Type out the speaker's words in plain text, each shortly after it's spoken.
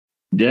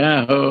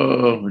Jai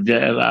Ho,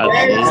 Jai Radha.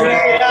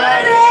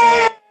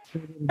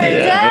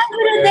 Jai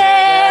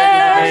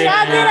Gurudev,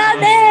 Radhe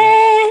Radhe.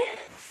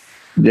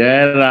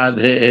 Jai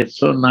Radhe, it's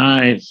so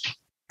nice.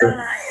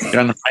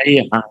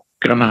 Kanhai home.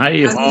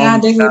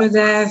 Radhe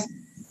Gurudev.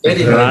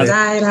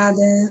 Jai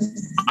Radhe.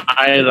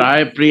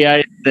 Rai Priya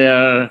is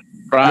there.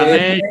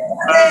 Pranesh,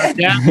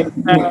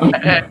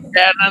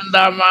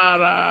 Jananda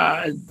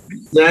Maharaj.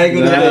 Jai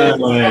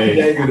Gurudev.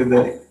 Jai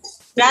Gurudev.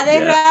 Radhe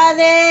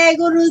Radhe,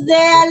 Gurudev, I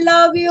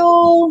love you.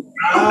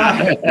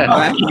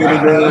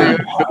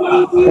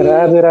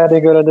 Radhe Radhe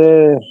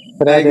Gurudev.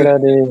 Radhe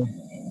Radhe.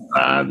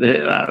 Radhe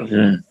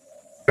Radhe.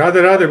 Radhe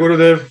Radhe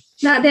Gurudev.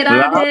 Radhe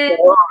Radhe.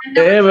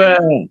 Dev,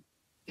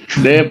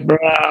 Dev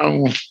Brahm,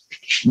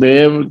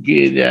 Dev ki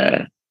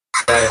jai.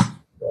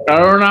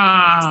 Karuna,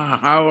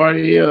 how are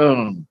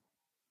you?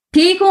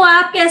 ठीक हूँ,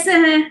 आप कैसे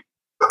हैं?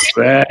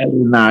 Very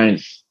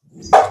nice.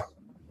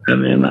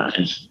 Very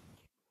nice.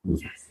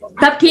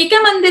 सब ठीक है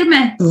मंदिर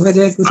में?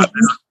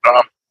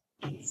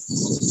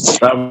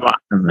 सब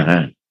आनंद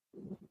है।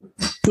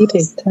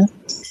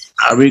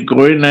 अभी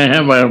कोई नहीं है,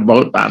 मगर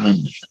बहुत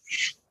आनंद है।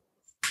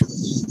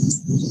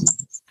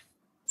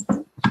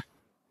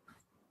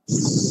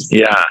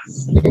 Yeah.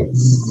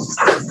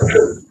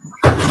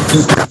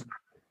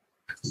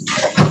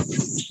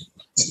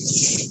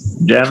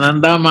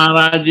 Jananda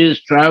Maharaj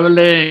is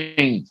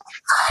traveling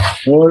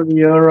whole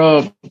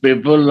Europe.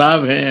 People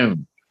love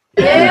him.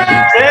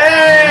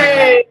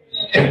 Hey!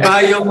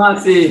 By your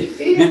mercy,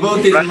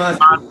 devoted mercy.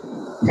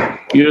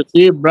 You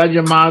see Braj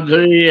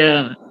Madhuri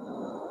and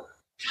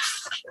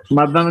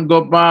Madan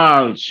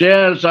Gopal,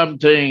 share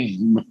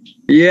something.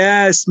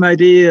 Yes, my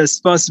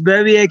dears, was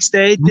very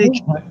ecstatic.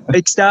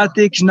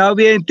 Now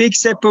we're in big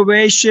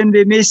separation.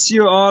 We miss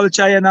you all,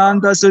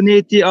 Jayananda,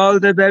 Sudhanidhi, all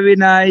the very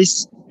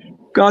nice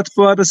God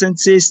brothers and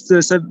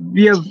sisters.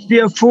 We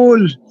are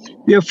full.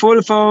 We are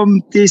full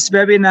from this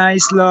very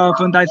nice love.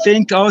 And I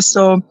think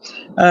also,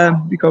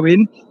 we go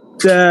in,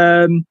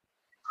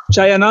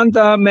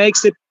 Jayananda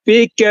makes a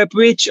big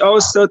bridge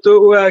also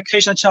to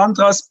Krishna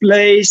Chandra's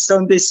place.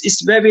 And this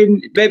is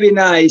very, very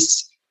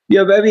nice. We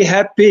are very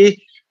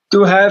happy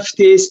to have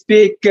this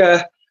big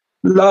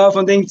love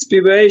and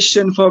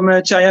inspiration from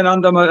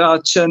Jayananda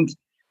Maharaj. And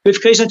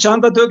with Krishna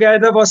Chandra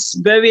together was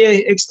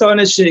very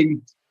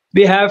astonishing.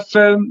 We have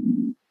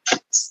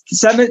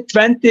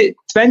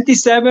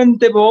 27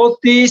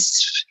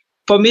 devotees.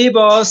 For me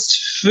was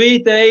 3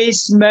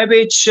 days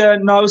marriage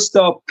no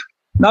stop.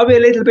 Now we're a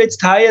little bit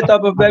tired,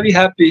 but very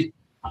happy.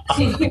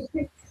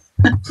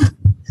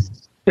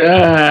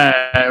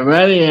 Yeah,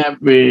 very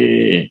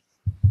happy.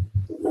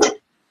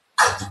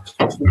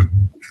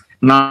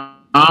 Now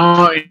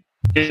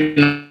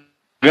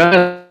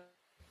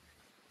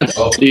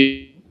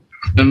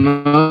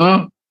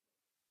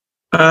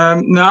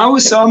now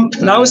some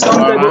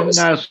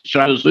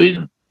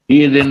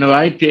he is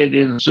invited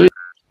in Sweden.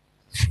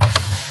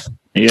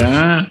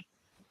 Yeah.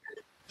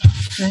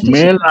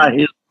 Mela,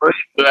 he is going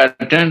to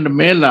attend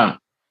Mela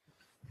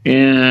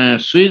in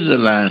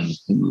Switzerland.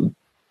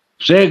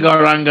 Say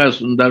Gauranga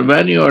Sundar,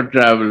 when you are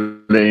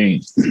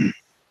traveling.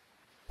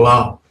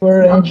 Wow.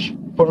 Arrange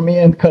for me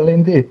and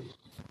Kalindi.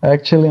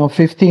 Actually, on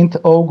 15th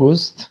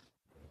August,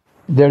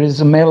 there is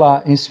a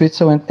Mela in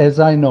Switzerland, as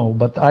I know,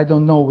 but I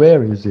don't know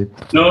where is it.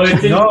 No,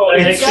 it's in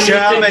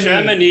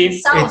Germany.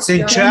 It's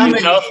in Germany.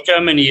 South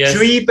Germany, yes.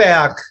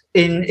 Treberg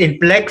in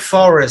Black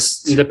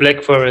Forest. In the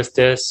Black Forest,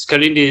 yes.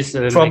 Kalindi is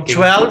from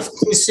 12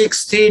 to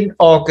 16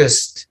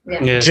 August.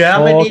 Yeah. Yes.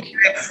 Germany, Okay.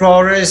 Black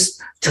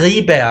Forest,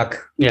 Treberg.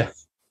 Yeah.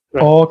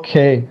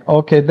 Right.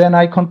 Okay. Then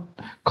I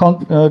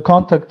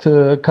contact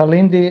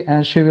Kalindi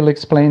and she will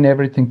explain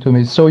everything to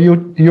me. So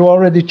you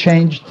already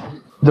changed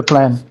the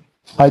plan.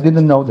 I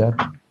didn't know that.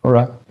 All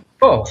right.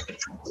 Oh.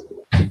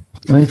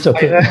 It's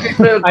okay. I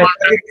heard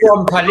it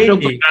from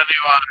Kalindi.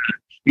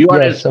 You are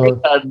Yes, a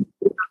speaker.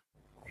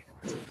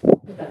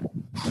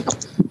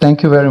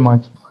 Thank you very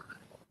much.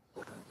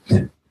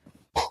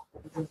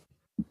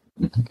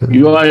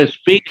 You are a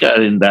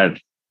speaker in that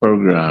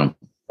program.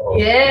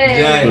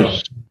 Yeah.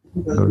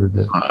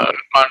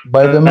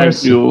 By the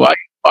mercy. You are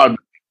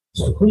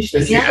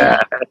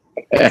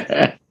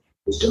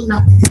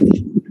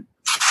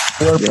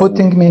You are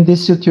putting me in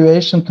this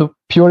situation to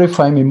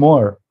purify me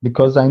more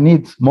because I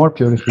need more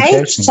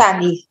purification.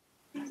 Sunny.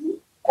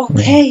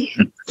 Okay.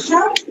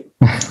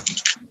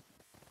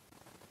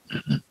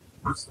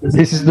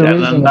 This is the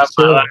reason.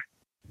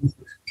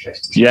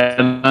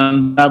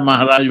 Jananda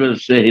Maharaj will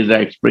say his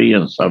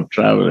experience of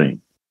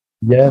traveling.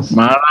 Yes.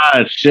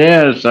 Maharaj,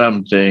 share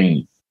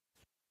something.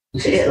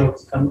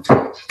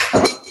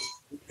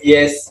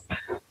 Yes.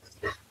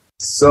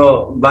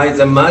 So, by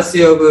the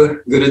mercy of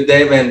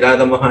Gurudev and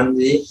Radha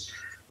Mohanji,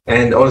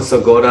 and also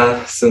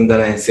Gora,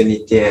 Sundara, and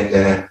Sudhanidhi,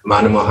 and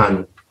Manu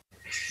Mohan.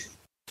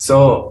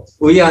 So,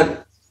 we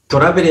are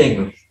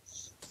traveling,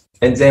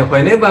 and then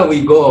whenever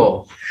we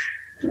go,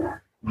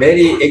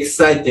 very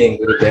exciting,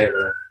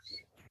 Gurudev.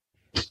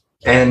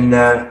 And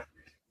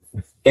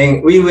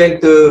we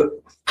went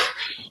to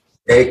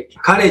a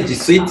college,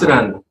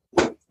 Switzerland,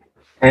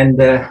 and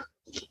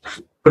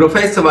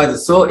professor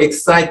was so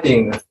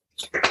exciting.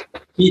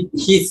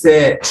 He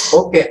said,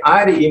 okay,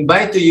 I'll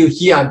invite you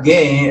here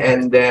again,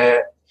 and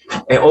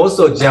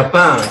also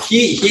Japan.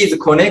 He's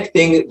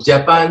connecting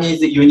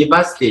Japanese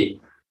university.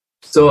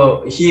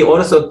 So he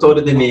also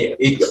told me,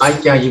 I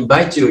can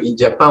invite you in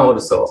Japan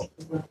also.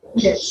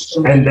 Yes.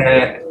 And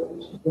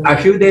a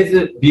few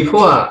days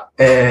before,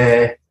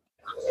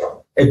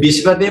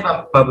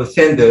 Vishwadeva Prabhu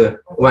sent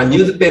one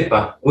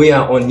newspaper. We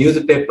are on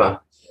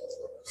newspaper.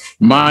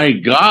 My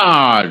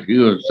God,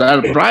 you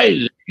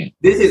surprised me.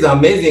 This is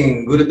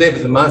amazing,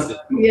 Gurudev's mercy.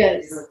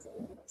 Yes.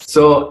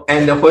 So,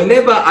 and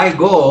whenever I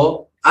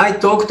go, I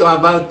talked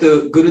about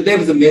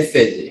Gurudev's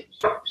message.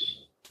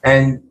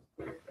 And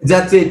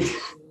that's it.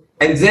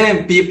 And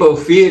then people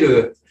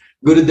feel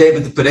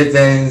Gurudev's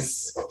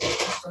presence.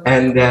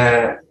 And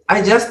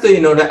I just,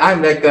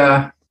 I'm like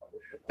a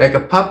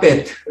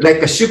puppet,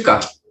 like a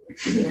shuka.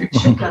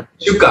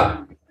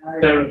 Shuka.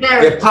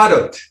 A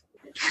parrot.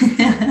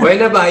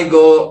 Whenever I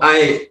go,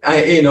 I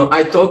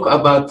talk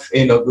about,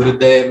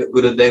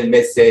 Gurudev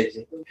message.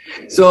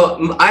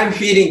 So I'm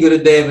feeling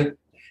Gurudev,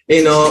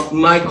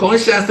 my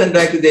conscience and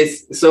like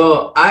this.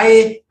 So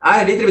I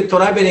little bit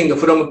traveling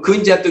from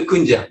Kunja to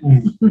Kunja.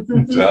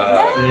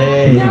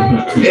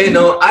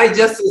 I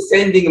just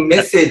sending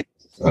message,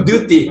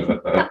 duty.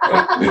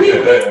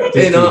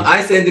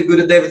 I send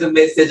Gurudev's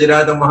message,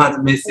 Radha Mohan's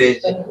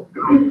message.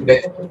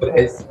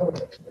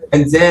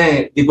 And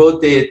then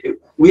devoted,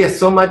 we are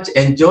so much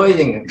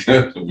enjoying.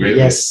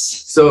 Yes.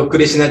 So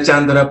Krishna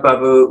Chandra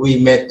Prabhu, we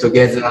met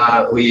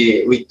together,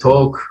 we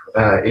talk,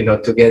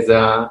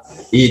 together,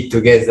 eat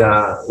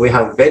together. We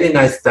have very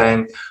nice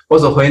time.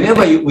 Also,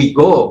 whenever we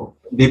go,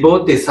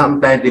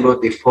 sometimes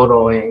devotee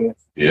following.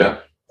 Yeah.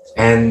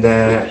 And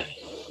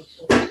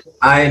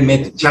I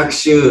met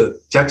Chakshu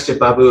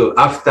Prabhu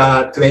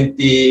after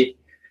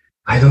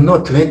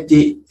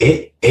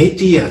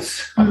 28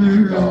 years. Oh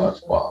my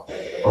God, wow.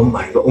 Oh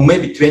my God, or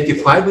maybe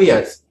 25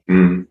 years.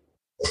 Mm.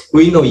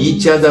 We know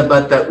each other,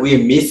 but we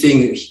are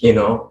missing,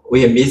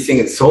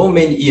 so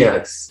many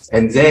years.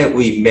 And then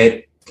we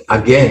met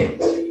again.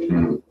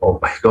 Mm. Oh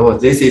my God,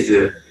 this is,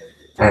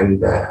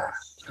 and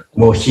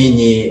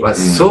Mohini was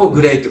so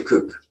great to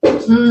cook.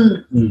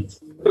 Mm.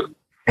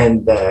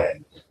 And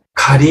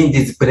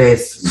Karindi's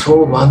place,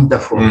 so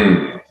wonderful.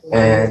 Mm.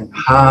 And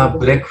her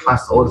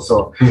breakfast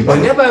also.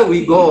 Whenever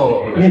we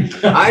go,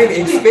 I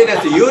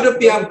experience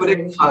European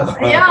breakfast.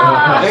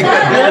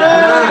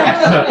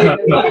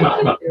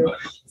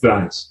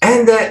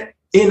 And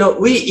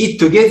we eat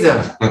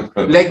together,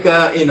 like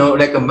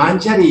like a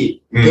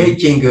manjari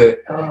baking,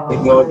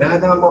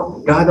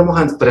 Radha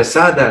Mohan's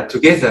prasada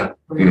together.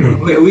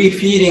 We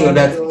feeling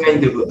that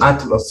kind of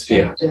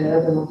atmosphere.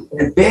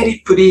 And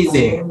very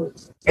pleasing.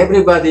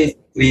 Everybody is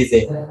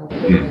pleasing.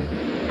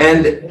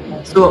 And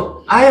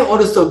so I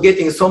also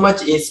getting so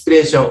much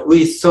inspiration.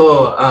 We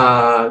saw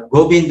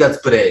Govinda's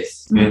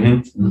place.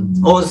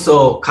 Mm-hmm.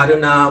 Also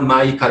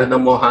my Karuna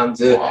Mohan's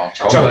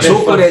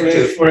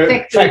chocolate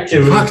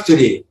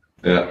factory.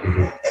 Yeah.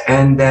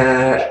 And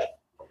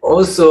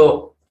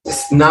also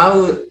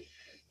now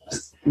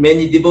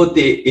many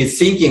devotees is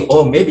thinking,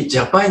 oh, maybe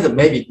Japan is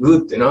maybe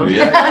good,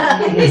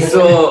 Yeah.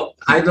 So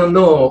I don't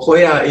know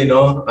where,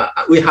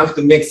 we have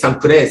to make some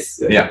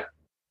place. Yeah.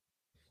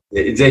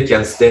 They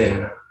can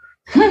stay.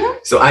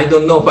 So I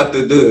don't know what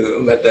to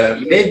do, but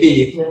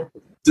maybe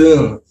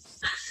soon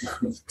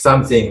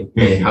something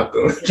may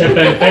happen. So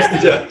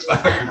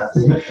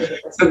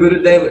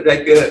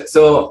Gurudev,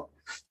 so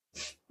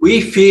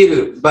we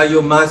feel by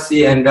your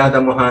mercy and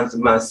Radha Mohan's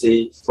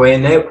mercy,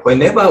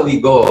 whenever we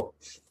go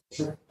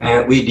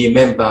and we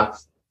remember,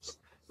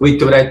 we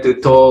try to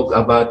talk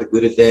about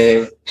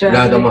Gurudev,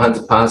 Radha Mohan's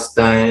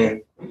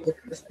pastime.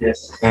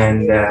 Yes.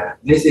 And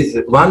this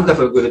is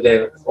wonderful,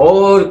 Gurudev.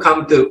 All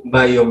come to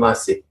by your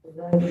mercy.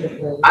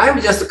 I'm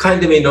just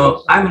kind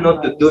of, I'm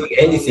not doing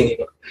anything.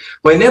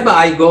 Whenever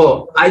I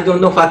go, I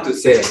don't know what to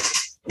say.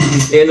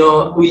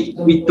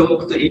 We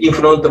talked in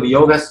front of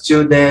yoga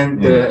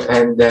student,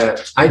 and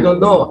I don't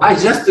know. I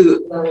just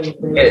do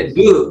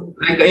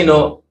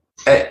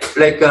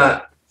like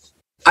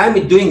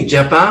I'm doing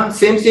Japan,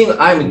 same thing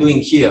I'm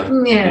doing here.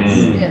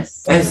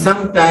 Yes. And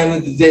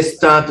sometimes they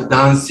start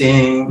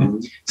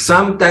dancing.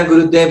 Sometimes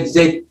Gurudev,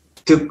 they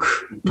took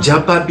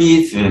japa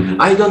beads.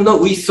 I don't know.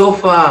 We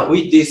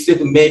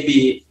did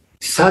maybe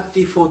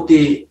 30,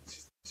 40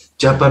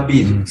 japa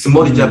beads,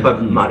 small japa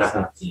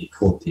mala.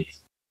 40.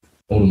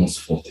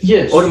 Almost 40.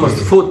 Yes.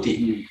 Almost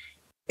 40.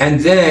 And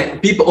then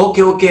people,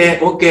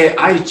 okay,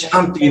 I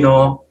chant,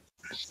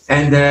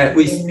 and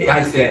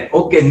I said,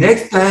 okay,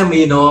 next time,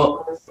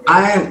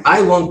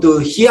 I want to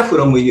hear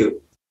from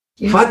you.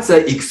 What's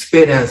the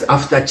experience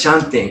after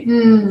chanting?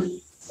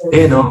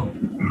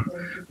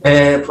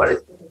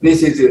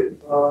 This is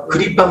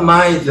Kripa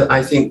Mai's,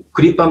 I think,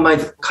 Kripa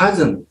Mai's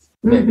cousin.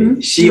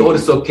 Maybe. She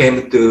also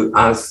came to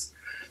us,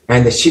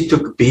 and she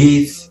took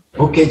beads.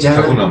 Okay,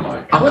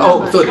 Jana.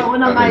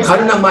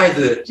 Karuna Mai's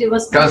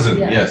cousin,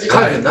 yes.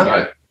 Cousin,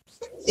 right.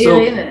 So,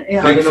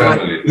 Big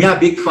family.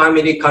 Big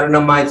family.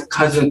 Karuna Mai's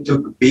cousin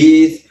took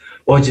beads.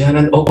 Oh,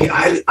 Janan, okay,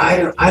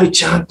 I'll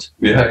chant.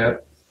 Yeah.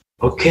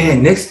 Okay,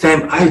 next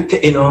time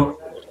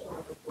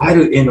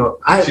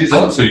She's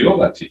also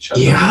yoga teacher.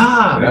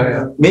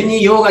 Yeah.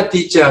 Many yoga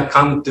teachers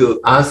come to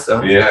us.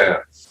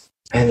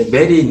 And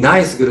very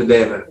nice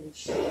Gurudev.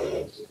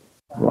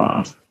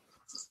 Wow.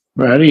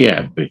 Very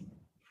happy.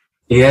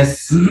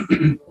 Yes.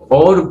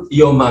 All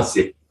your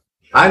mercy.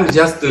 I'm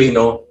just,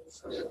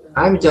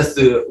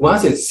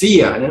 once a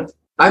seer.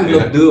 I'm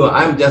not doer.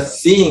 I'm just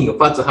seeing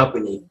what's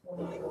happening.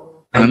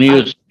 And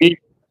you see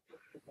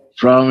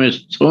from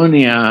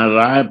Estonia,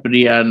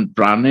 Raipriya and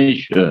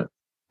Praneshwar.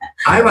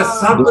 I was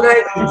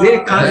surprised they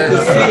come to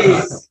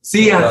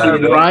see us.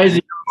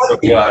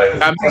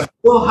 I'm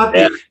so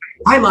happy.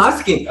 I'm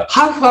asking,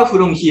 how far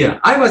from here?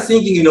 I was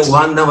thinking,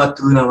 1 hour,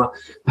 2 hours.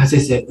 But they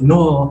said,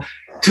 no,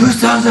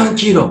 2,000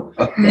 kilo.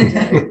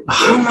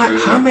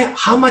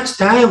 How much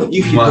time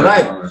if you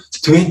drive?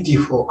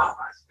 24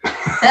 hours.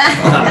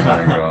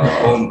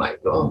 Oh my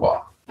God.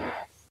 Wow.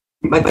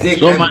 But they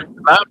so much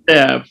love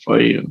there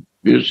for you.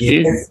 You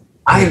see? Yes,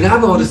 I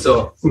love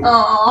also.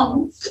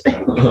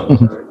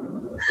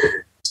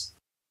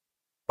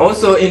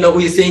 Also,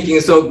 we're thinking,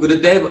 so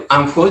Gurudev,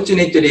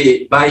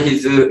 unfortunately, by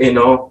his,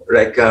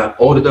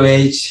 old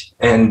age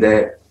and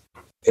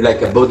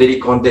like a bodily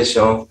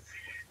condition,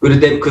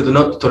 Gurudev could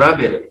not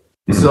travel.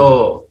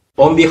 So,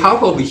 on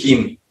behalf of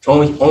him,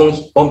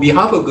 on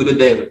behalf of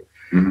Gurudev,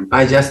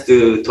 I just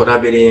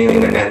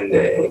traveling and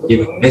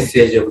giving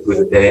message of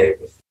Gurudev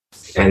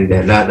and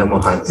Radha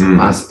Mohan's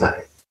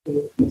pastime.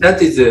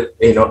 That is,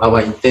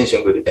 our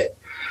intention, Gurudev.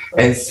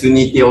 And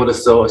Suniti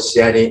also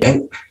sharing.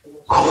 And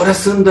Kora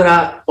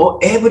Sundara,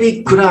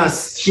 every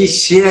class, he's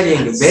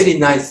sharing very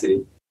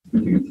nicely.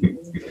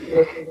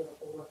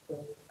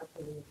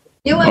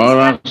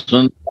 Kora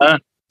Sundara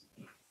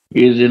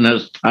is in a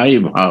Sai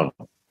Bhava.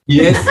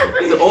 Yes,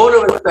 it's all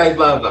over Sai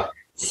Baba.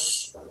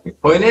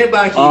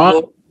 Whenever he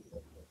goes,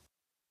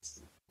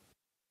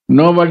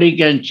 nobody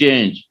can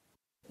change.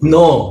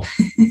 No.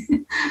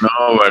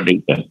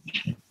 Nobody can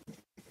change.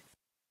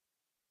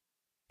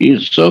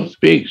 He's so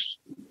fixed.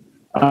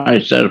 I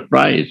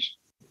surprised.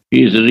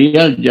 He's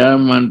real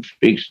German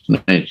fixed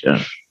nature.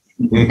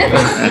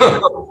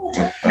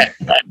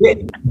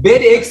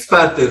 Very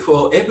expert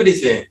for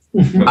everything.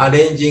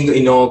 Arranging,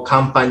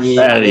 company,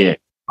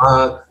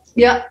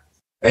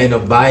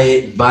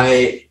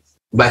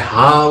 buy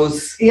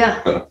house.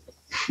 Yeah.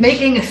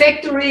 Making a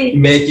factory.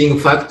 Making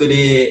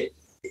factory.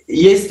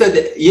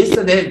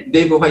 Yesterday,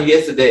 day before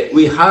yesterday,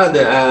 we had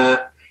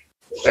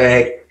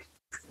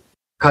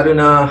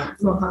Karuna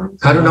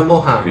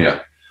Mohan. Yeah.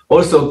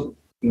 Also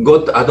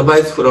got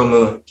advice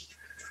from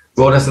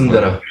Gora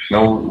Sundara.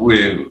 No,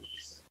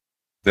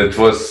 that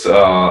was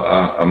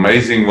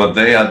amazing what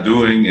they are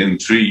doing in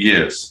 3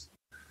 years.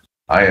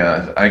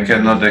 I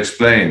cannot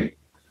explain.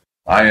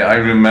 I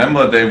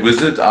remember they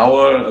visit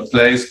our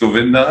place,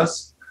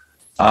 Govinda's,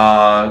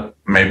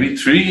 maybe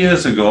 3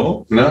 years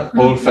ago,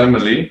 whole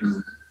family.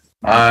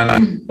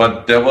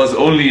 But there was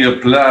only a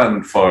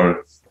plan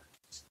for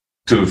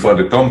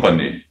the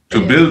company,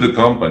 to build the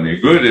company.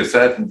 Good, they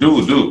said,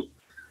 do.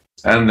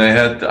 And they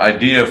had the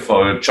idea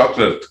for a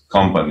chocolate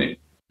company.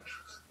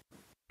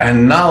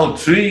 And now,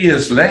 3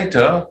 years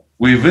later,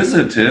 we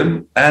visit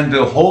him and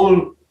the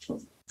whole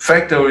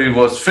factory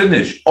was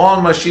finished.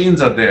 All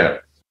machines are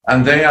there.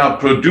 And they are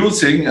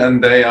producing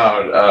and they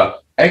are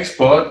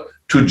export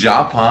to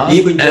Japan,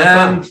 even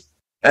Japan.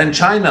 And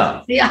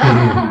China. Yeah.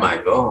 Oh my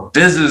God.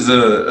 This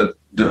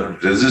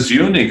is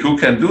unique. Who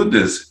can do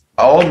this?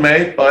 All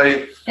made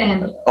by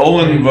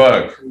own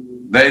work.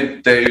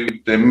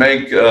 They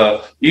make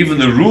even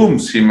the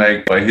rooms he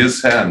made by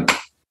his hand,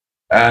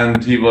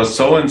 and he was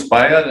so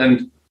inspired.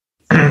 And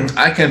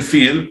I can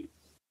feel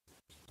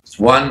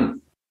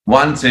one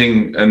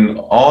thing in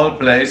all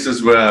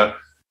places where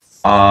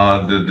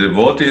the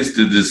devotees,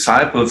 the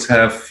disciples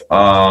have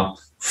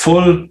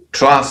full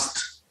trust,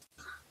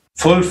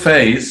 full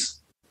faith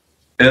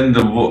in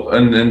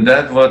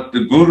that what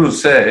the Guru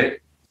say.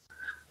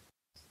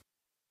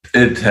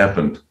 It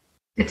happened.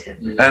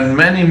 And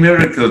many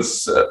miracles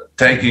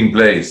taking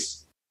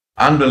place.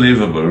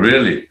 Unbelievable,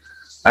 really.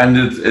 And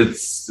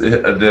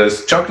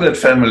the chocolate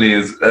family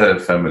is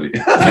family.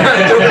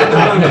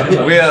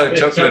 We are a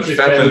chocolate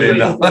family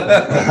now.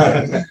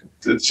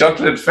 The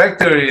chocolate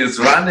factory is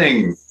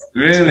running.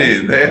 Really,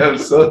 they have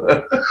so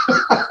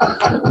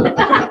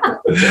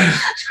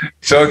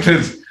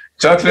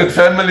chocolate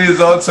family is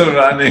also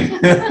running.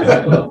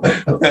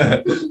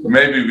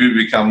 Maybe we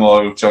become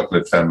all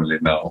chocolate family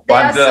now.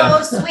 But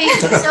so sweet,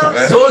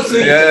 so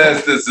sweet.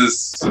 Yes, this is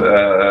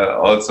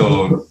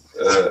also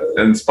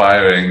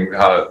inspiring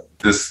how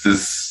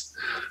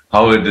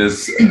how it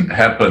is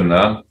happen.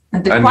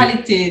 And the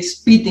quality is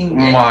beating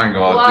my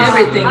God,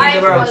 everything in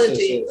the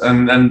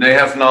world. And they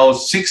have now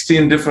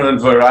 16 different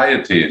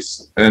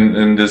varieties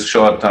in this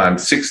short time.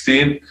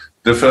 16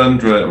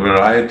 different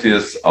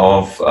varieties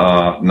of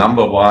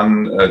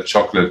 #1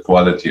 chocolate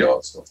quality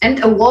also.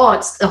 And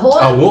awards. The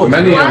whole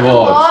Many one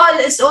awards. wall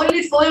is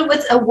only full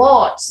with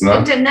awards. No?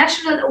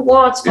 International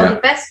awards for Yeah.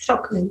 the best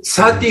chocolate.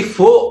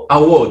 34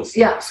 awards.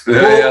 Yeah.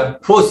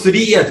 For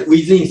 3 years,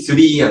 within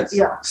 3 years.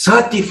 Yeah.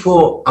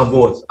 34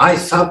 awards. I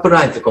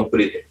surprised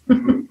completely.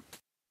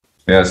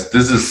 Yes,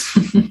 this is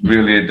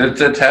really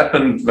that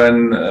happened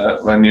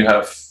when you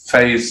have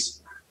faith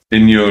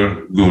in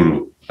your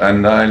guru,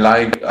 and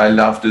I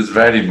love this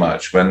very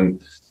much. When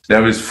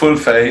there is full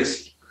faith,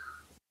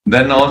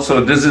 then also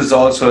this is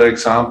also an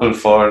example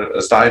for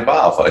Sai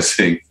Baba, I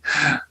think,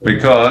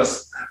 because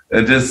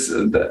it is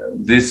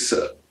this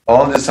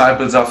all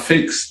disciples are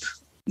fixed.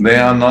 They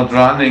are not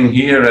running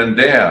here and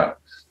there.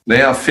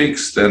 They are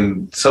fixed,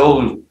 and so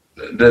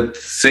that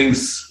things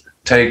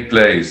take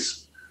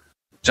place.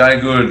 Jai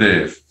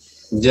Gurudev.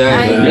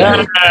 Jai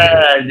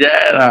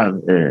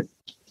Radha.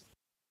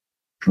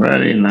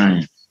 Very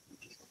nice.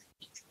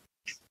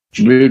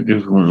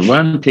 Beautiful.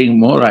 One thing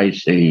more I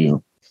say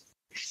you.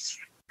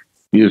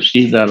 You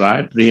see the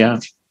Raipriya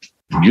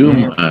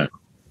Jhumar.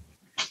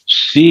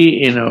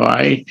 She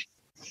invite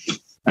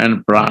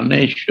and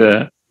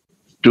Praneshwar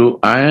to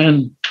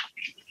iron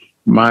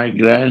my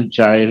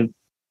grandchild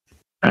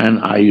and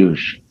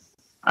Ayush.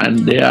 And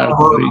they are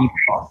going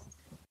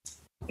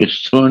to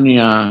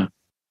Estonia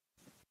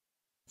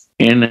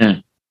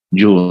in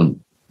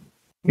June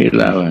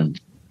 11th.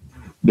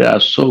 They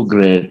are so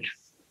great.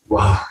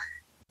 Wow.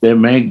 They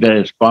make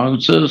the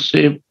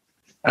sponsorship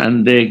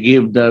and they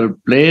give their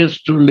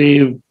place to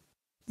live,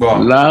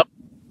 love,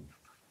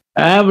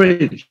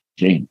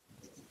 everything.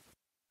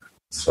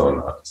 So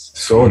nice.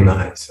 So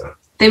nice.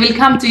 They will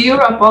come to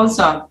Europe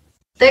also.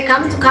 They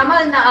come to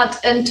Kamal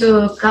and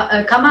to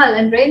Kamal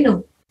and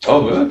Renu.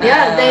 Oh, good.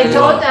 Yeah, they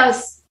told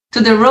us to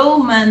the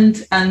Rome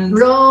and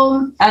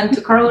Rome and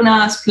to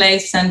Corona's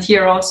place and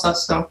here also.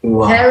 So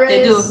Wow. Paris.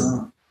 they do.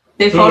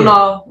 They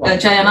follow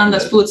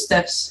Jayananda's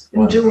footsteps.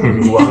 in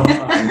June. Wow.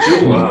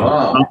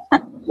 Wow.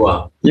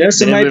 Wow. Yes,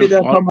 so They maybe will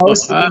they'll come follow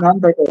also to us.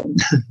 London.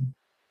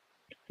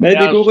 Maybe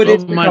They are Gurudev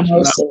so will much come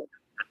also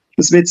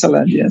to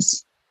Switzerland,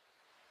 yes.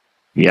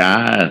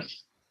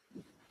 Yes.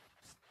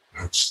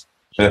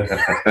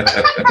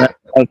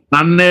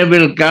 Sunday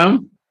will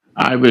come,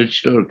 I will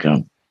sure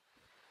come.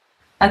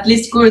 At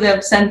least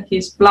Gurudev sent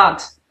his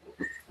blood.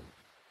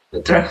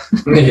 Yeah.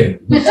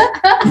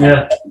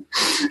 Yeah.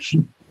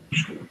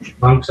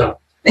 Mantra.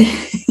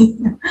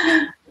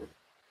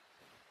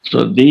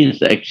 So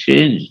these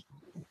exchange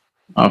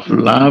of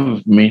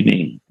love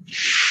meaning,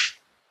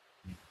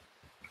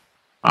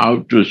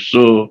 how to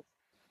show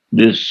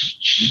these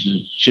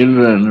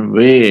children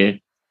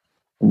way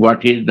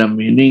what is the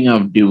meaning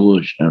of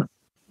devotion.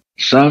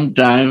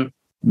 Sometimes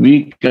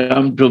we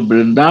come to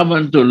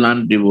Vrindavan to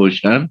learn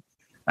devotion,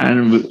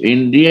 and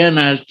Indian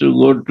has to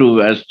go to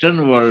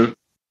Western world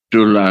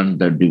to learn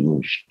the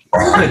devotion.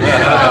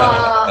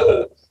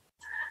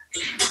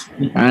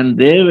 And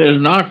they will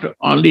not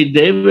only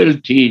they will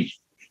teach,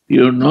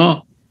 you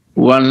know,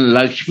 one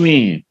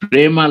Lakshmi,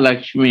 Prema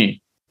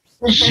Lakshmi,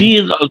 she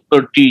is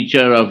also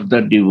teacher of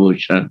the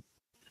devotion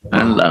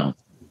and love.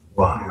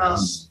 Wow.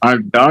 Our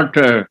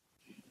daughter,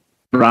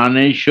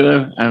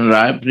 Praneshwar and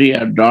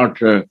Raipriya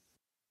daughter,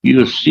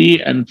 you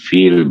see and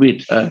feel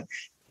with her,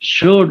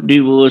 so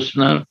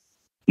devotional,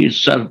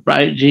 is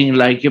surprising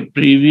like a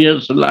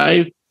previous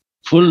life,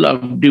 full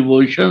of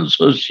devotion.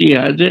 So she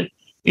has it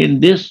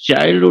in this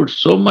childhood,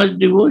 so much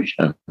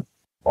devotion.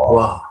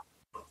 Wow.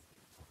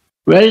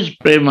 Where is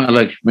Prema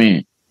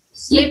Lakshmi?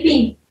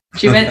 Sleeping.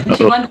 She wanted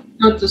to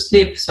go to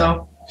sleep,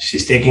 so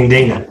She's taking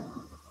dinner.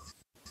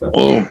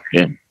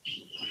 Okay.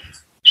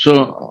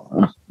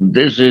 So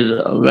this is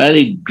a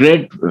very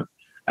great,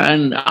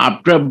 and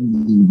after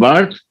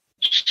birth,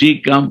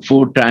 she come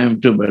 4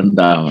 times to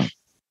Vrindavan.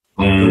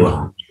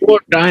 Wow. 4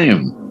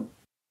 times.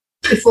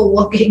 Before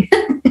walking.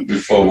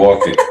 Before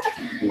walking.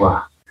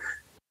 Wow.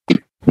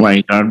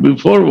 Why not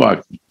before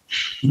walking?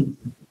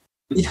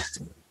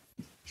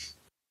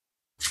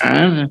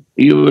 And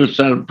you will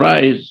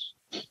surprise.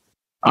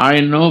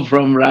 I know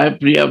from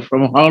Raipriya,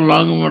 from how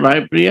long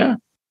Raipriya?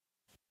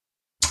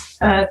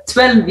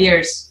 12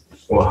 years.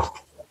 Wow.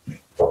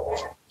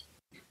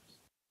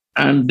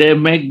 And they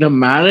make the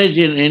marriage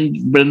in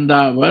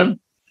Vrindavan,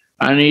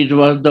 and it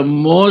was the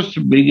most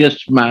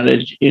biggest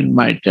marriage in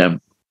my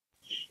temple.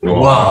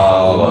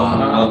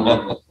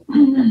 Wow.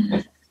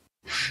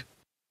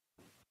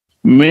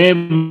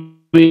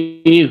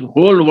 Maybe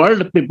whole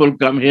world people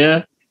come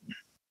here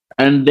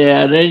and they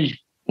arrange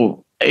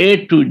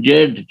A to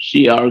Z.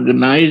 She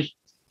organized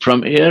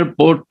from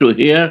airport to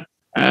here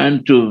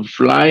and to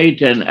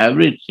flight and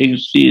everything.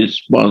 She is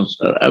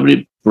sponsor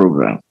every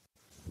program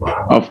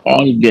of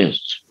all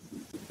guests.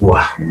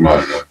 Wow.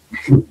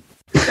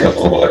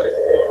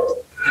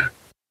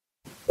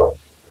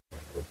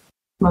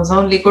 Was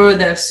only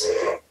Gurudev's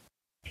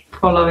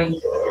following.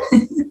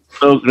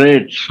 So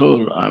great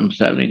soul, I'm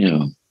telling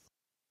you.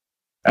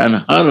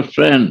 And her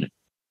friend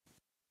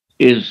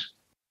is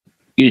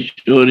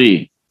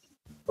Kishori.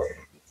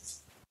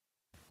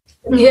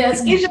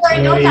 Yes,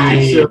 Kishore, no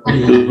time.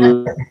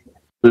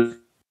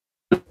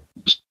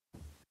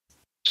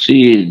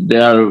 See, they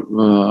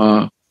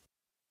are,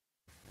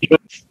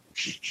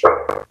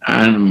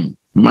 and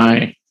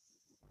my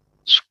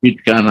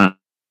sweet Kana,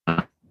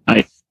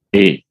 I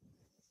say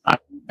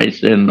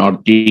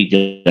naughty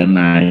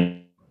Kana.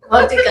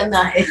 Naughty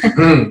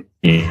Kanai.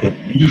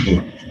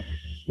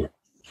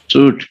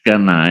 Suit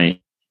Kanai.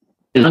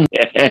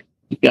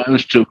 He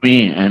comes to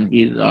me and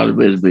he's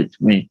always with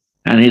me.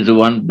 And his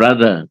one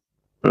brother,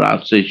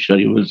 Rasa,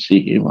 you will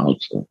see him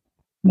also.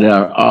 They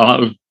are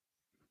all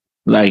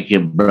like a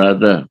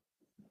brother,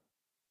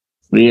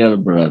 real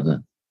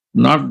brother.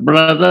 Not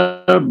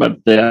brother,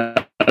 but they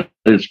are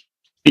a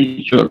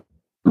spiritual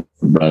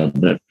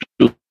brother.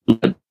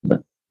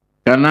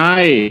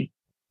 Kanai,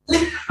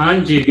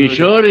 Anji,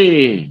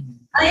 Kishori.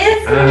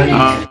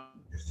 Yes.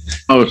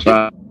 Oh,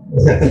 sorry.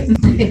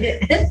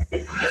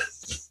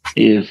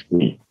 Yes.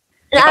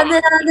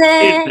 Radhe,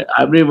 Radhe.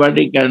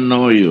 Everybody can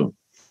know you.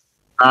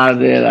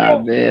 Radhe,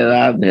 Radhe,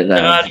 Radhe,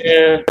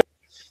 Radhe.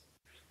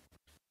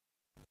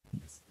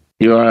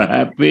 You are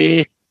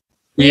happy?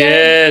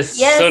 Yes,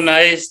 Yes. so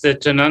nice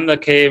that Jananda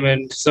came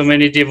and so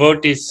many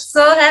devotees.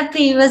 So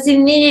happy. It was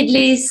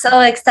immediately so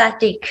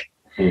ecstatic.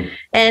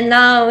 And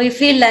now we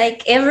feel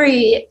like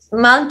every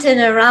mountain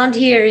around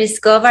here is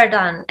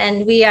Govardhan,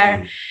 and we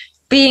are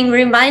being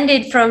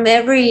reminded from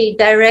every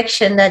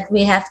direction that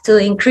we have to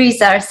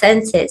increase our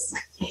senses.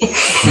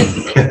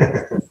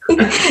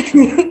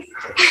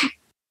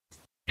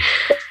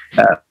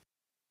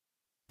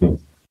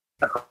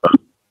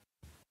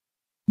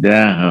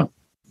 Yeah.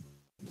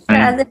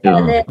 Radhe,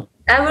 Radhe.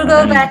 I will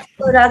go back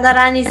to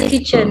Radharani's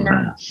kitchen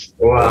now.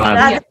 Wow.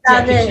 Radhe,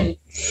 Radhe.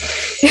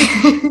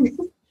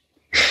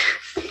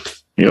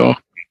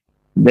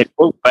 They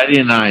cook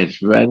very nice,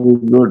 very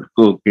good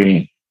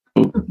cooking.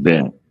 Cook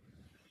there.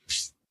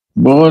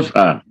 Both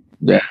are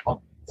there.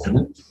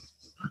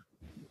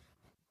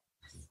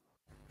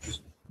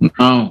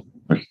 Now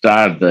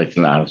start the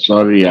class.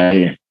 Sorry,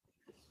 I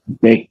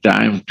take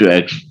time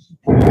to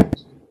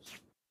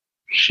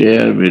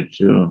share with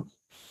you.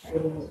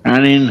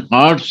 And in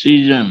hot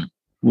season,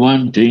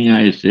 one thing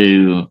I say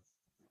you,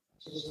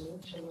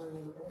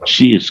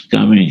 she is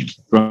coming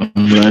from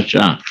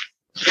Russia.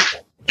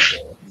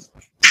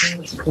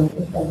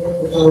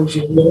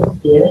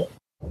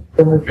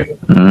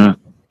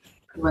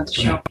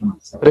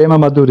 Prema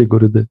Madhuri,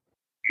 Gurudev.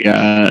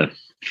 Yes,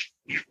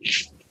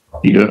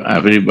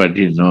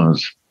 everybody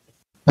knows.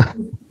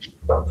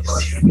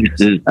 This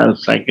is her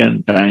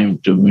second time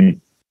to me.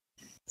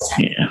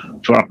 Yeah.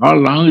 For how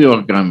long you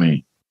are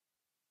coming?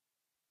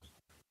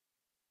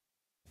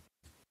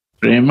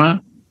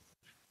 Prema,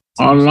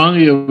 how long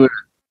you will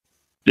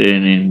stay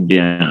in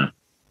India?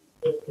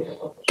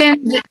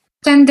 10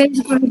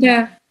 days,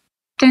 Gurudev.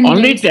 10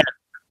 Only days. 10?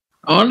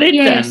 Only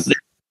Yes. 10?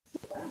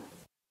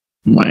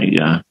 My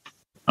God.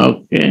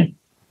 Okay.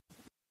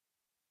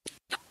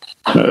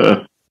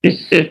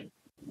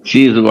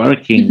 She is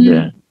working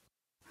there.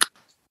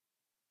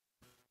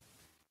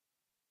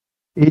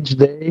 Each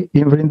day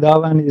in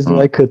Vrindavan is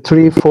like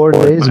 3-4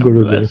 days,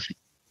 Gurudev.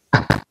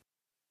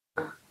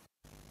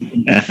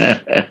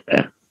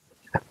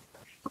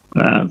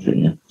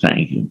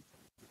 Thank you.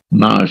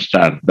 Now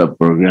start the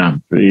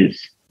program,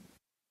 please.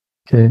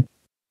 Okay.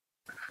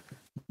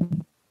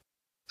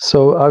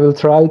 So I will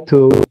try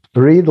to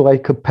read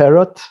like a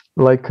parrot,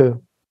 like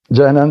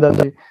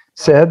Jayananda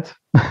said,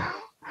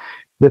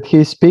 that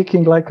he's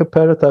speaking like a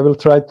parrot. I will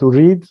try to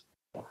read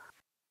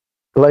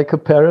like a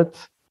parrot.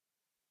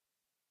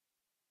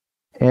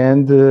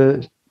 And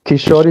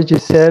Kishoriji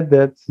said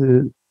that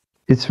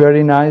it's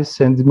very nice,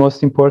 and the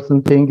most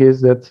important thing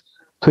is that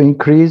to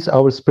increase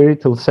our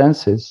spiritual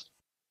senses.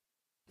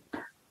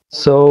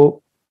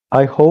 So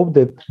I hope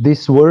that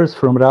this verse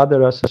from Radha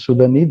Rasa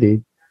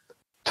Sudhanidhi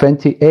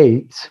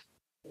 28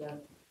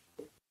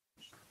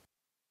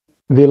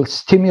 will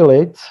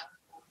stimulate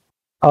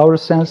our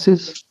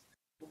senses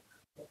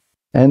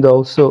and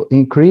also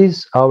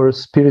increase our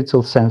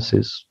spiritual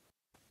senses.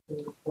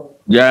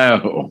 Yeah.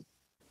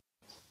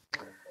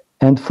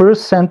 And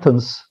first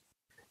sentence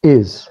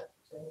is,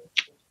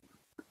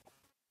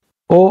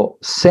 O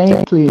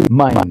saintly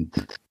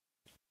mind.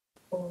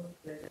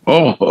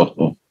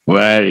 Oh,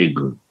 very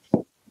good.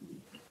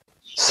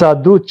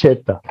 Sadhu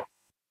Cheta.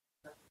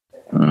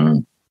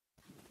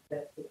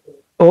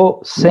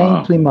 O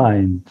saintly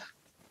mind.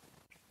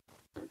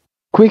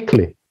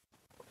 Quickly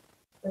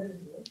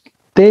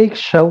take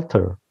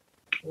shelter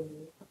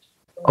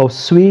of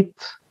sweet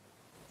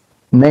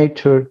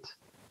natured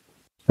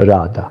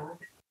Radha.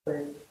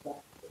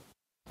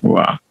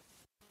 Wow.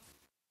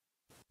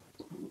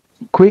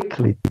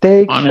 Quickly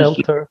take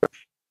Honestly, shelter.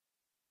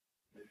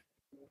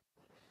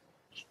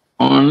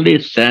 Only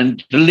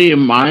saintly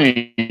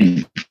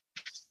mind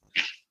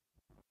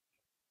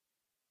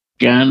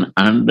can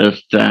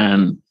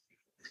understand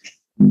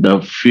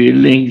the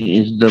feeling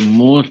is the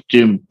most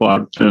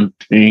important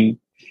thing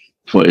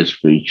for a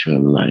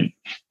spiritual life.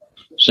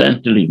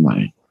 Saintly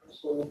mind.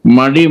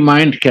 Muddy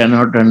mind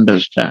cannot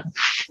understand.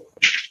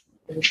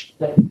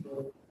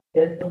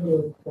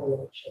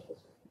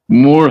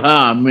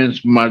 Mudha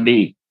means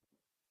muddy.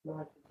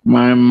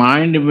 My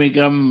mind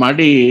become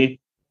muddy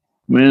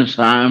means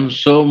I am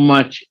so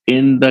much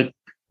in the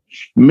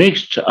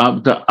mixed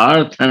of the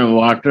earth and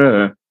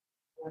water,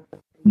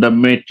 the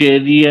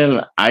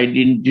material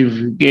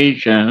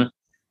identification,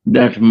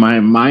 that my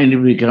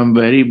mind become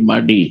very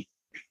muddy.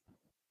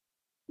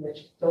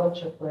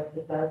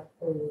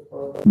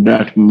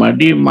 That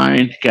muddy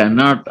mind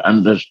cannot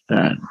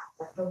understand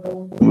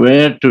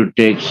where to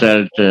take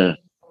shelter.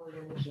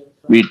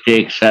 We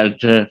take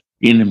shelter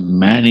in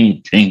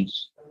many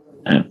things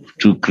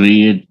to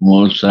create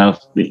more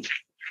suffering.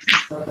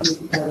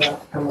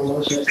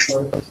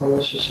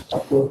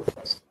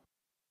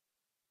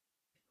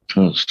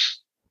 So,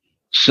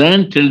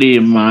 saintly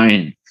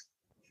mind,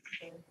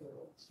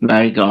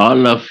 like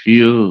all of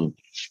you,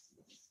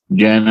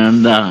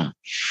 Jananda,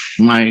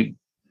 my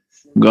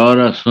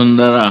Gaura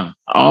Sundara,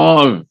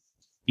 all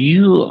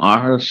you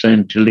are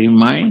saintly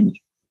mind.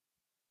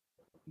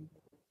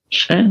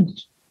 Saint,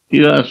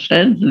 you are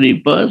saintly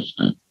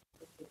person.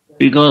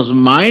 Because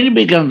mind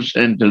becomes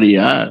saintly.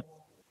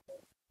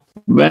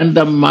 When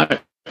the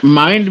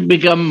mind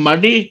becomes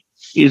muddy,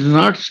 is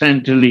not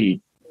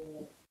saintly.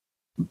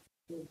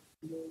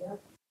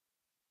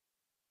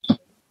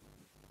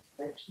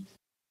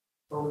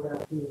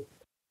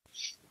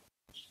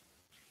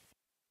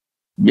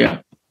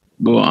 Yeah,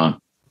 go on.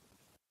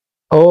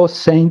 O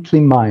saintly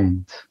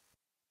mind,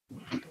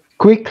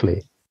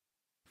 quickly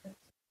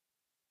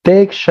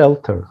take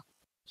shelter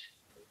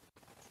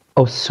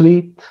of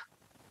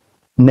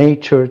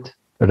sweet-natured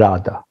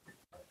Radha,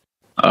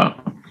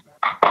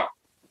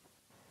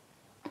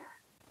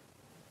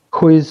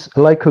 who is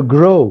like a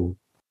grove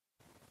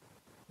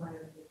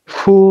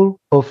full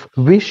of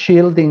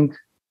wish-shielding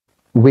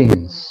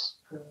wings,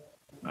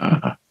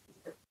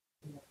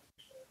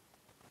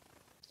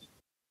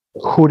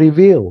 who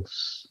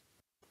reveals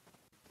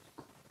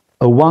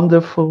a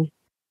wonderful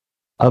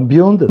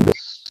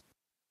abundance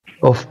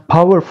of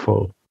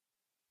powerful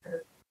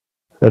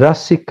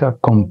Rasika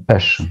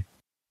compassion.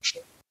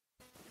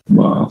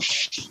 Wow.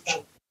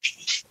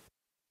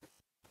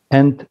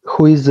 And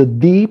who is a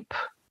deep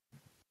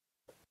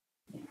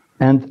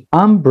and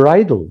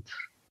unbridled,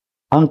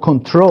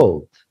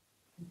 uncontrolled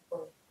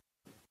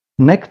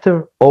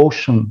nectar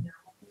ocean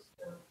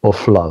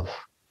of love.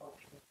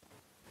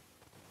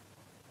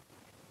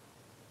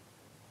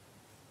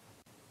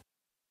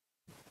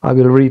 I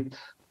will read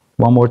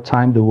one more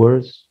time the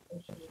words.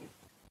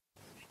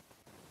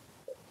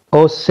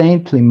 O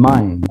saintly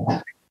mind,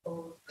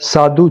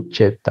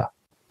 sadhucheta,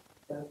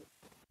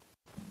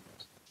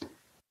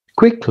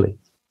 quickly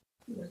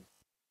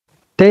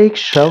take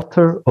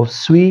shelter of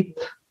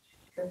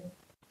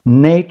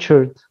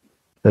sweet-natured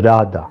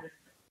Radha,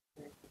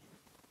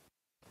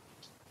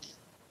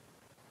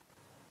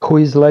 who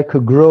is like a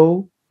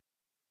grove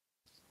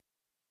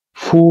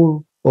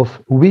full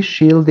of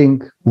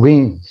wish-shielding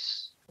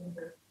wings,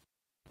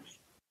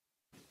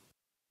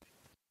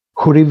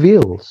 who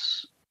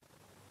reveals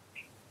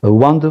a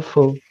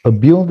wonderful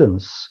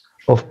abundance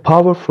of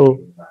powerful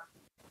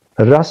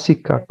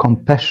Rasika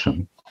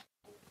compassion,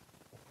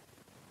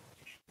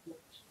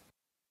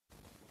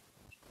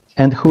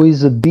 and who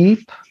is a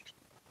deep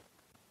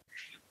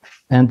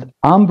and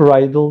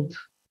unbridled,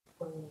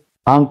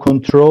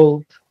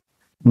 uncontrolled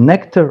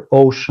nectar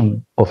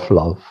ocean of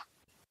love.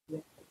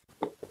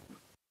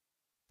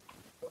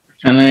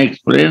 Can I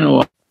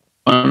explain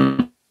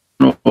one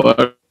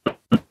word?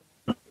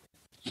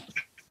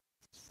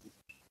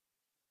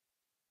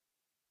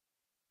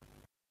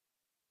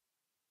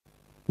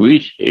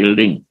 Wish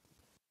shielding.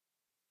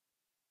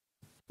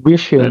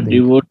 Wish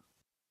shielding.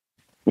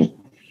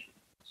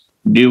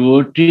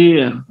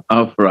 Devotee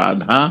of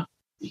Radha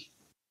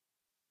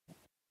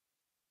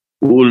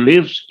who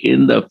lives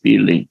in the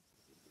feeling,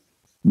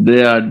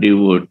 they are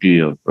devotee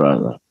of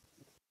Radha.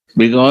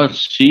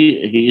 Because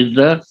he is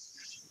the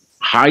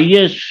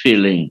highest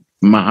feeling,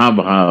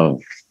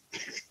 Mahabhav,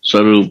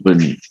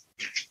 Sarupani,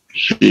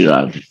 Sri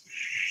Radha.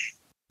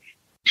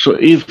 So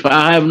if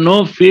I have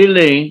no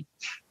feeling,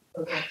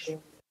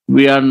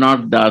 we are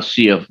not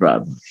Dasi of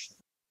Radha.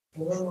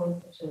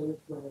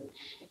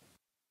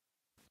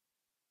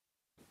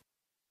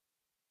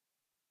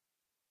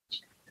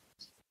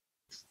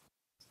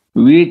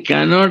 We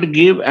cannot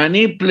give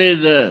any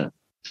pleasure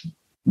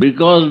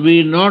because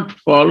we not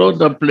follow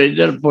the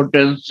pleasure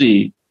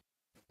potency.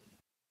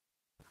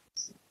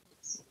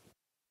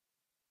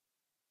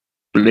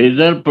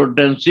 Pleasure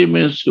potency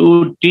means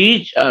who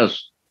teach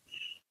us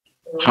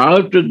how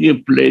to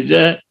give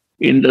pleasure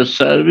in the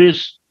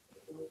service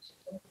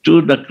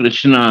to the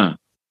Krishna.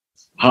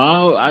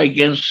 How I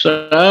can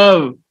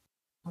serve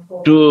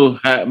to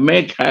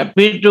make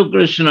happy to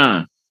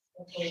Krishna.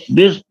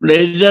 This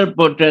pleasure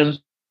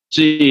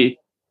potency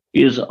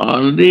is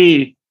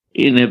only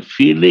in a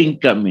feeling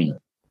coming.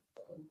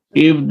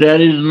 If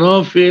there is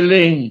no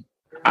feeling,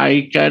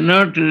 I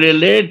cannot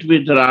relate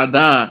with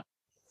Radha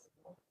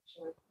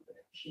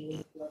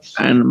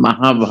and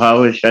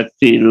Mahabhava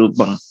Shakti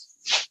Rupa.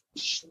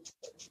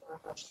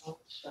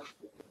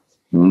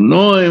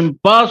 No,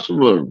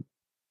 impossible.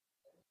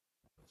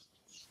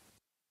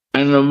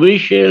 And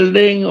wish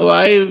yielding,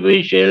 why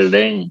wish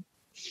yielding?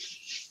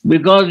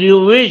 Because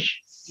you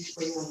wish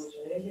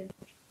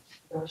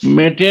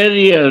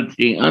material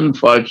thing,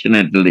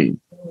 unfortunately.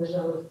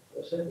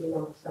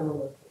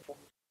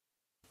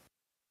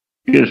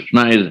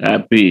 Krishna is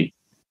happy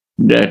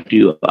that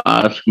you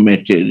ask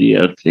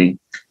material thing.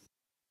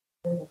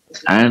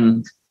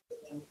 And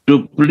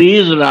to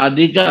please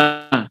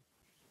Radhika,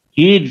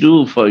 he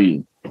do for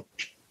you.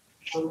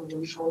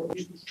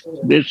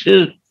 This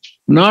is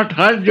not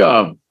her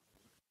job.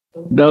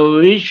 The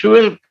wish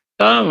will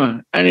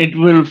come and it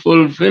will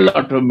fulfill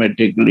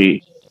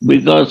automatically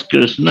because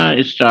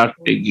Krishna starts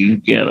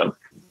taking care of it.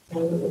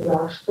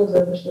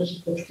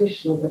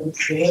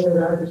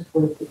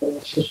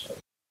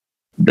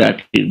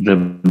 That is the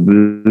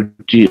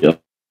beauty of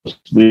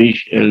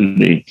wish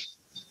yielding.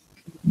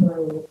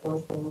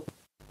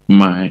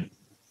 My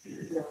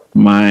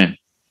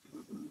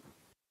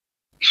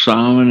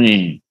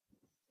Swami,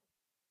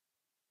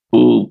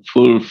 who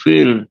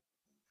fulfill,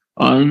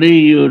 only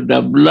you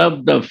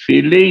develop the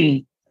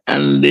feeling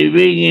and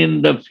living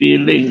in the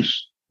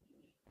feelings,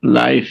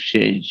 life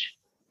change.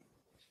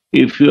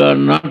 If you are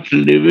not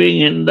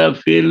living in the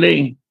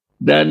feeling,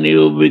 then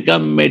you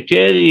become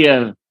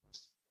material.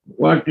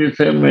 What is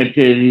a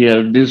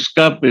material? This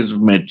cup is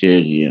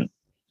material.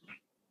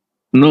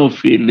 No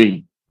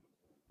feeling.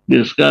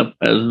 This cup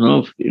has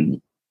no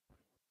feeling.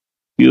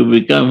 You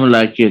become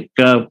like a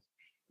cup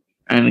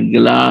and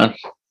glass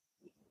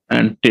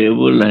and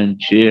table and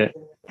chair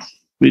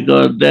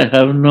because they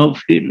have no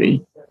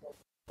feeling.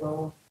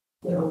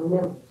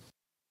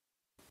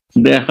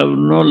 They have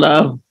no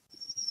love.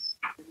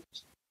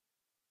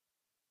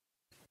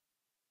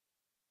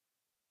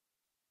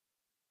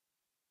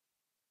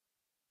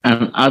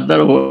 And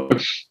other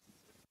words,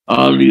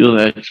 all you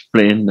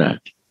explain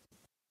that.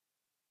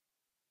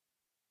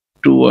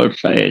 2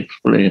 words I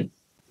explain.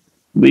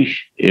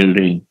 Wish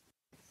yielding.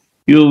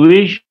 You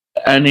wish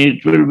and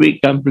it will be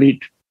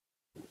complete.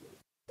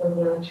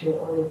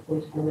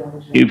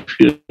 If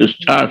you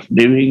start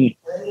living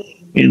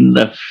in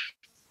the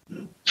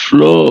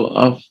flow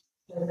of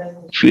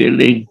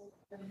feeling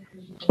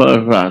for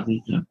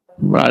Radhika.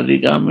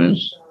 Radhika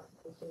means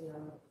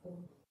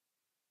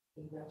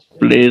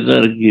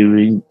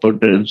pleasure-giving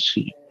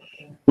potency.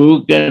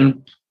 Who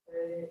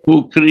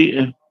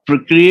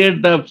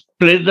create the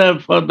pleasure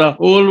for the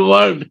whole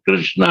world,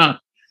 Krishna,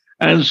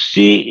 and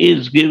she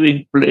is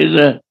giving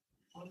pleasure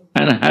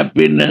and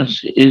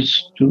happiness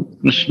is to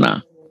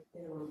Krishna.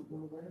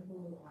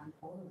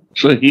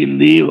 So he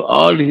leave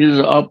all his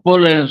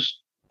opulence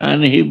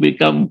and he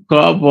become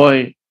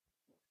cowboy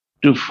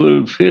to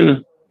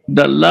fulfill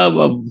the love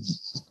of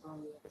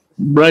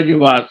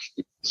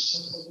Brajavasi.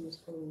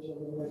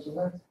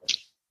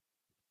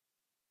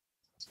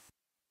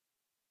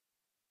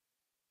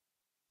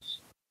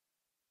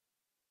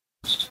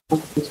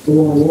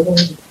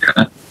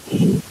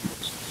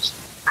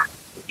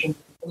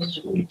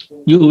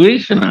 You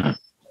wish now.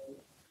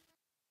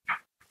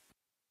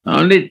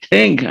 Only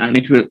think and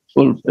it will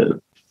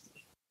fulfill.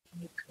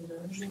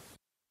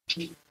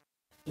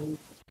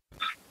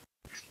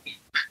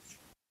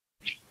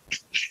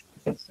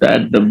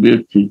 That's the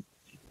beauty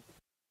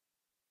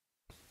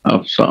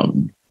of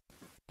song.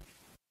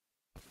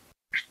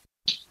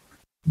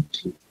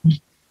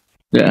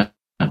 Yeah.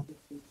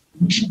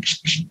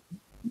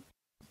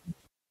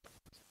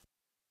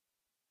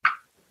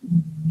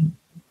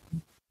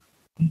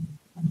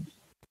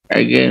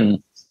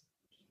 Again,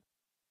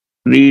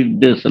 read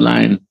this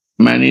line.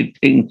 Many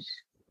things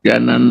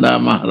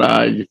Jananda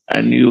Maharaj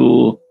and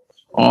you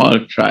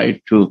all try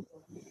to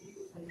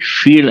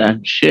feel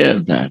and share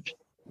that.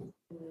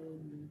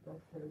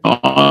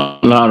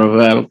 All are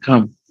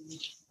welcome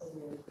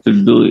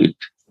to do it.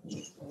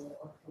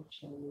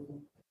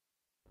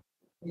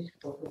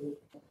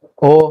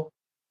 Oh,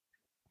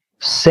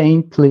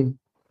 saintly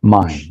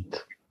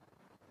mind.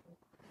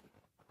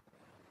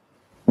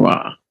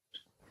 Wow.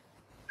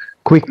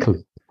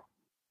 Quickly.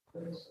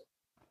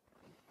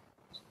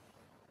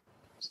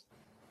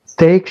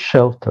 Take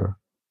shelter,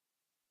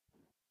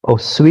 O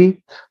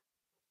sweet,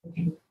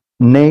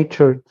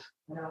 natured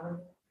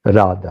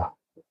Radha.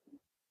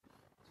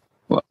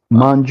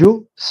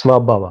 Manju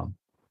Swabhavam.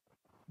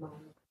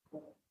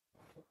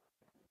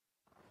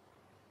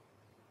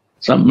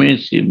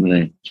 Submissive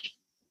nature.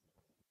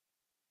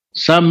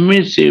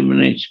 Submissive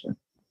nature.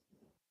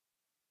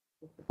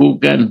 Who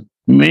can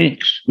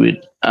mix with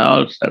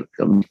all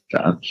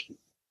circumstances.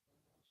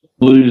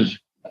 Who is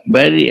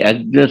very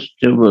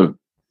adjustable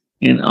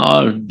in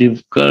all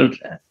difficult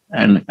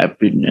and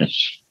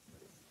happiness.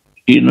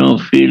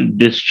 Feel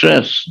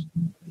distress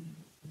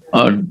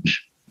and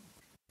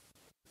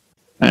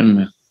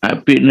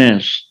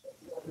happiness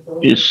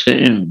is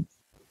same.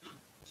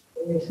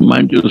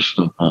 Manju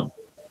Swabhavam.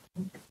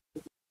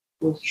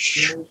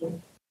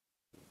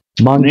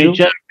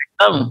 Nature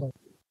become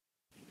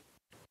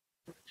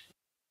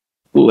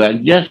who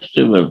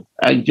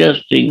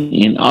adjusting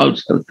in all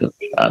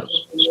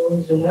circumstances.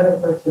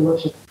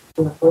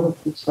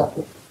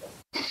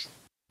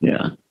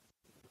 Yeah.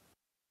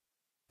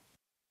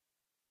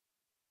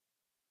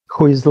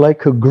 Who is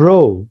like a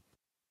grove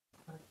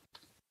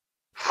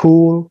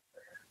full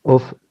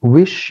of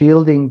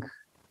wish-shielding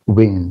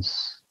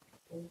winds.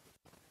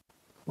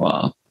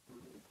 Wow.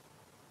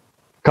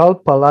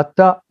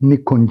 Kalpalata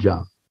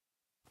Nikunja.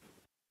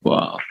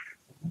 Wow.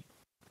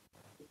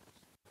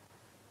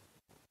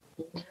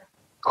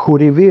 Who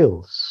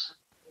reveals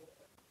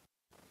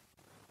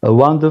a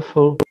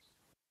wonderful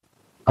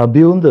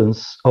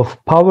abundance of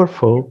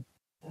powerful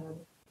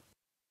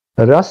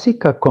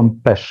Rasika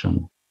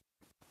compassion,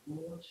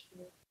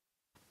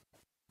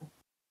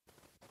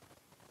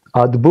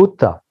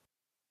 Adbhuta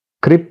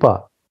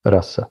Kripa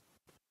Rasa.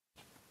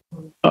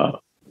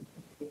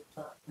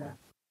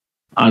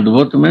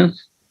 Adbhuta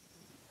means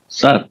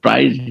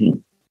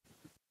surprising.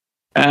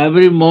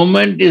 Every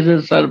moment is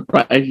a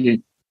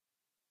surprising.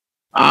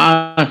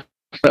 Ask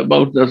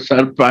about the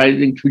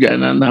surprising to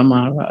Jananda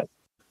Maharaj.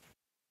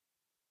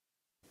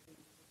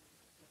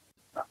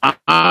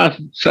 Ask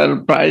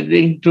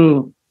surprising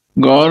to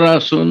Gaura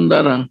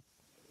Sundara.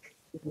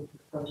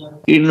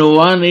 In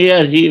 1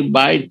 year he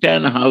buy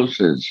 10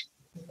 houses.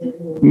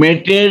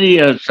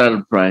 Material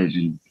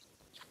surprising.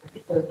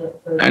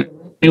 And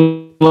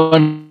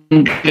anyone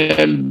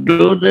can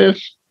do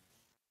this?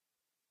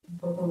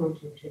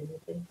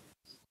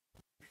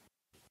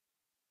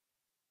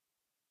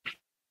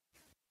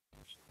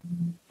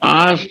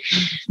 Ask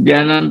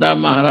Jananda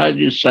Maharaj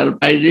is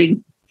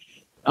surprising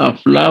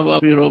of love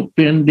of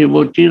European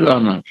devotees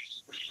on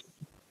us.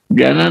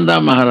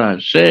 Jananda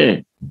Maharaj,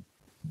 say.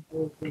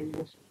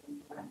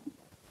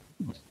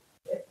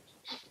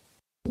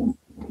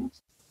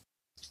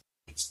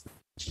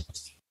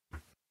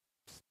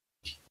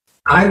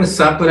 I'm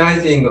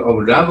surprising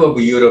of love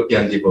of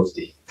European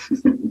devotee.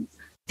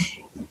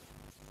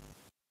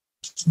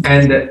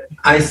 And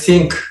I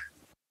think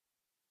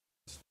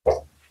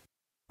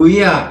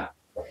we are,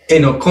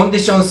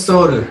 conditioned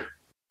soul,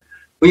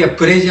 we are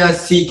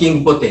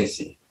pleasure-seeking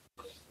potency.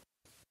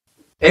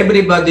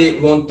 Everybody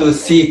want to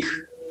seek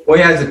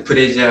where's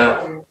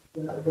pleasure.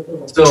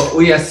 So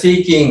we are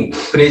seeking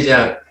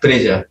pleasure.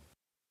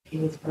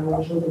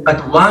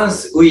 But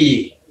once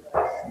we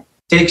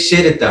take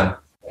shelter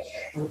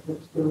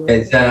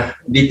as a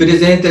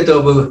representative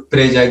of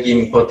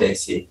pleasure-giving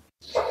potency,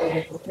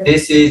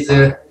 this is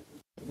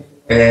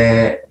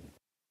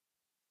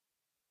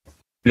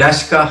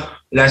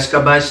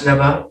Rashka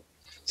Vaishnava,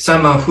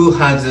 someone who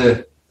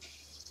has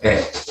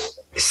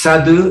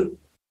sadhu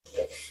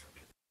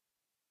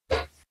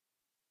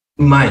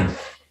mind.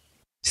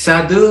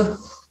 Sadhu,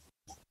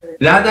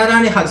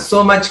 Radharani has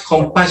so much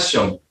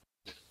compassion.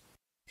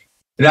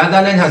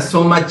 Radharani has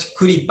so much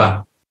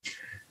kripa.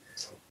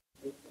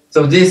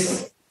 So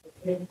this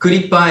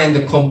kripa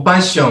and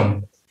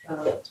compassion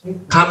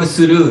comes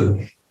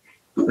through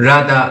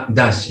Radha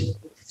Dashi.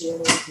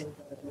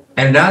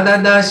 And Radha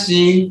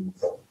Dashi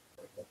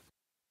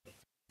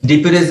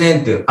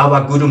represent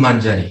our Guru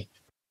Manjari.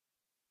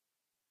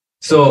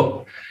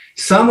 So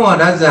someone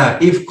rather,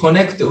 if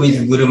connect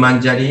with Guru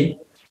Manjari,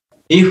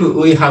 if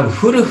we have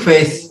full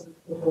faith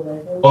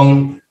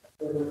on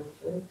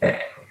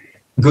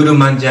Guru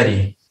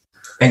Manjari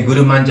and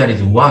Guru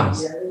Manjari's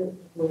words,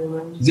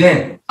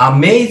 then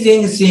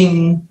amazing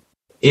thing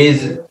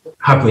is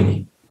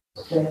happening.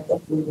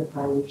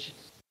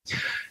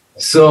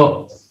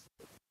 So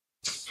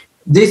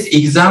this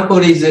example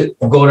is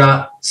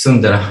Gaura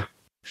Sundara.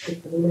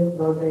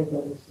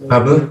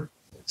 Prabhu.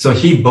 So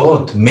he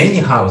bought many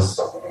houses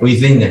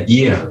within a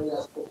year.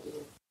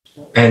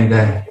 And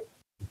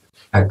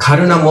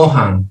Karuna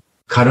Mohan,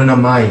 Karuna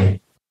Mai,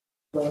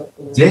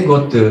 they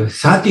got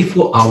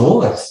 34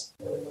 awards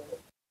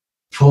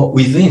for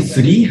within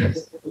 3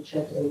 years.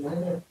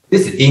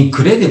 This is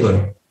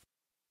incredible.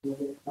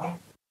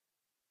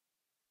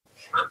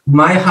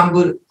 My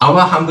humble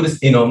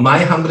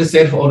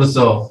self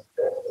also,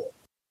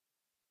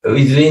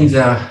 within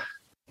the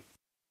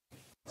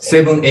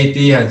 7-8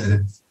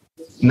 years,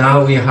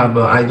 now we have,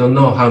 I don't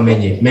know how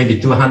many, maybe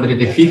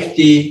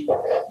 250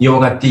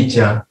 yoga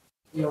teacher,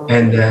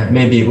 and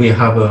maybe we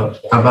have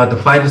about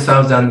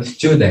 5,000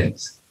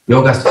 students,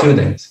 yoga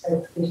students.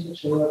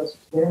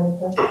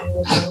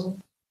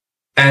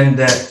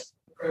 And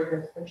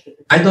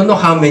I don't know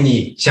how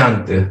many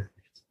chant,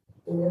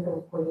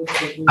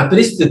 at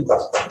least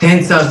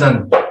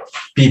 10,000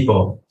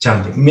 people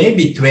chanting,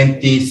 maybe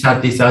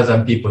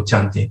 20,000-30,000 people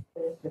chanting.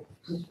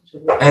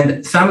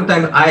 And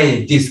sometimes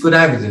I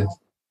describe,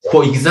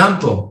 for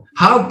example,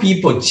 how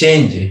people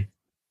change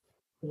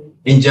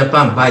in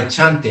Japan by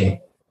chanting,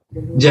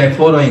 by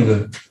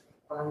following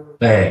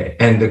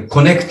and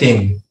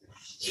connecting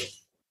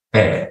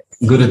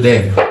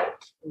Gurudev.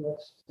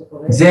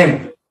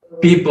 Then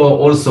people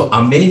also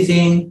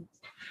amazing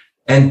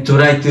and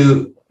try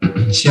to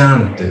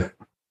chant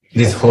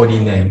this holy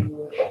name.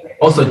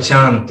 Also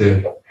chant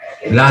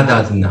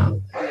Radha's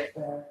name.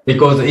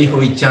 Because if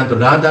we chant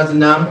Radha's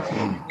name,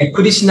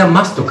 Krishna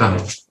must come.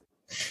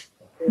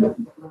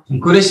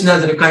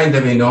 Krishna's kind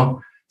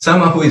of,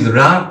 someone who is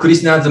Ra,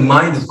 Krishna's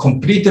mind is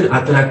completely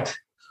attracted.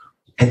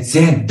 And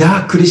then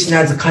that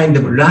Krishna is kind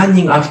of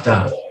running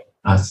after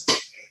us.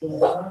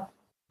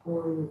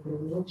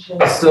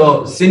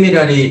 So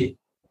similarly,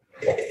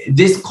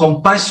 this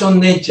compassion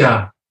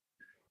nature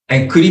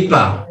and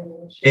Kripa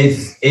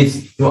is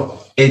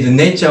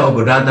nature of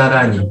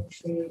Radharani.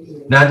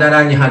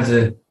 Radharani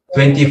has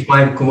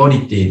 25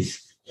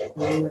 qualities.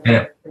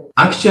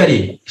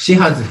 Actually, she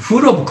has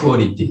full of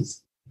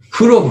qualities,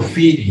 full of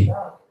feeling,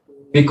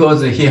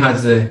 because she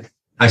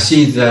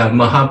is a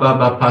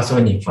Mahabhava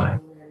personified.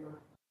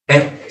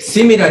 And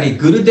similarly,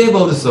 Gurudev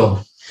also.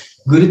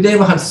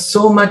 Gurudev has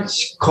so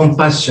much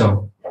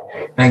compassion,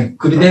 and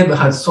Gurudev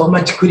has so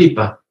much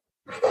kripa.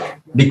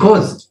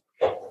 Because,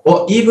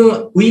 or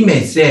even we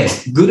may say,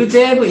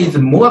 Gurudev is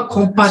more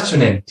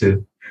compassionate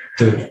to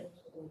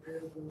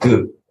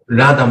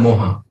Radha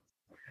Mohan.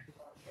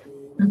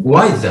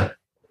 Why is that?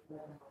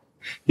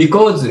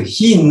 Because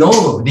he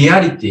knows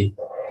reality.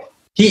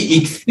 He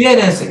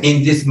experienced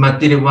in this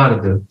material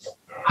world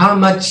how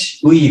much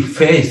we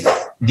face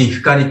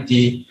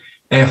difficulty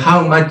and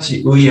how much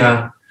we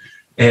are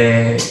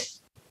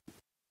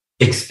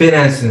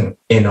experiencing,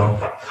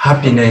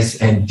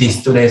 happiness and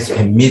distress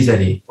and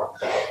misery.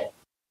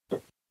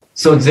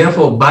 So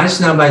therefore,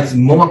 Vaishnava is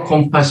more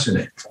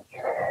compassionate.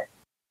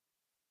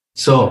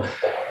 So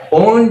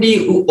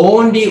only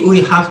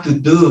we have to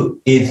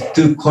do is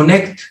to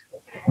connect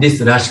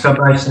this Rashka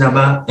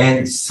Vaishnava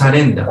and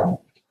surrender.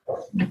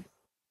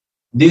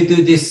 Due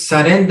to this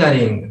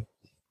surrendering,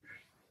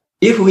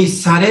 if we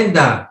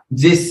surrender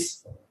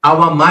this,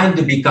 our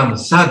mind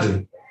becomes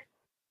sadhu.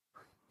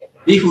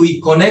 If we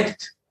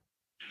connect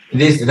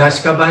this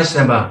Rashka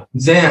Vaishnava,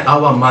 then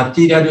our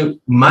material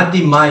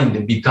muddy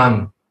mind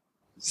becomes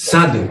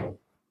sadhu.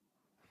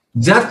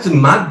 That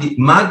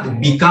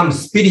mud becomes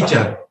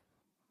spiritual.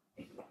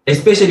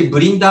 Especially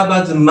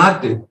Vrindavan's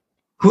mud,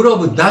 full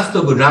of dust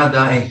of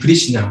Radha and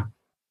Krishna.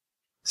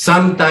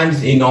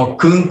 Sometimes,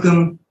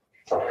 kumkum,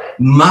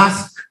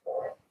 mask,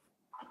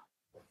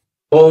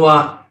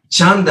 or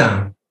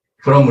chandan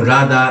from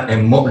Radha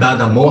and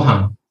Radha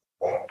Mohan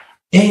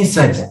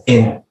inside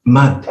in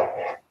mud.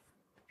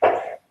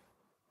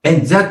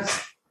 And that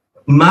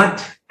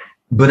mud,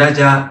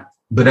 Braja's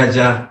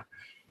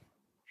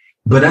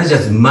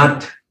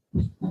mud,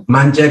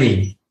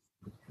 manjari,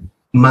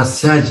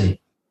 massage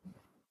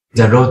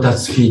the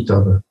lotus feet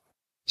of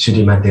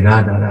Srimati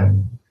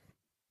Radharani.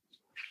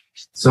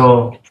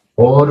 So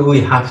all we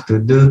have to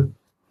do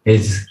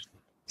is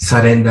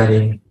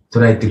surrendering,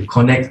 try to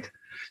connect.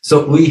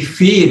 So we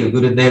feel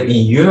Gurudev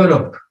in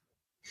Europe.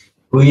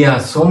 We are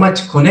so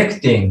much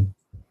connecting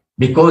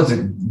because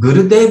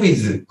Gurudev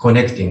is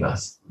connecting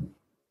us.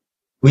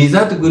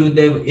 Without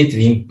Gurudev, it's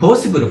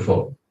impossible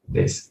for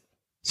this.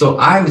 So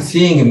I'm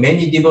seeing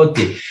many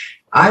devotees.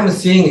 I'm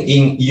seeing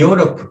in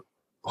Europe,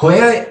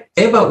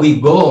 wherever we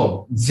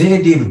go,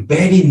 they live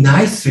very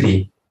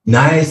nicely.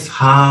 Nice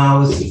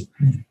house,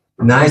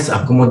 nice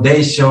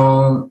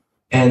accommodation,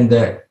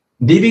 and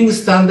living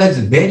standards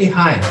very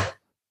high.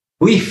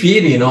 We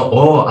feel,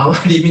 our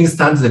living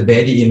standards are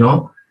very,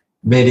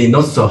 very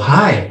not so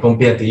high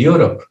compared to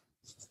Europe.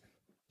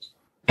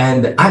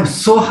 And I'm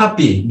so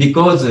happy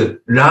because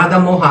Radha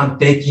Mohan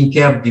taking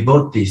care of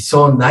devotees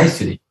so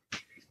nicely.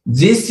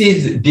 This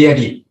is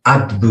really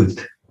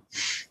adbhut.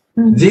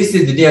 This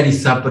is really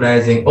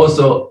surprising.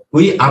 Also,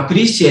 we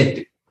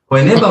appreciate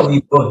whenever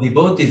we go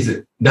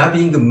devotees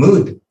loving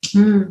mood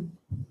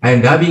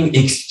and loving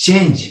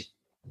exchange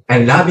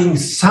and loving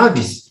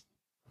service.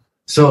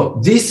 So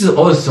this is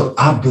also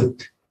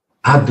adbhut,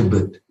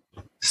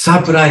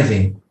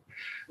 surprising.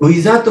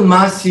 Without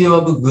mercy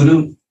of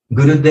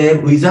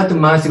Gurudev, without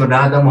mercy of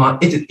Radha Mohan,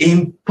 it's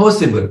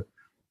impossible.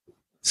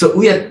 So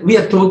we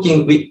are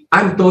talking.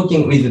 I'm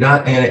talking with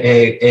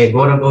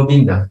Gaura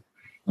Govinda.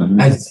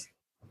 As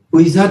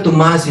without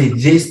mercy,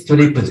 this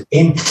trip is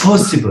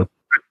impossible.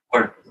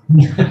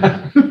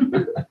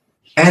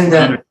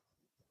 And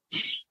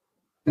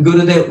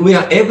Gurudev, we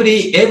are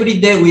every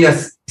day we are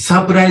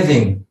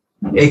surprising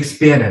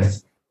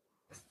experience.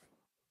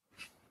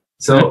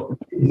 So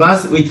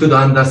thus we could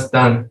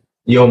understand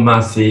your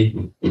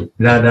mercy,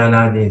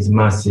 Radharani's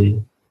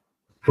mercy,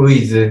 who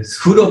is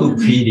full of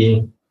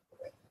feeling.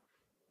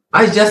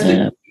 I just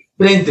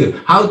explained to you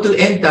how to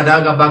enter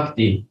Raga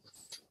Bhakti.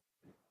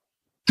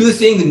 Two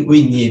things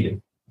we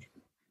need: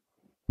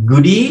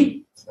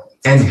 greed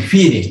and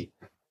feeling.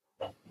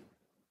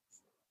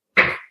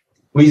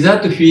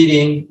 Without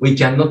feeling, we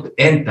cannot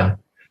enter.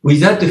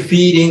 Without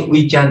feeling,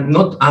 we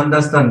cannot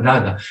understand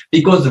Radha.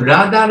 Because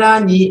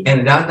Radharani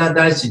and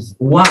Radhadash is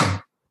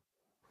one.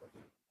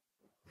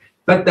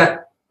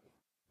 But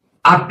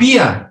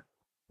appear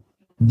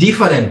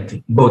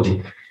different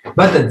body.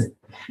 But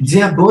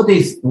their body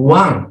is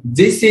one.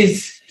 This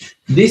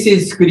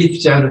is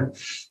scripture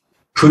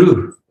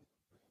proof.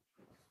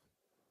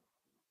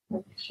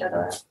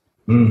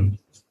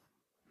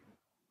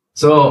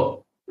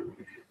 So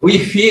we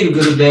feel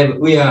Gurudev,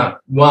 we are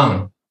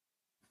one.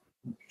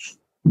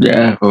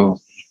 Yeah.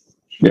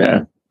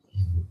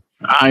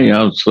 I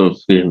also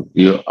feel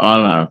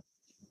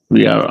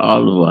we are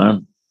all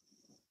one,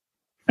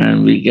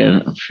 and we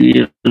can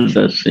feel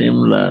the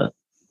similar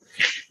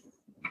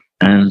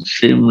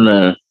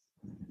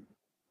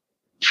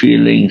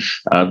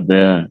feelings are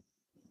there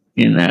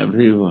in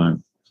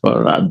everyone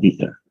for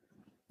Radhika.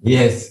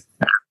 Yes.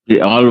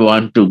 We all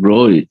want to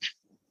grow it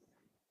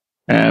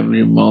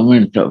every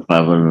moment of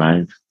our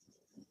life.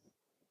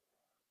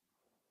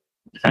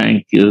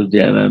 Thank you,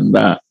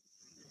 Jananda.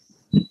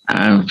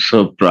 I'm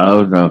so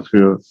proud of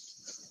your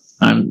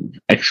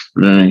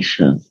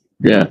explanation.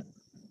 Yeah.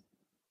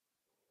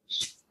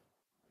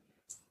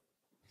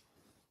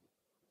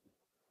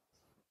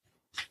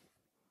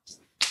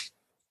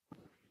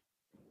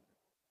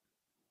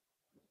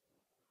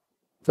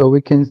 So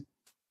we can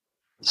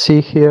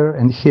see here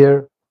and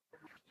here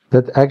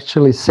that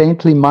actually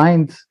saintly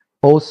mind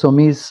also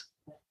means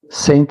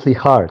saintly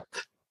heart.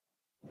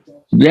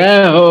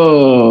 Yeah,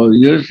 oh,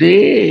 you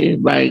see,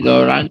 by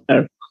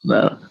Gauranga.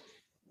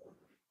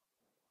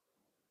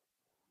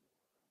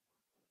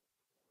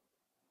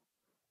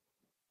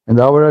 And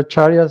our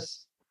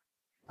acharyas,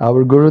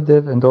 our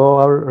Gurudev and all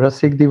our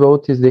Rasik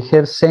devotees, they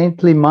have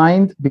saintly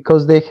mind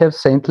because they have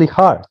saintly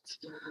heart.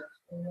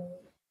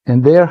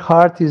 And their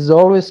heart is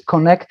always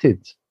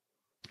connected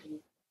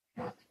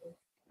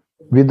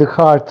with the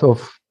heart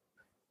of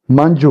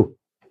Manju,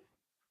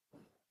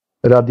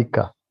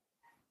 Radhika.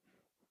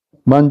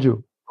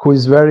 Manju, who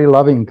is very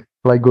loving,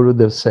 like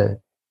Gurudev said.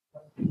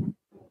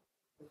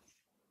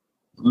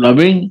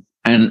 Loving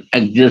and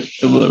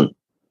adjustable.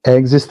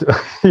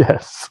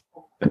 Yes.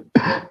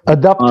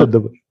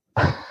 Adaptable.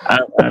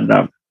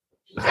 Adapt.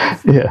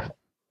 Yeah.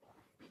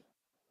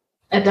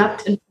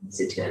 Adapt in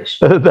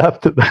situation.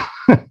 Adaptable.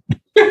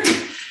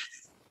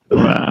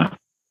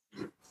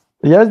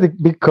 Yes,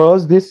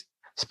 because this,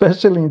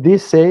 especially in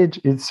this age,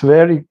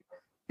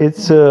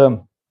 it's a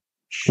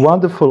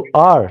wonderful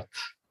art,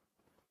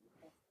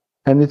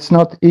 and it's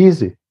not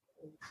easy.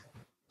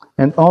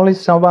 And only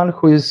someone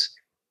who is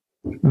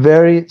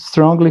very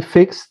strongly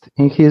fixed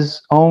in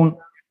his own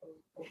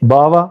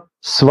bhava,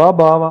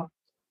 svabhava,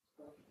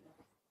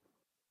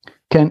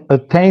 can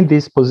attain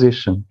this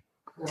position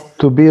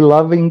to be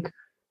loving,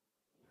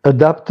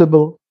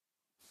 adaptable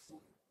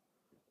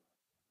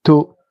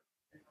to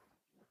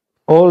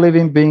all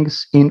living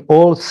beings in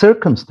all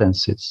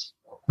circumstances,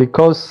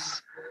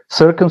 because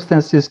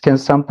circumstances can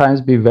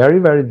sometimes be very,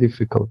 very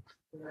difficult.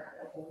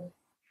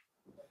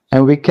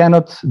 And we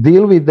cannot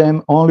deal with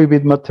them only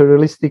with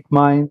materialistic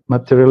mind,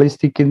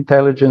 materialistic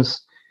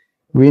intelligence.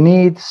 We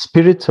need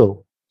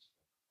spiritual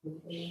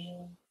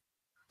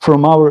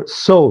from our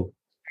soul,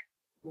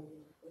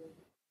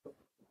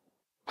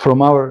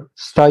 from our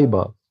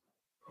staiba.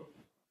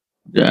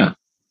 Yeah.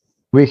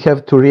 We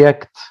have to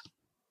react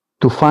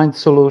to find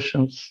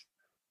solutions.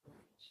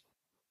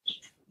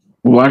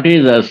 What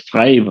is a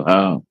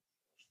staiba?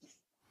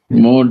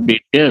 More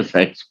details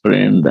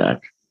explain that.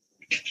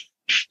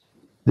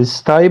 The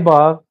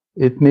staiba,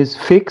 it means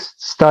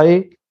fixed,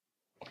 stay,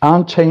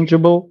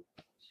 unchangeable,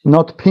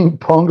 not ping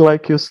pong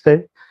like you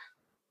say.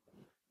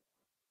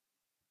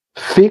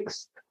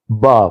 Fixed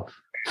bhav,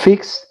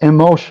 fixed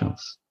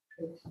emotions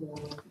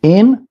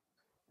in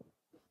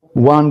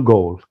one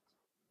goal.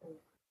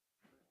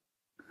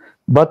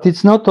 But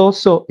it's not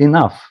also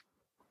enough.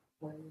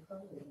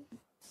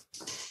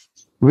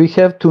 We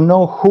have to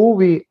know who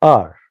we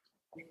are.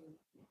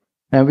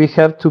 And we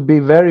have to be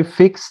very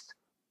fixed,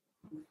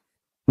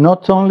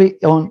 not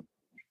only on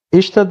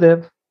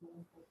Ishtadev,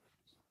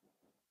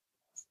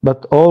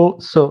 but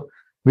also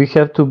we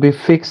have to be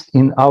fixed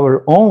in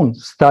our own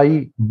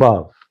sthai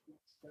bhav,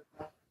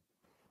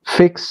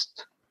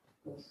 fixed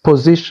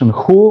position,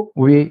 who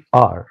we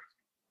are.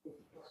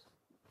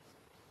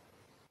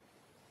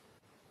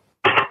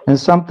 And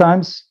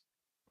sometimes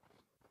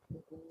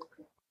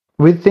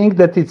we think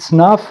that it's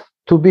enough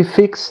to be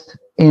fixed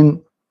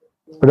in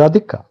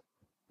Radhika.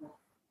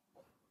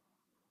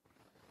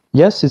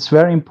 Yes, it's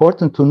very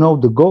important to know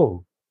the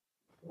goal,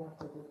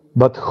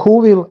 but who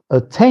will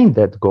attain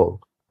that goal?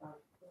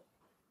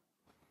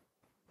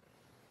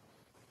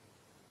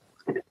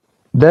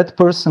 That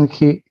person,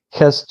 he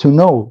has to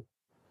know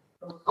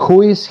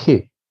who is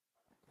he,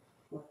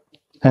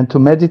 and to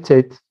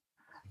meditate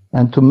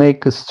and to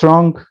make a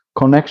strong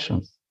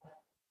connection.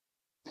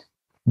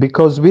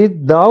 Because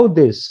without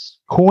this,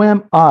 who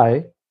am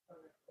I,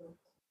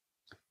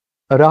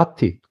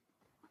 Rati,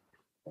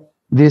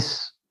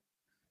 this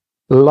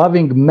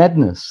loving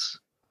madness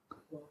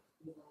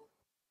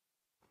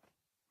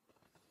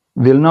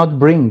will not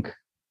bring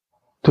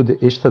to the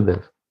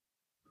Ishtadev.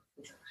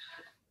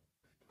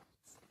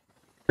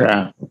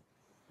 Yeah.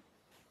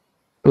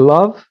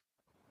 Love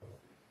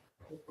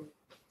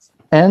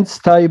and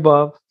sthai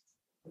bhav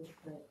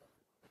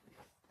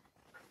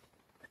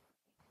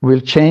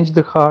will change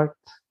the heart,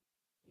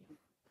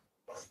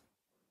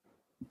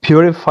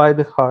 purify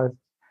the heart,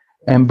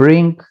 and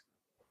bring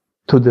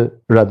to the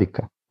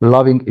Radhika,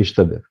 loving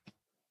Ishtadev.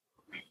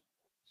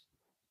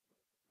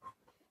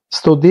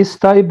 So this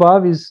sthai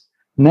bhav is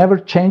never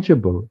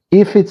changeable.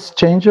 If it's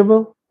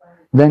changeable,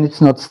 then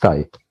it's not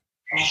sthai.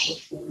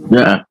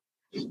 Yeah.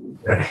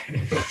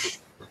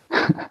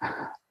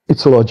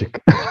 It's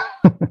logic.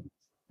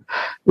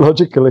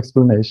 Logical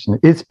explanation.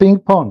 It's ping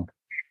pong.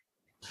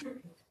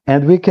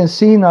 And we can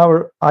see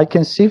I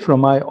can see from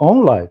my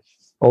own life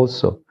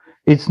also,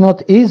 it's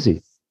not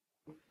easy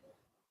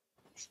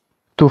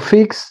to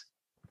fix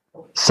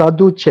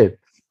sadhu chet,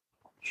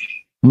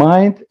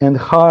 mind and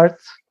heart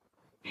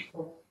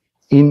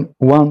in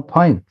one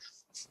point.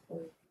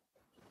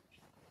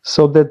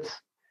 So that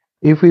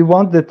if we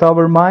want that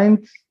our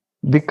mind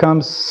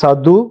becomes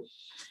sadhu,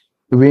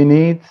 we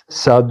need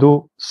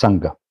sadhu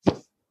sangha.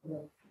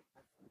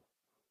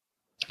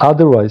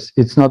 Otherwise,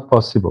 it's not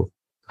possible.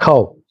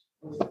 How?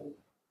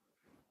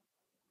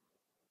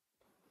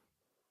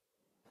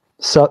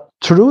 So,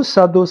 through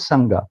sadhu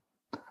sangha,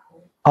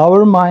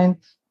 our mind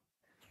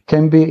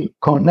can be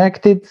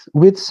connected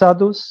with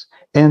sadhus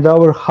and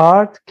our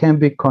heart can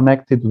be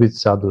connected with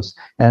sadhus.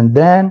 And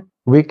then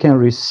we can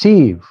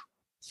receive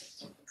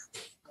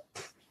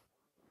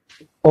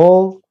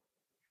all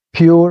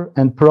pure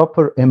and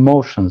proper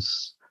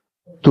emotions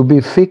to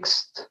be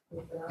fixed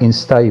in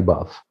Sthayi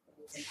Bhav.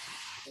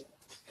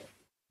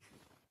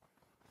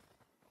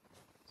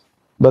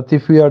 But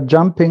if we are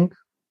jumping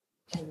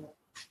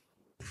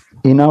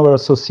in our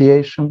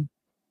association,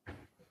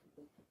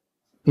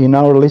 in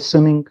our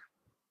listening,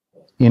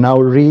 in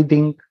our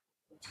reading,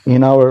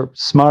 in our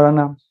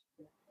smarana,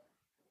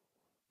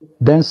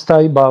 then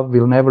Sthayi Bhav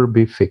will never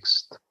be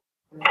fixed.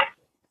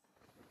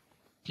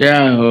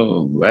 Yeah,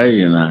 oh,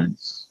 very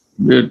nice.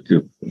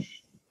 Beautiful.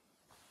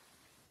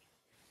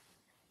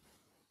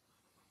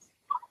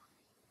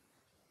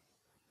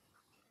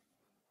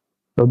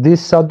 So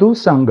this sadhu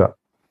sangha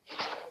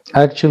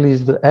actually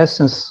is the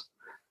essence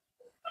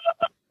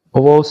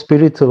of all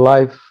spiritual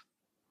life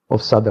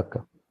of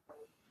sadhaka.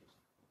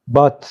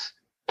 But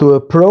to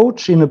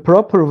approach in a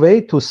proper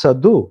way to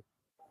sadhu,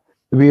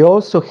 we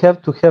also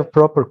have to have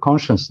proper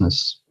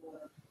consciousness.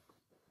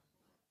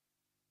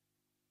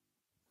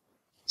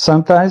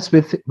 Sometimes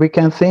we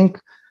can think,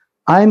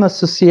 I'm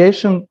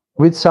association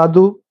with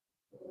sadhu,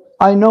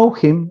 I know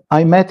him,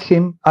 I met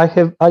him,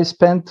 I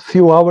spent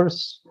few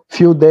hours,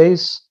 few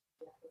days,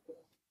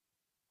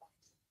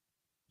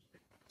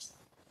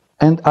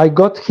 and I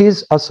got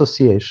his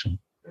association.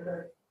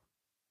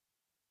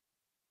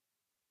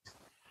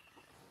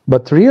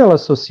 But real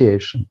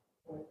association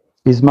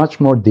is much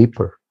more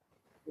deeper.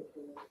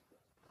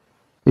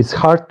 It's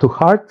heart to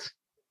heart,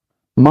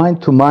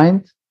 mind to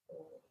mind,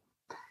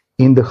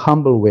 in the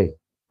humble way.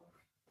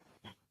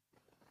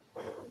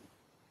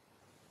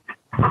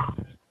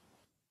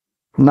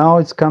 Now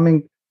it's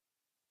coming,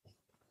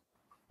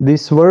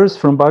 this verse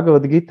from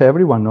Bhagavad Gita,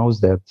 everyone knows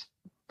that.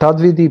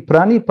 Tadvidi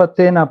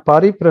pranipatena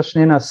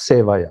pariprashnena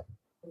sevaya.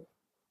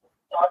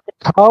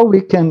 How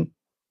we can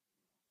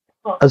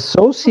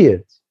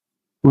associate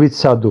with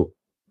sadhu?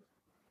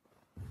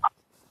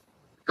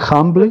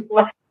 Humbly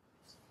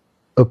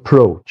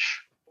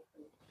approach.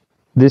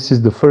 This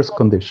is the first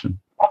condition.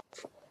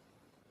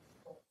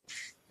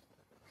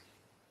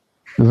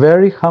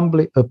 Very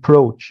humbly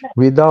approach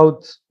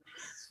without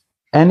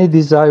any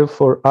desire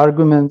for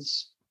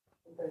arguments,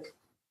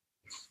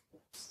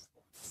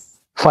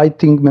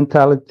 fighting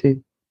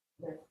mentality,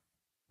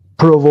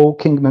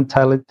 provoking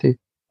mentality.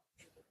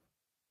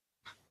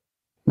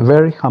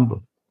 Very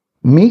humble,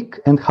 meek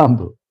and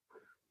humble.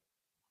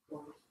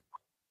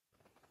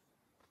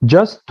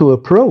 Just to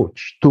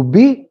approach, to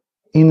be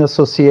in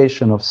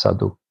association of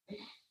sadhu,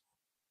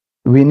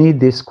 we need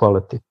this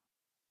quality.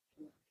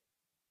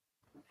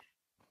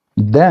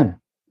 Then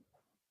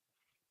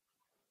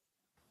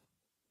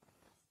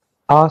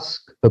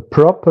ask a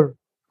proper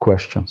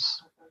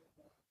questions.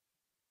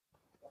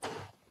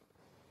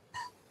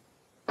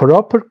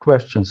 Proper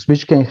questions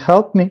which can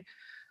help me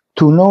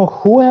to know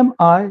who am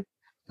I,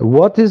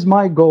 what is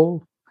my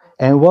goal,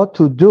 and what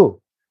to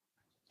do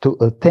to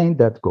attain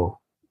that goal.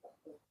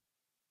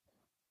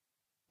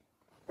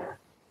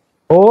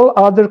 All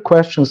other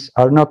questions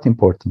are not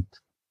important.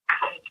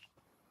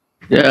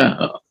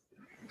 Yeah.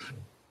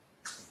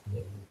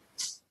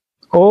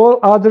 All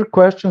other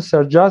questions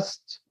are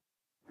just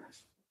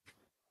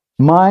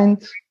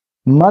mind,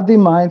 muddy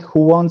mind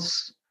who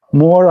wants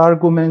more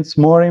arguments,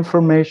 more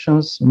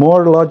informations,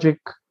 more logic.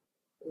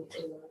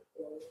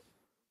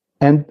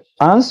 And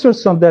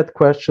answers on that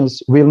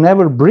questions will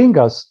never bring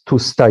us to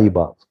Sthayi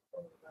Bhav.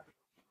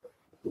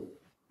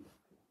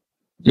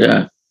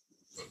 Yeah.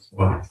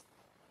 Wow.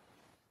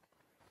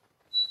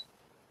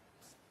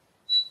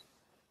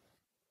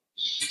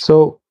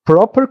 So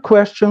proper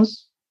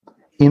questions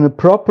in a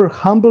proper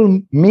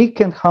humble, meek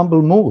and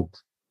humble mood.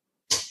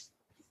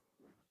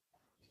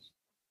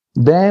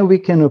 Then we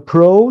can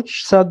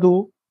approach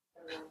sadhu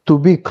to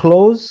be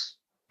close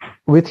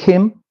with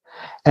him,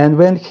 and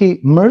when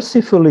he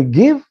mercifully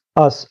gives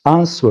us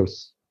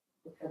answers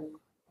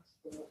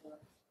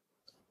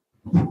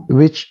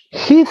which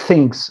he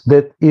thinks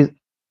that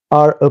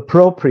are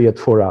appropriate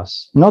for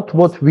us, not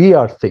what we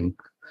are think,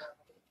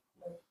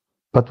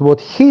 but what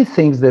he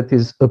thinks that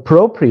is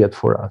appropriate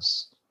for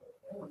us.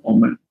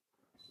 Moment.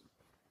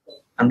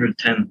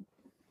 110.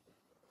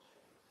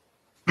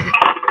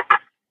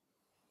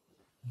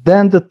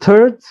 Then the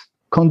third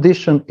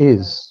condition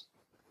is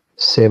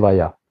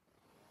sevaya.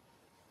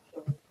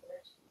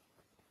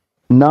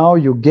 Now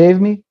you gave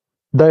me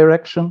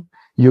direction,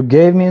 you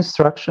gave me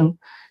instruction.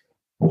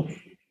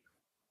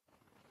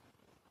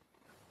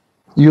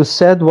 You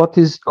said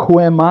who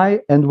am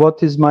I and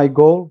what is my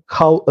goal,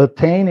 how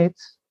attain it,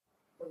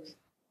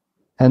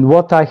 and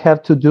what I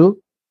have to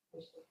do.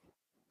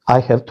 I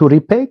have to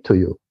repay to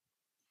you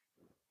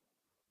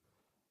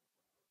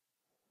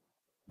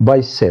by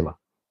seva.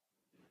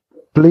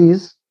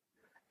 Please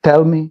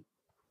tell me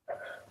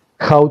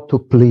how to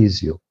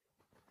please you,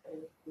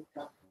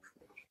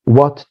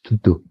 what to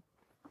do.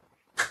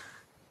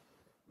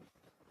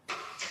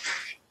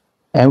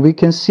 And we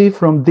can see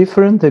from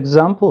different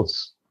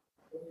examples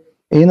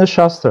in the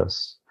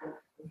Shastras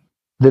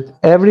that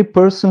every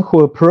person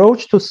who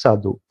approached to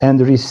sadhu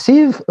and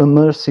received a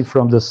mercy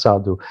from the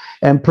sadhu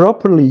and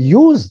properly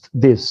used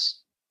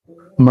this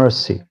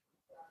mercy,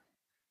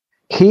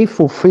 he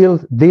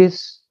fulfilled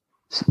these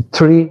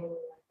three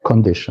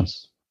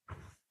conditions.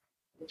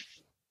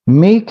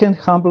 Meek and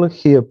humble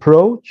he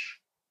approached.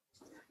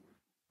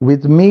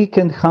 With meek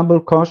and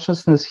humble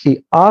consciousness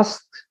he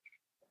asked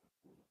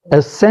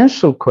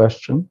essential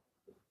question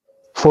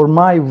for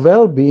my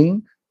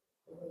well-being.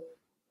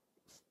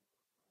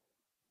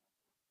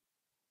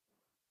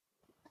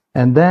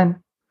 And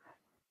then,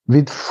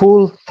 with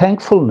full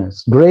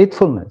thankfulness,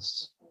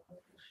 gratefulness,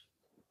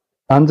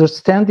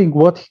 understanding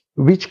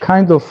which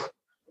kind of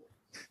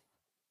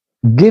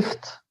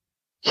gift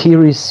he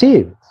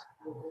received,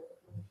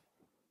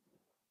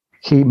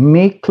 he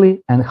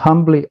meekly and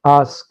humbly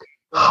asked,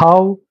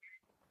 how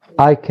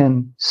I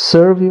can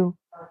serve you,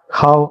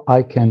 how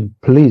I can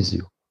please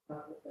you.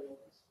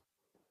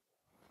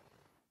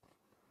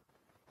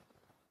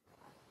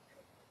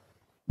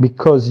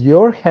 Because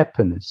your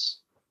happiness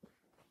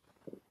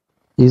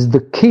is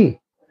the key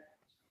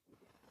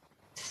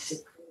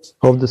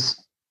of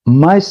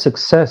my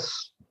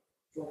success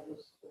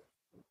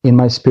in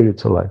my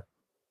spiritual life.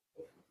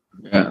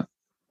 Yeah.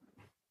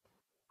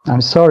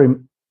 I'm sorry,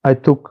 I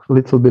took a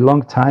little bit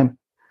long time,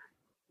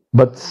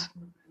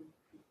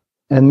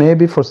 and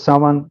maybe for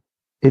someone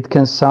it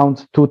can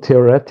sound too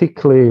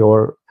theoretically,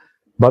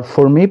 but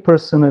for me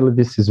personally,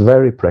 this is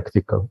very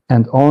practical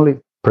and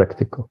only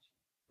practical.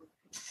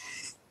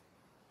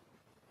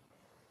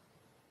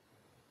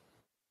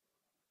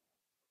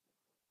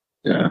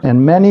 Yeah.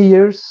 And many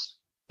years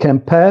can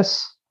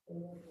pass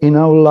in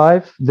our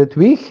life that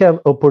we have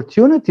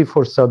opportunity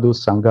for sadhu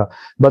sangha,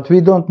 but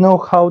we don't know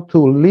how to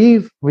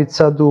live with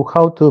sadhu,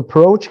 how to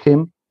approach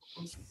him.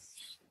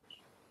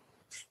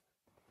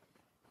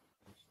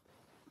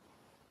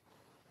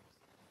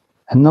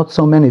 And not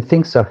so many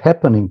things are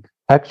happening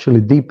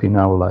actually deep in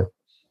our life.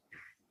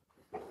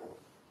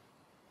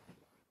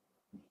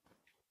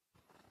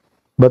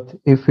 But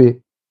if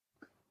we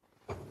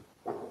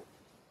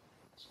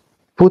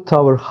put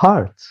our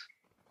hearts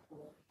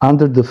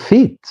under the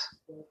feet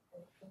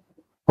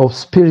of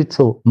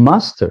spiritual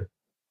master,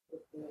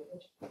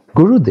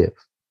 Gurudev,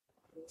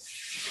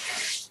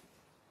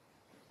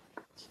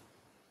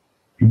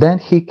 then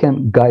he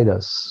can guide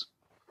us.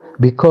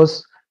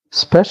 Because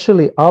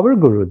especially our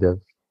Gurudev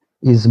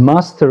is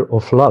master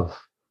of love.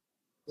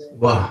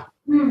 Wow.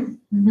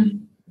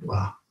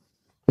 Wow.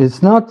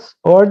 It's not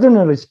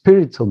ordinary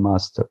spiritual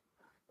master.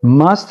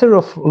 Master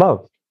of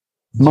love.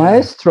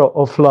 Maestro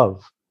of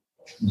love.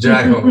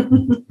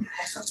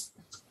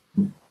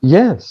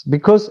 Yes,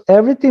 because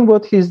everything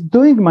what he's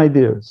doing, my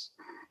dears,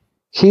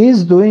 he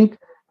is doing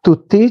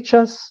to teach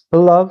us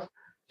love,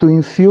 to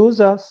infuse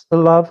us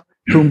love,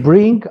 to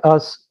bring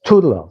us to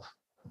love.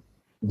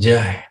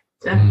 Jai.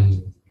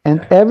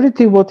 And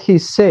everything what he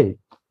said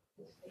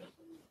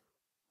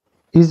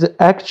is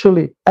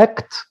actually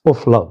act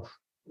of love.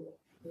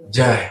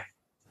 Jai.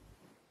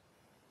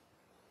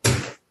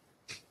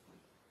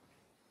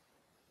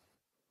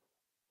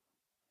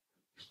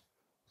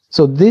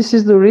 So this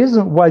is the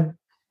reason why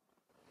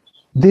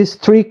these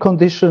three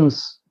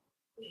conditions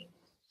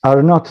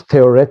are not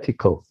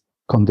theoretical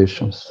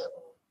conditions.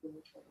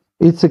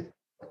 It's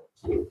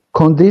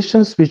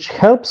conditions which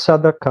help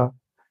sadhaka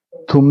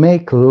to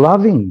make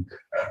loving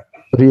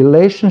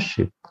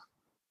relationship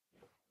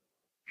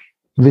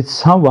with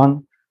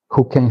someone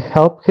who can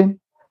help him,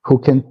 who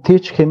can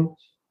teach him,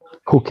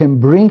 who can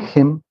bring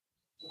him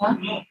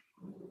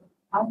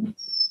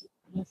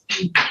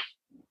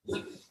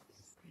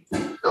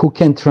who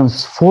can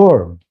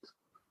transform.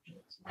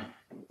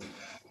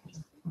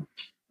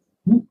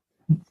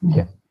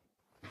 Yeah.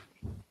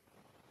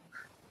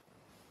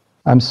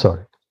 I'm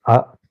sorry.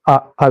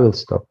 I will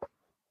stop.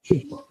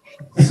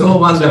 So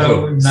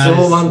wonderful.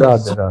 So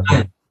wonderful.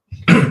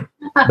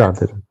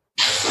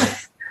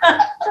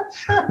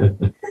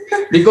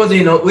 Because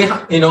we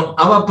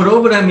our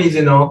problem is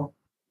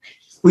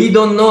we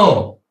don't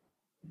know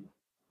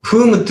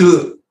whom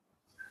to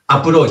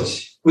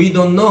approach. We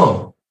don't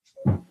know,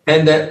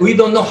 and we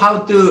don't know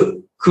how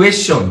to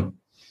question.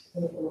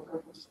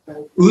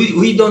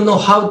 We don't know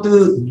how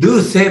to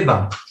do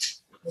seva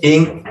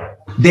in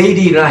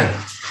daily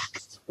life.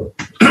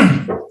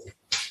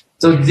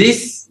 So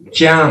these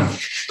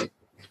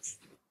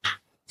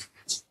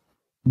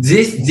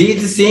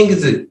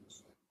things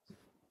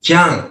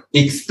can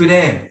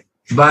explain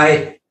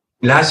by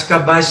Rashka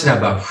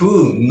Vaishnava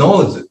who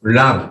knows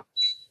love.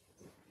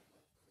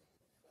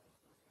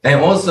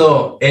 And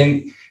also,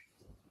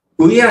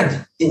 we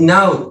are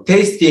now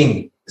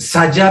tasting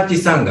Sajati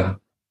Sangha.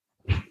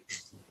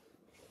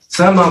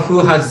 Someone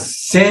who has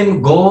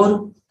same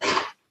goal,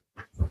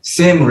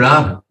 same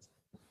love.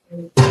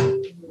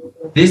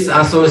 This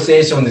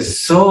association is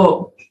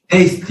so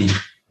tasty,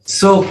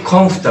 so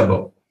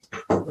comfortable.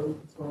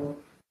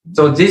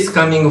 So this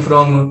coming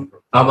from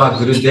our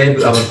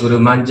Gurudev, our Guru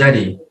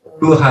Manjari,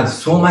 who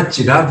has so much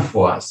love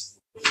for us.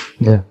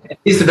 Yeah.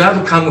 This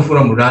love comes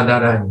from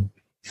Radharani.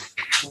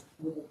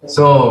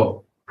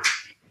 So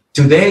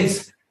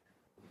today's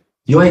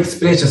your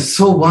expression is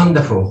so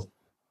wonderful.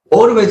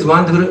 Always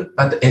wonderful,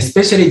 but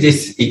especially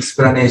this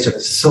explanation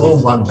is so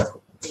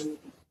wonderful.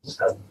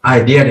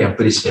 I really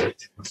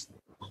appreciate it.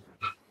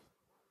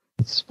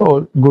 It's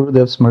all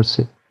Gurudev's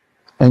mercy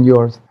and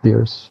yours,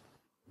 dears.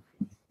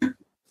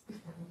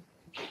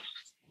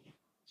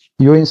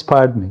 You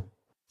inspired me.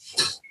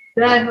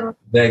 Jai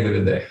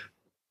Gurudev.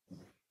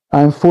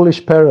 I'm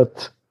foolish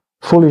parrot,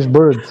 foolish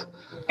bird.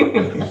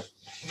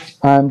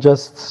 I'm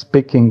just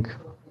speaking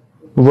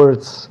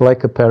words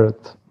like a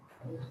parrot.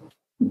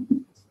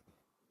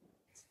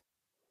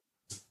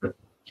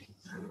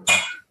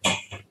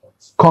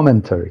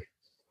 Commentary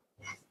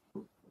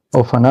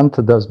of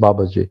Anantadas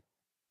Babaji.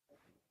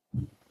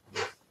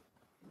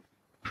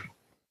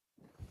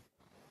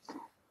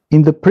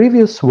 In the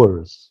previous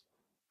verse,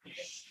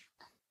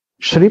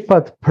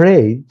 Shripad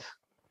prayed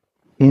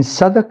in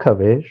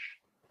Sadakavesh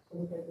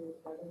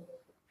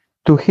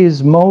to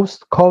his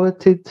most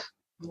coveted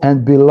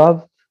and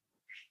beloved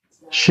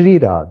Sri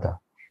Radha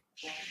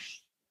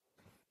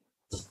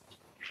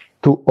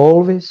to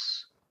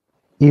always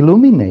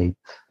illuminate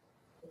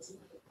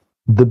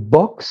the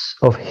box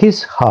of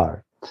his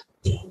heart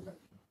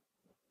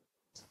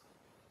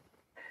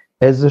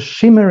as a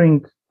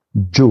shimmering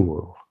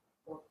jewel.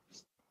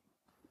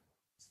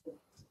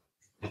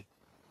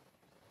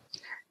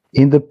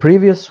 In the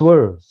previous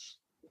verse,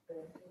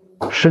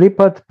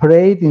 Shripad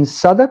prayed in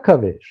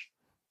Sadakavesh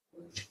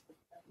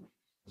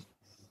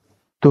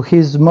to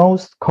his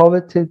most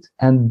coveted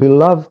and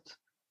beloved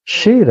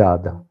Sri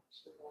Radha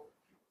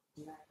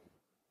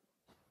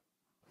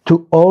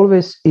to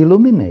always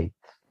illuminate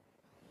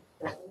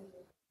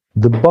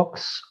the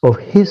box of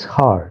his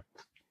heart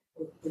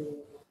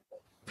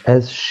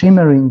as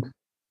shimmering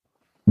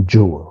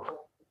jewel.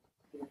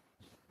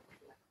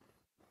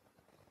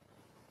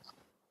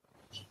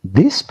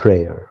 This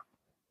prayer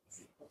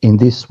in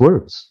this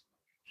verse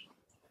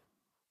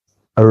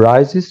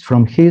arises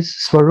from his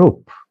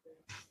Swarup.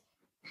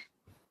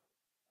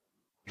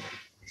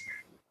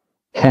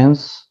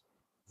 Hence,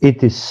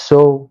 it is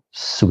so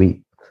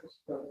sweet.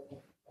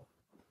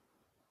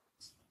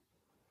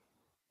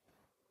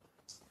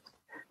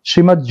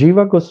 Srimad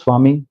Jiva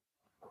Goswami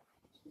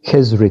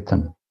has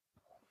written,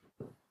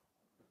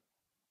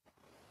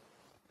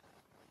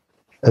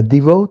 a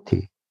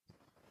devotee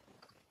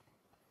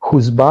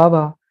whose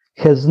bhava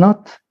has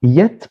not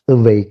yet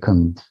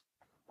awakened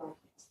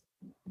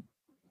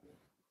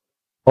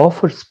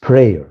offers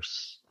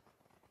prayers,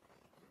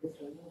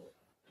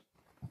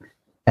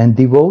 and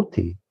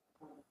devotee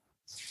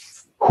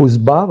whose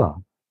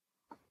bhava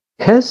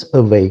has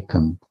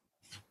awakened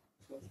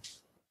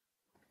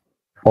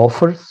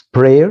offers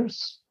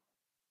prayers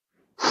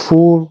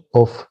full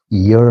of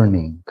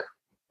yearning.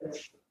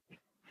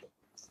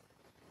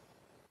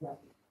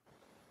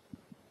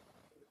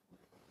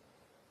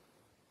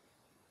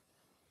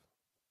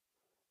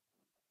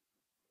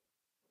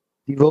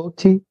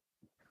 Devotee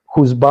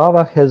whose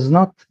bhava has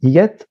not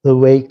yet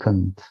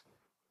awakened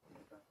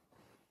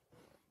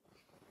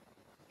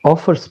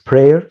offers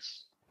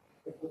prayers,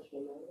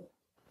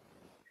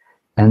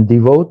 and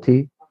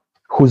devotee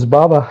whose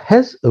bhava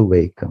has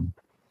awakened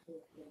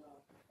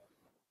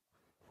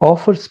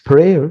offers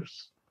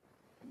prayers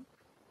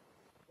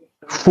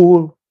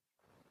full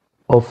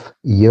of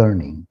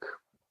yearning.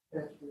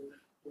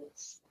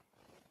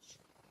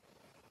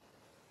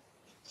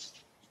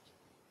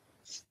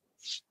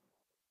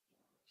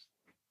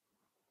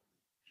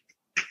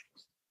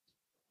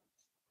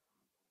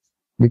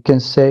 We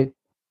can say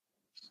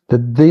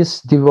that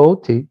this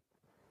devotee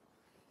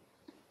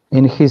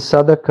in his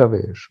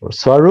Sadakavesh or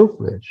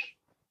Swarupavesh,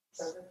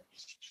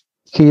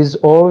 he is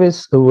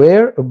always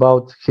aware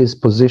about his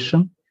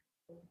position,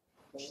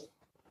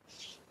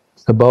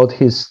 about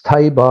his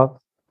Taiba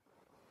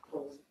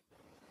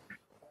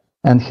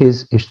and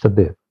his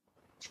Ishtadev.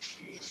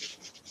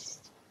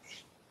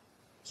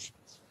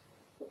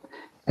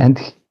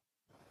 And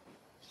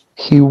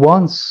he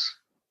wants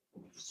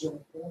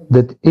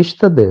that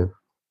Ishtadev,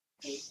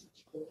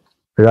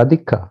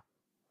 Radhika,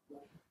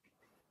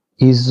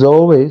 is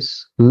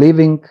always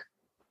living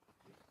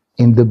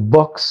in the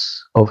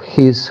box of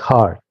his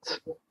heart,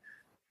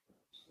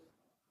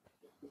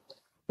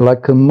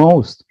 like a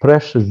most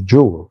precious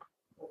jewel.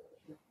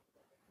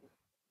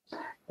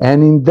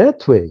 And in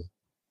that way,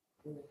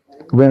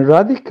 when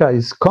Radhika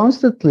is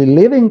constantly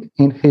living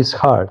in his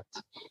heart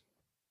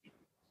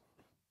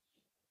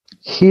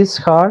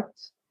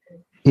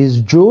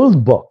is jewel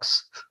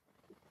boxed.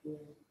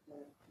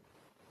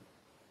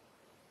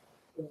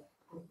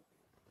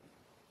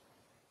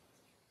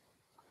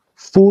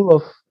 Full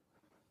of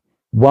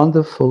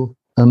wonderful,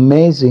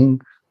 amazing,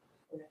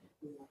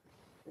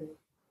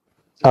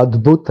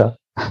 adbhuta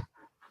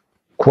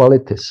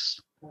qualities.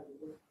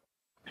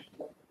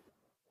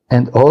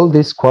 And all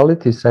these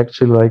qualities,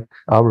 actually, like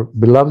our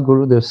beloved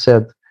Gurudev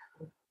said,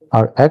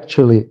 are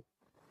actually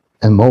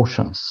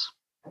emotions.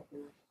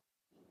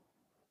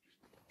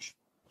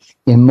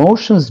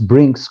 Emotions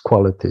brings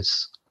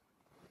qualities.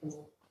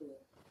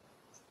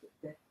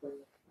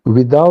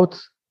 Without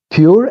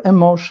pure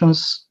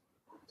emotions,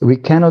 we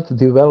cannot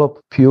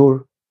develop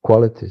pure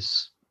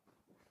qualities.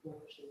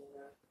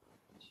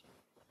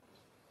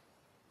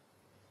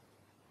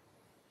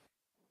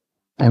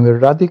 And when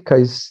Radhika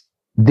is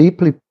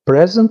deeply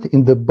present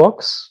in the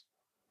box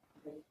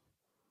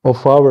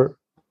of our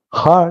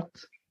heart,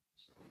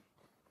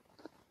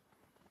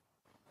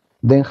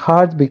 then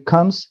heart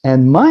becomes,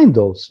 and mind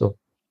also,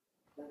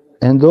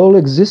 and all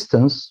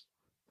existence,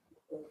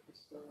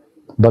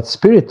 but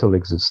spiritual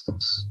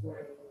existence,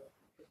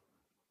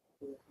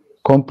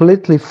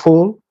 completely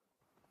full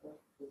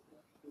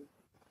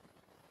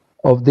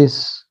of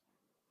this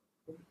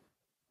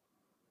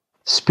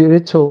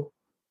spiritual,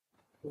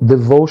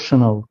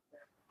 devotional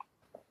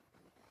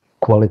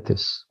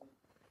qualities.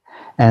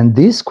 And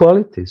these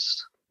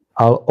qualities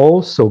are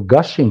also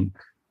gushing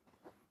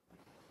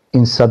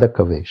in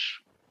Sadhakavesh.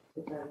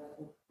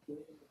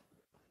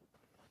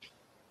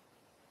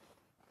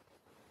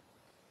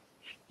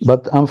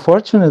 But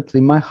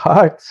unfortunately, my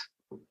heart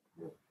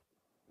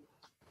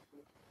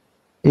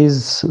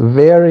is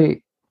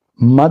very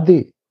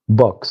muddy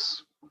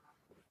box.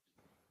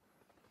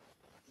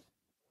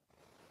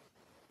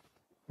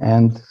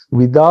 And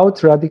without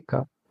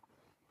Radhika,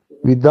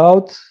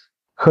 without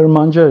her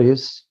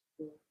manjaris,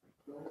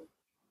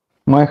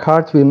 my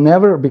heart will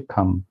never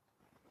become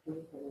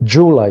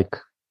jewel-like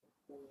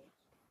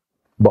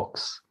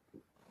box.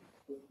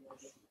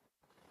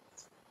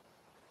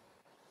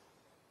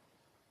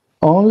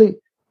 Only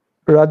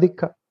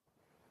Radhika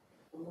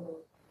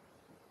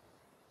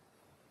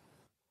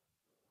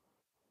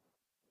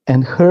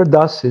and her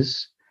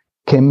dasis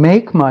can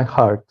make my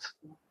heart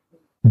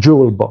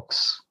jewel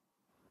box.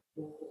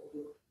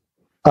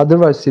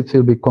 Otherwise, it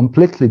will be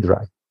completely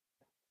dry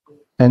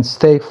and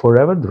stay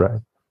forever dry.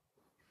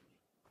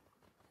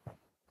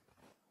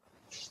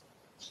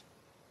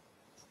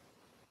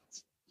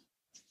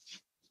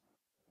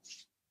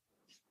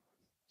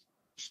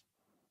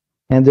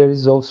 And there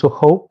is also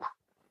hope.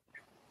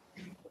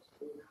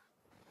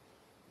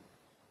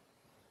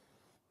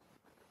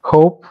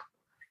 Hope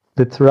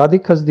that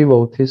Radhika's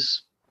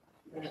devotees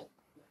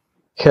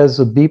has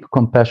a deep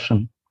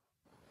compassion.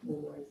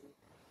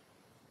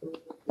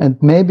 And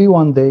maybe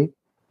one day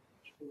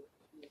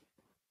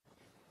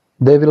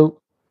they will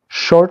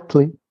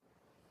shortly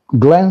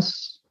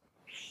glance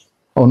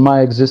on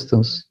my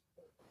existence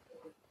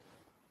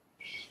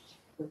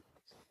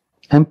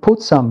and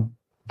put some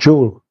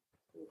jewel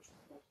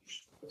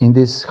in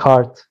this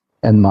heart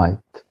and mind.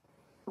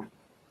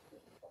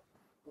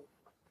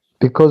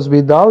 Because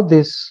without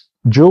this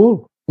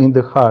jewel in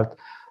the heart,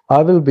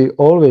 I will be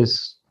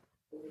always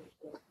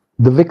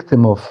the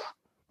victim of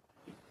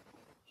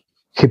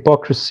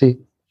hypocrisy,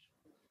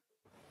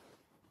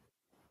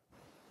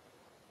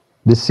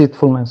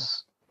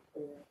 deceitfulness.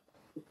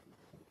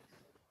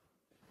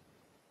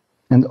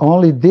 And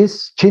only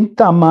this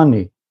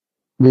chintamani,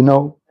 we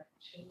know,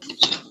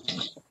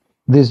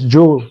 this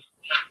jewel,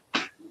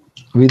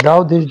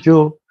 without this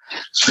jewel,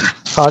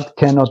 heart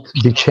cannot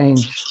be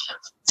changed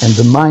and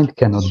the mind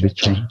cannot be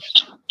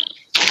changed.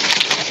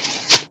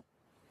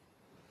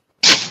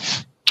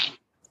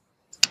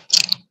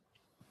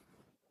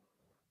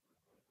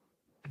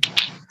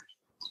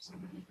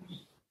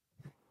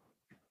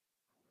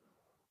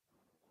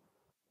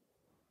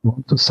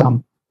 Want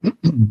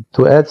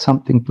to add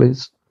something,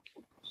 please?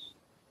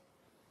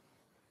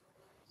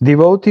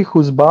 Devotee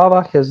whose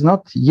bhava has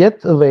not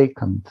yet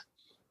awakened,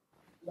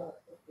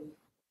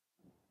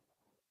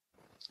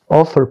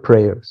 offer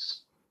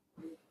prayers.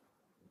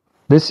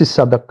 This is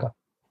sadhaka.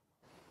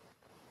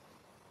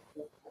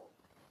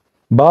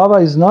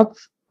 Bhava is not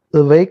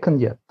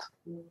awakened yet,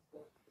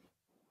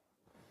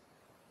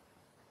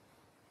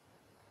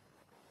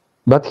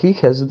 but he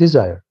has a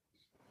desire.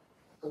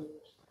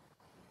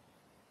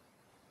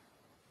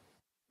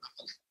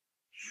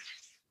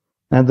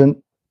 And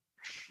then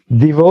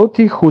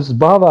devotee whose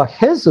bhava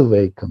has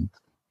awakened,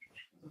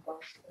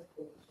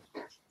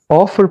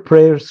 offer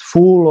prayers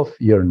full of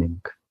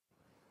yearning.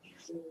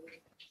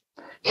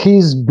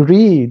 His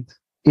greed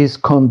is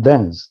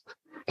condensed.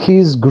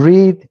 His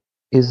greed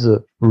is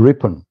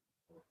ripened.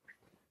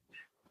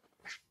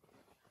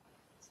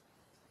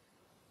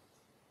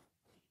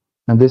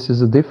 And this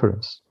is the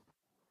difference.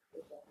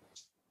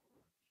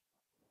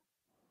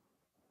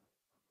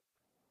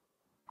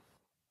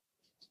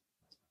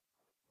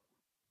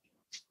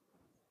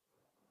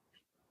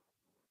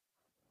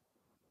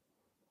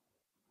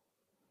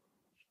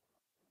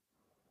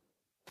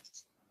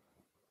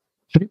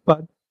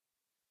 Sripad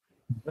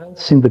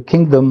dwells in the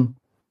kingdom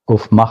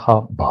of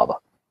Mahabhava.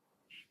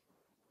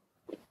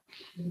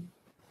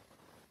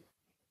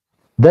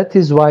 That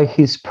is why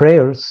his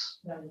prayers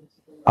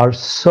are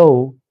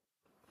so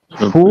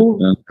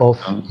full of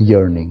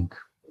yearning.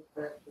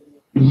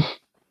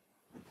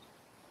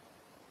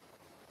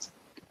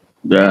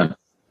 Yeah.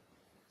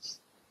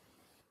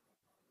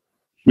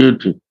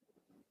 Beautiful.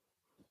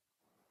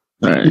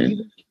 Right.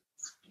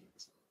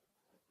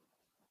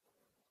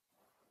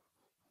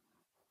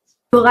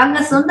 Puranga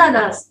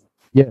Sundaras,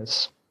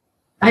 Yes,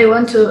 I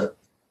want to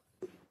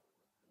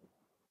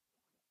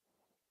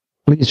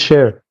please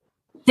share.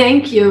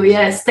 thank you.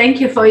 Yes, thank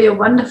you for your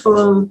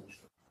wonderful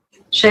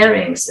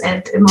sharings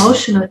and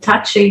emotional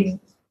touching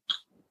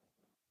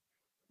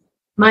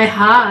my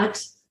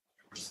heart.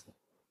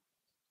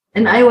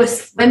 And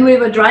when we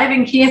were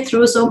driving here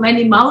through so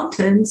many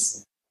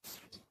mountains,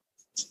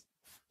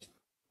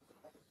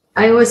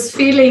 I was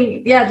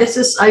feeling, yeah, this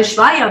is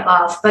Aishwarya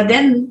Bhav. But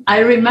then I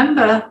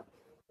remember,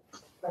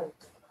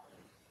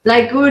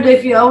 like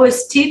Gurudev, you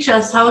always teach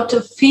us how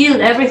to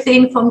feel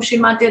everything from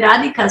Srimati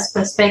Radhika's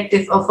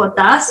perspective, or for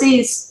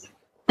Dasi's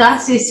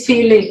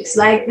feelings.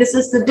 Like, this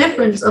is the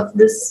difference of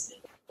this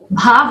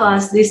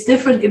bhavas, these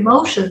different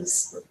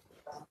emotions.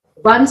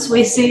 Once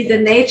we see the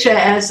nature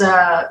as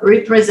a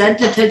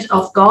representative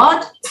of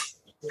God,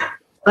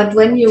 but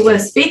when you were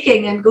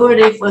speaking, and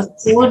Gurudev was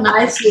so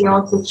nicely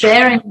also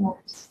sharing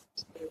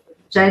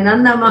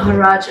Jayananda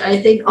Maharaj,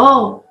 I think,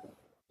 oh,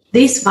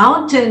 these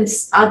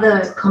mountains are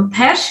the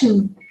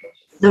compassion,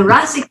 the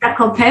Rasika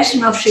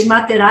compassion of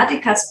Srimati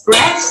Radhika's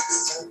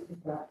breasts,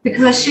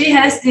 because she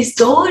has these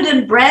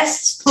golden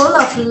breasts full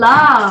of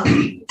love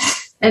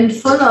and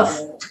full of,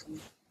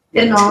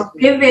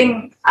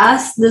 giving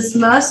us this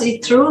mercy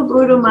through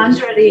Guru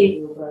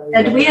Manjari,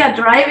 that we are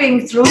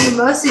driving through the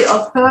mercy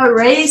of her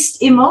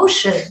raised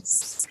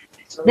emotions,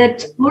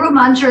 that Guru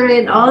Manjari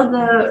and all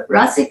the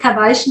Rasika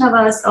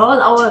Vaishnavas, all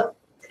our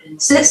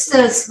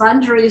sisters,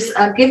 Manjaris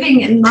are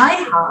giving in my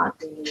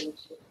heart.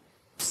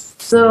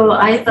 So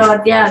I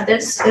thought, yeah,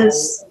 this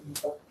is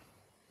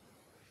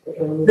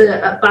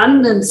the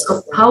abundance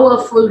of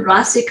powerful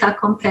Rasika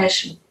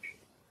compassion.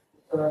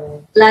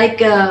 Like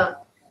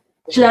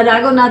Srila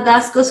Raghunath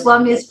Das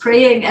Goswami is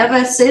praying,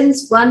 ever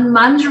since one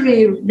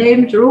Manjari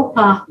named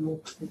Rupa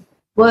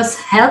was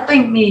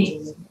helping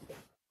me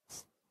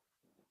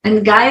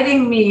and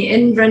guiding me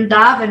in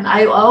Vrindavan,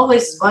 I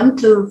always want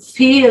to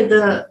feel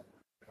the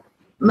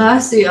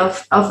mercy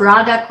of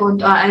Radha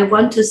Kund, or I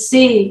want to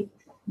see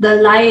the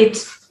light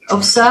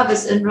of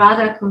service in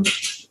Radha Kund.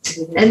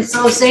 And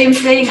so same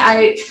thing,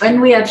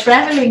 when we are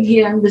traveling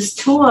here on this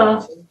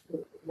tour,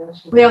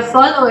 we are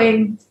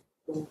following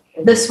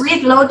the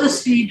sweet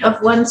lotus feet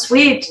of one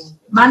sweet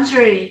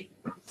Manjari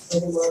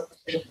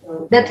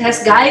that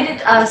has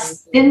guided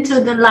us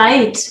into the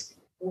light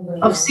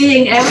of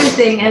seeing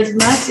everything as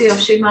mercy of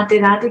Srimati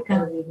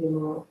Radhika.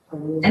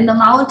 And the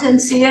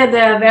mountains here,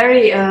 they are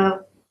very a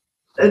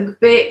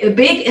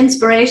big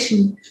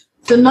inspiration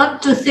to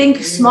not to think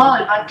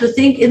small, but to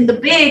think in the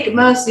big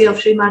mercy of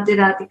Srimati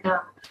Radhika,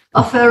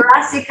 of her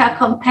Rasika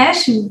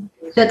compassion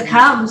that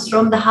comes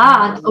from the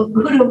heart of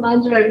Guru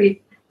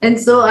Manjari. And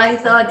so I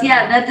thought,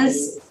 yeah,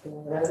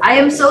 I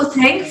am so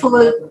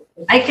thankful.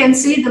 I can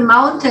see the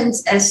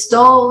mountains as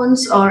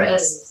stones or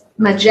as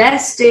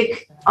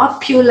majestic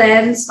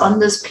opulence on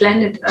this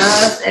planet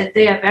Earth, and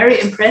they are very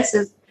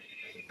impressive.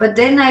 But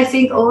then I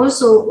think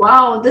also,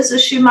 wow, this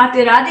is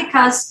Srimati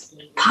Radhika's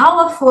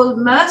powerful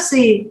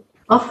mercy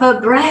of her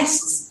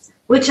breasts,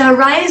 which are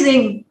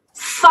rising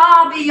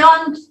far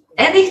beyond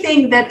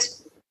anything that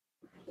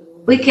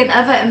we can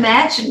ever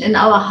imagine in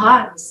our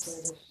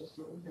hearts.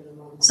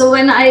 So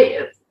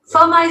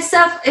for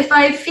myself, if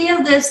I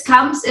feel this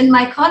comes in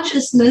my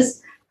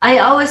consciousness, I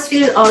always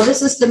feel, oh,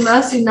 this is the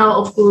mercy now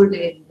of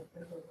Gurudev.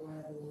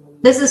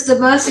 This is the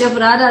mercy of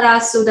Radha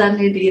Rasa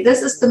Sudhanidhi.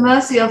 This is the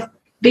mercy of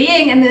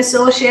being in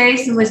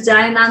association with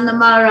Jayananda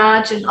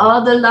Maharaj and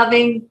all the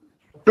loving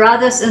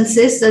brothers and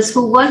sisters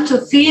who want to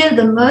feel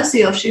the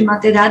mercy of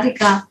Srimati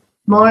Radhika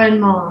more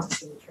and more.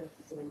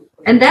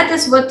 And that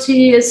is what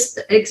he is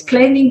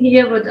explaining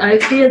here, what I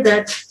feel,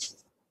 that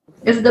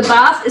if the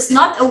bath is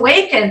not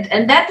awakened,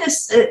 and that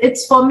is,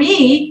 it's for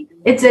me,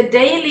 it's a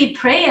daily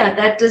prayer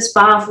that this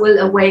bath will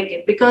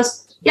awaken.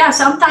 Because, yeah,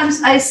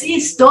 sometimes I see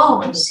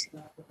stones,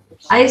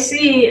 I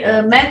see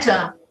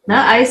matter,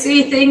 I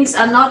see things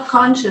are not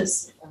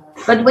conscious.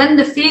 But when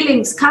the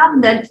feelings come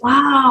that,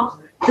 wow,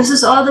 this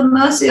is all the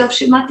mercy of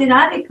Srimati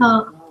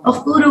Radhika,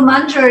 of Guru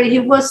Manjari, he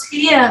was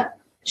here.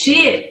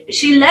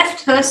 She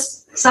left her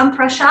some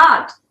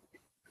prasad,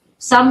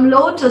 some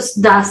lotus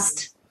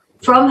dust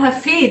from her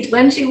feet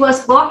when she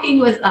was walking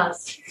with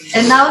us.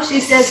 And now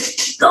she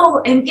says, go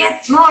and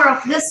get more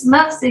of this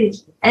mercy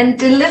and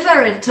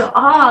deliver it to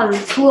all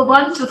who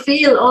want to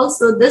feel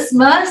also this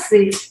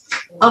mercy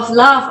of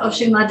love of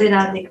Srimati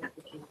Radhika.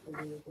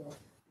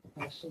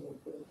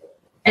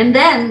 And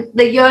then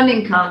the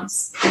yearning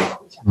comes.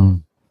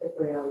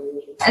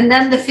 And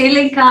then the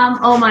feeling comes,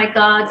 oh my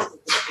God,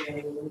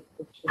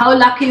 how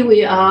lucky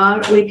we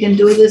are we can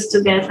do this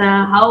together,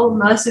 how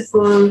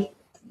merciful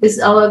is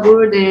our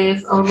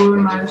Gurudev, our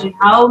Guru Manji,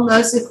 how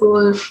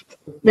merciful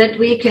that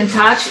we can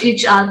touch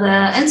each other.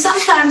 And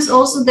sometimes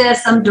also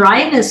there's some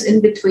dryness in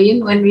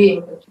between when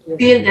we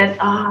feel that,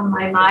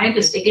 my mind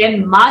is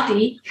again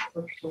muddy.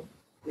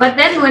 But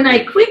then when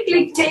I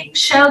quickly take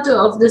shelter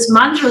of this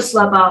mantra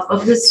swabhav,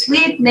 of this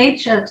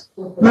sweet-natured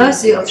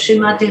mercy of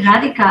Srimati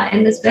Radhika,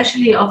 and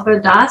especially of her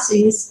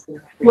dasis,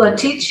 who are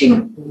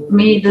teaching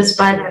me this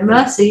by their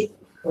mercy,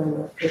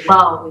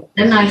 wow,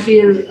 then I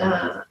feel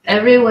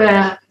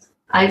everywhere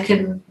I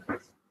can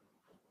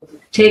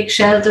take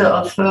shelter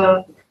of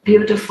her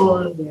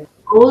beautiful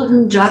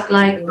golden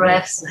jug-like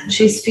breaths.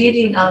 She's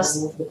feeding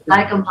us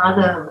like a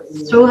mother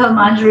through her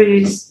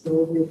manjaris,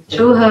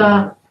 through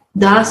her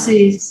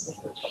dasis.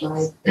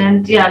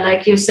 And yeah,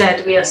 like you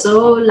said, we are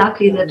so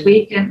lucky that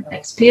we can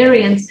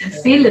experience and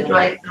feel it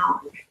right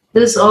now.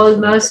 This is all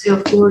mercy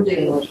of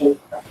Gurudev.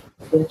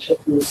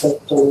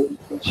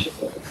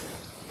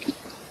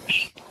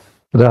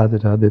 Radha,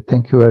 Radha.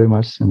 Thank you very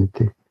much,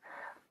 Sudhanidhi.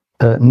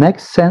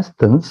 Next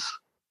sentence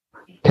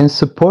can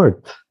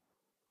support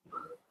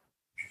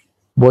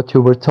what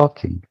you were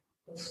talking.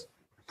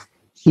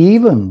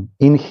 Even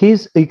in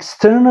his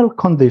external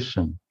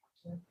condition,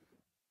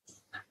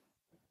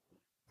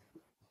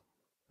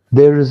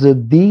 there is a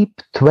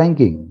deep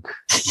twanging,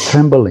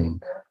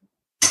 trembling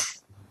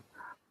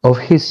of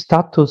his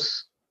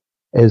status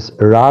as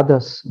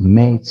Radha's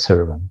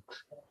maidservant.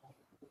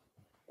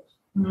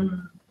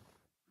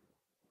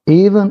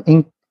 Even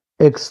in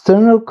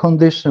external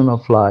condition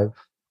of life,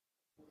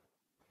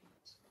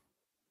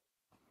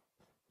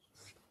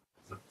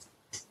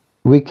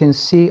 we can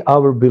see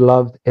our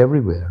beloved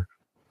everywhere.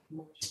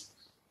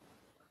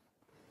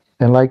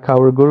 And like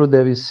our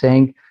Gurudev is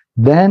saying,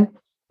 then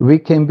we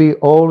can be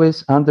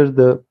always under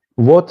the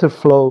water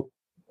flow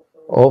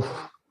of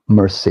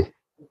mercy.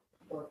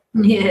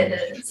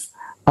 Yes.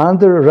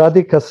 Under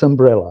Radhika's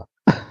umbrella,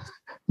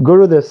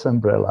 Gurudev's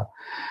umbrella.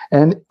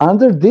 And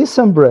under this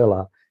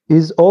umbrella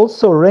is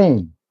also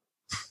rain.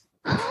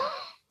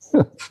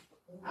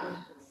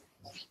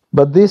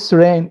 But this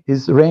rain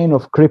is rain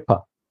of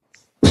Kripa.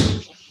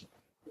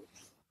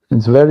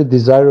 It's very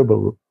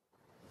desirable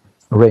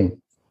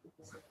rain.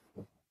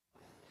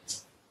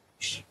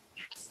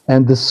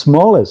 And the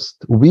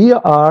smallest we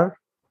are,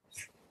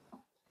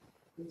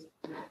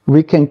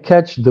 we can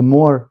catch the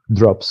more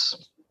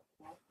drops.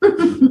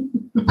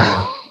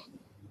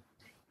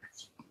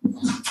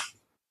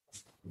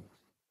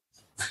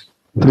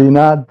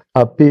 Trinad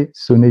api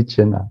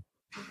sunichena.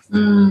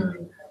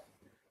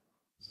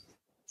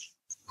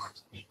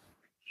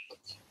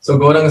 So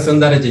Gauranga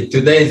Sundaraji,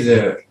 today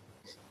is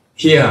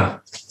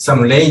here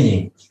some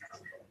raining.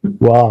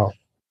 Wow.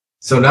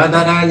 So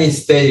Radharani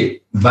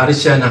stay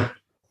Varshana.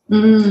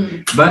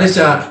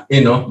 Varsha,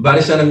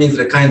 Varshana means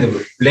a kind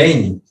of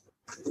raining.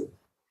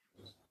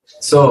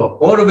 So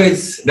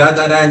always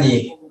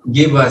Radharani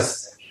give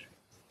us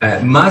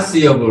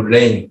mercy of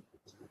rain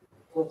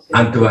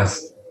unto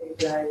us.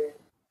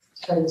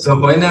 So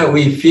when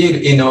we feel,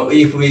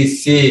 if we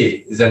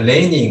see the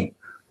raining,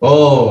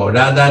 oh,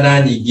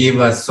 Radharani give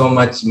us so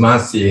much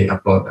mercy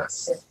upon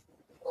us.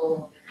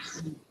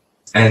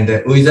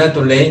 And without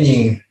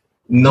raining,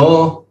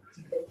 no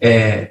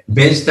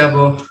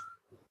vegetable,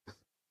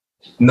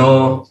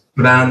 no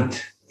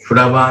plant,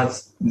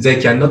 flowers,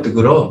 they cannot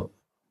grow.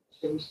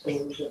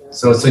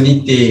 So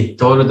Sudhanidhi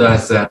told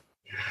us,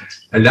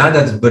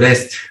 Radha's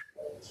breast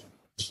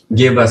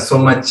gave us so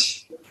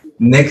much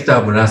nectar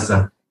of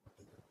Rasa.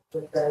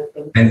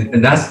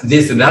 And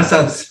this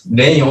Rasa's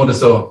rain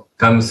also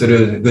comes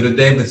through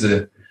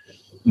Gurudev's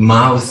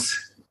mouth,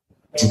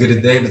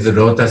 Gurudev's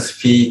lotus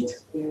feet,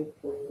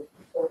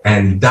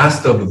 and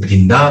dust of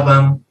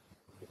Vrindavan.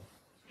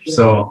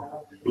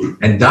 So,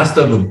 and dust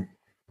of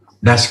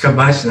Rashika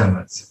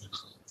Vaishnavas.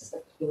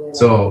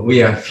 So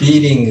we are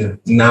feeling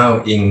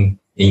now in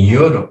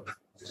Europe,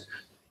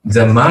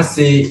 the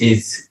mercy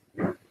is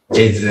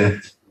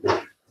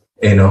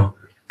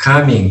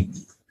coming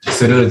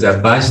through the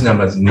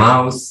Vaishnava's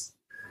mouth,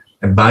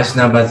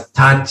 Vaishnava's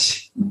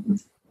touch,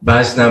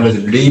 Vaishnava's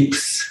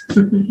lips,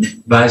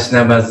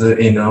 Vaishnava's,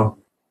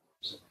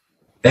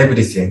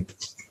 everything.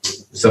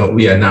 So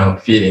we are now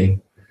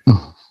feeling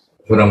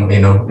from,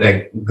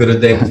 like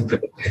Gurudev's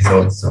presence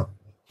also.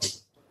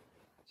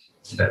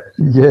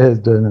 Yes,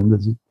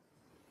 Dayanandaji.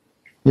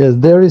 Yes,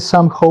 there is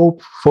some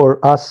hope for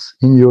us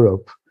in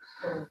Europe.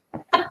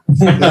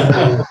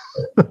 The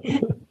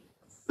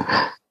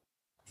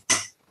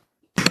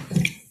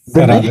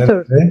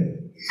nectar.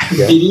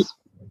 Yes.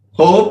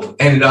 Hope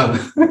and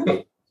love.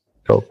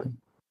 Hope.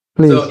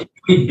 Please. So if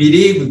we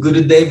believe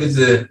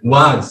Gurudev's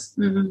words,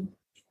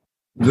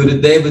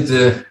 Gurudev's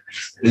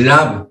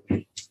love,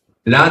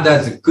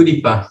 Radha's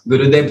Kripa,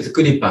 Gurudev's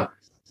Kripa,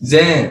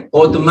 then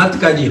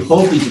automatically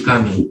hope is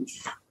coming.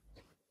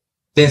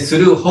 Then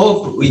through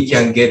hope we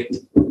can get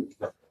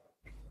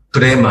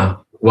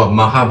prema or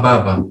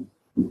Mahabhava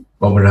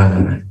of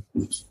Radharani.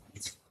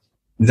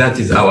 That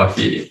is our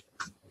feeling.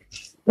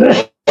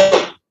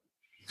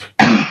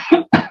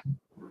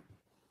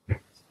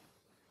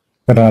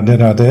 Radhe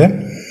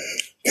Radhe.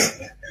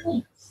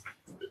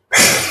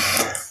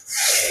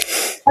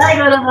 Hi,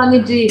 Radharani.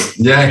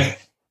 Jai.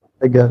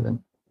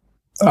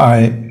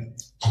 I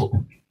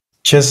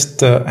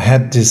just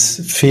had this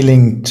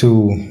feeling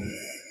to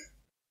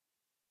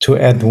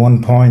add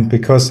one point,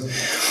 because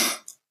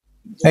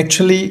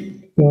actually,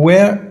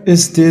 where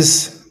is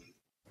this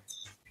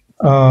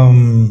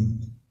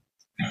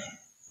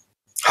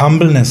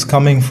humbleness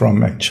coming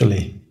from,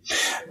 actually?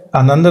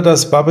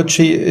 Anandadas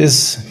Babaji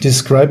is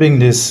describing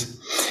this.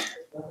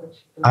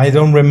 I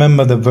don't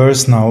remember the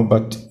verse now,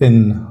 but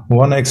in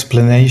one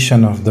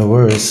explanation of the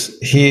verse,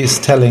 he is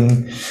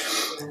telling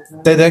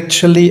that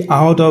actually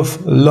out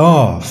of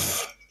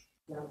love,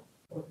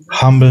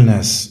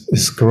 humbleness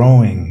is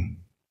growing.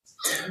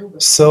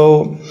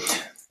 So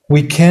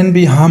we can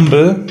be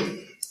humble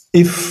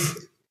if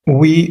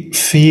we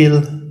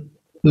feel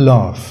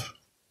love.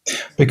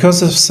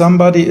 Because if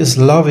somebody is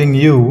loving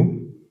you,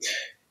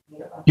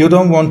 you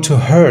don't want to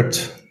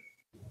hurt.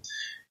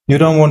 You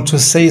don't want to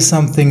say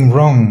something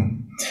wrong.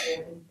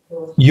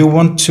 You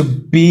want to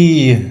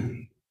be,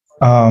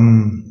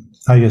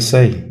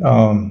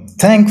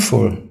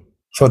 thankful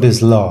for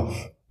this love,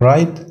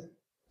 right?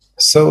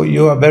 So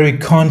you are very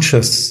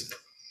conscious.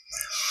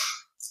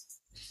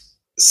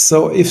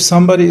 So if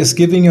somebody is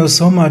giving you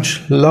so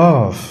much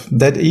love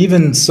that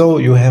even so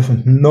you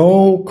have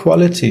no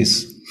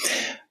qualities,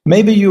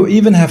 maybe you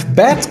even have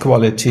bad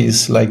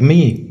qualities like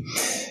me.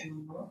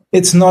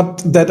 It's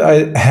not that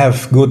I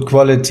have good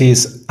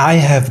qualities, I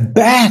have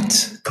bad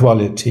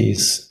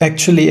qualities.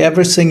 Actually,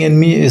 everything in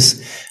me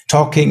is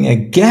talking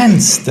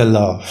against the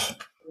love,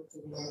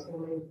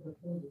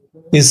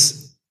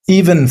 is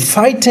even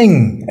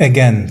fighting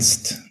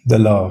against the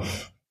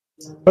love.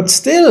 But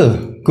still,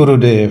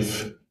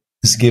 Gurudev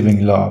is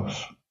giving love.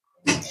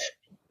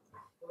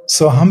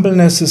 So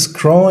humbleness is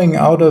growing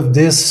out of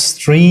this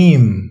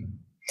stream,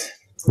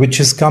 which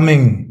is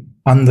coming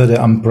under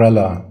the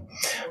umbrella.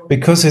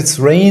 Because it's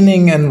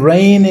raining and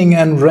raining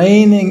and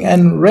raining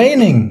and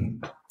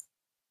raining.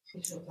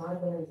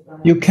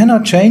 You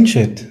cannot change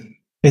it.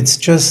 It's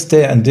just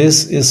there. And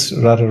this is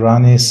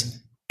Radharani's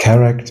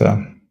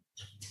character.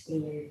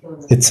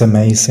 It's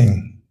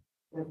amazing.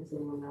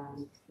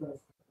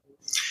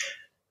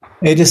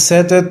 It is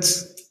said that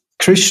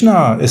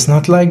Krishna is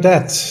not like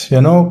that.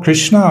 You know,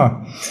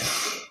 Krishna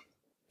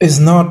is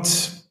not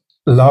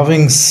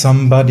loving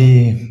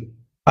somebody,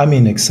 I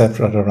mean, except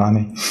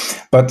Radharani.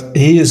 But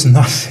he is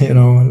not,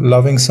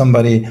 loving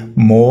somebody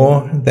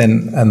more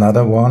than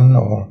another one,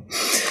 or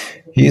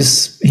he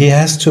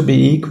has to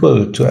be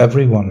equal to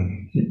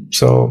everyone.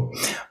 So,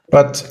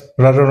 but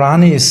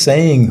Radharani is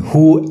saying,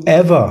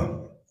 whoever,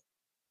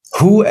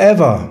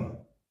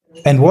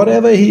 and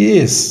whatever he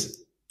is,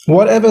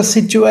 whatever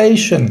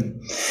situation,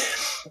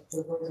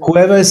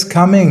 whoever is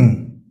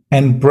coming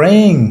and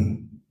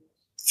praying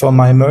for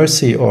my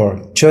mercy or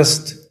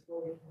just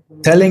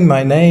telling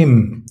my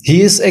name,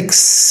 he is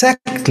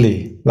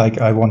exactly like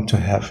I want to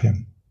have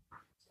him.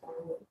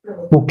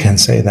 Who can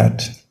say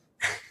that?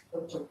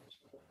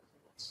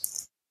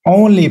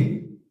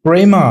 Only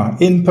Prema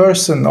in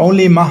person,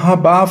 only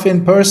Mahabhav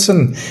in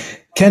person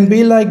can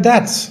be like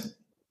that.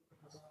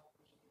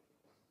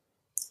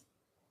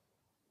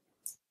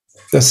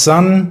 The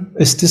sun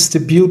is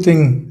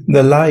distributing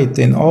the light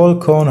in all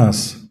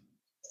corners.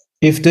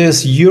 If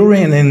there's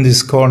urine in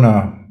this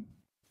corner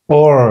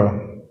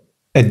or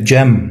a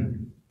gem,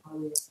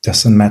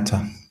 doesn't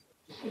matter.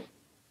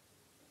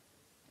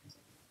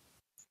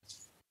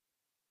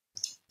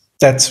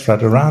 That's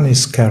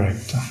Radharani's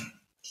character.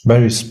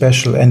 Very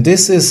special. And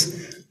this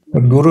is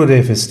what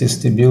Gurudev is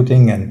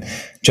distributing and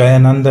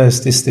Jayananda is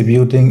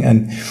distributing,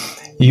 and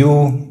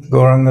you,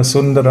 Gauranga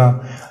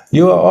Sundara,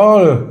 you are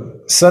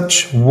all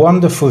such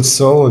wonderful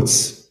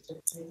souls.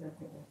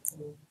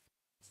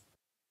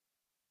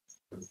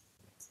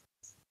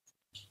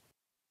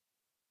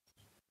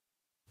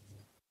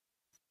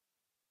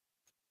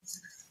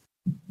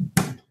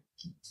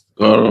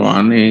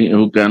 Gauravani,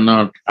 you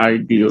cannot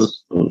hide your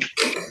soul.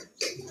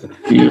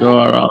 You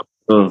are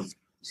also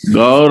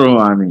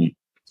Gauravani.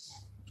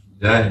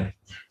 Jai.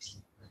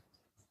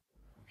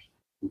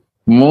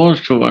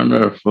 Most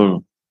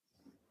wonderful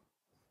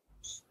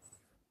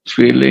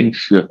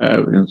feelings you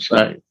have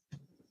inside.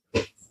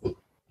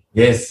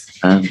 Yes.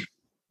 And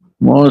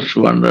most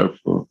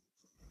wonderful.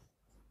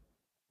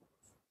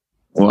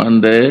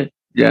 One day,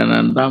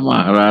 Jananda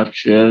Maharaj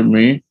shared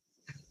me,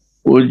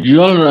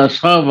 Ujjwal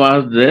Rasa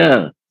was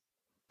there,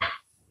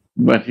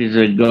 but he's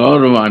a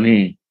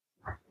Gauravani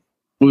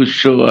who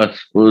showed us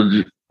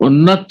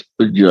Unnat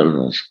Ujjwal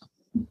Rasa.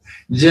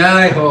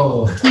 Jai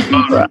Ho!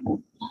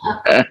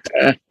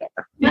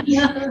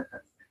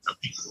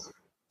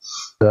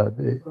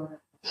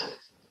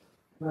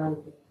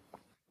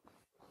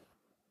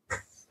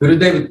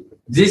 Gurudev,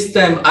 this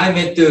time I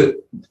met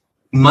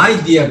my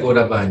dear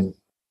Gauravani.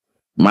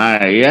 My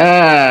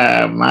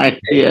dear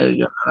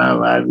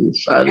Gauravani,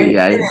 sorry.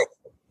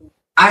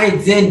 I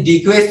then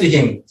request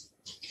him,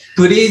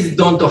 please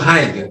don't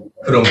hide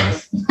from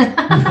us.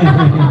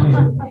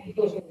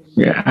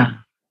 Yeah.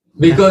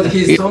 Because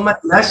he's so much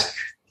rushed.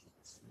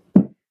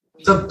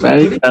 So put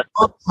it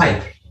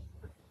outside.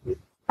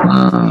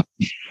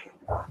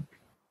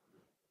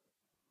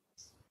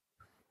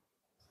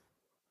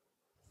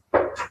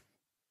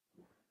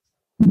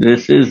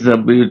 This is the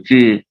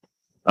beauty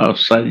of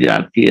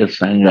Sajatiya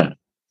Sangha.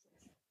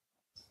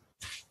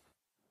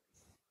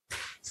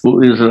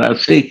 Who is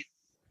Rasik,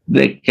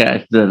 they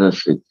catch the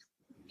Rasik.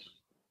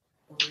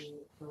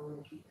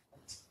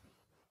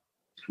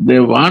 They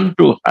want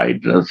to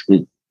hide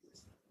Rasik,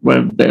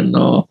 but they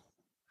know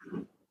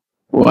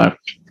what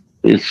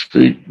is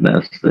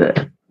sweetness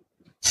there.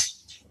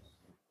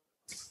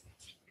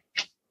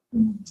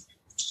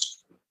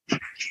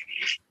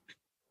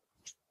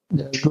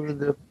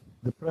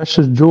 The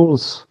precious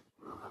jewels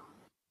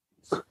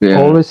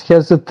always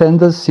has a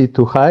tendency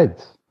to hide.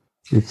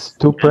 It's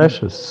too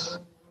precious.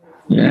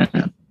 Yeah.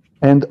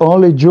 And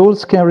only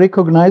jewels can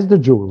recognize the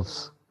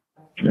jewels.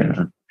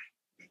 Yeah.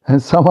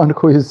 And someone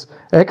who is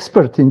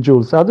expert in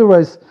jewels.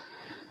 Otherwise,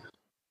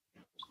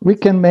 we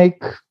can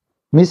make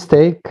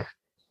mistake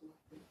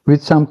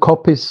with some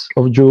copies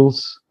of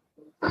jewels.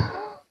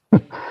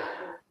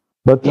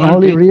 But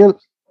only real,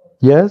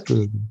 yes.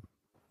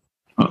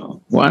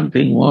 One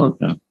thing more.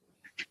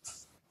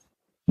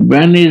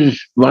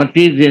 What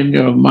is in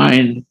your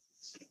mind,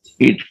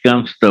 it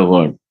comes the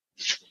word.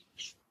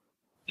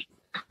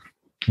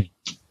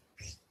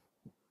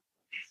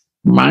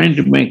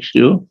 Mind makes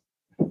you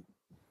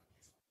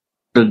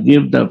to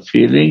give the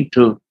feeling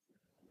to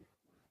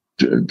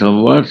the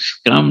words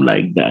come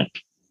like that.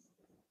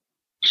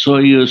 So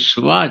you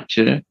swatch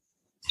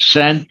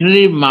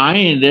saintly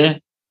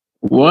mind,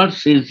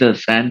 words is the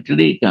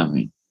saintly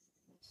coming.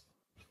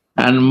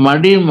 And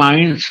muddy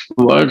minds,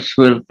 words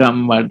will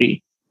come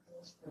muddy.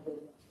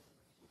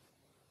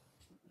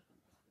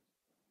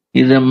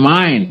 Is a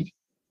mind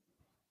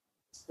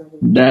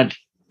that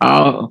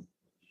how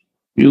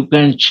you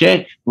can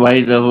check by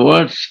the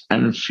words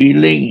and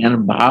feeling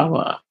and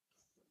bhava.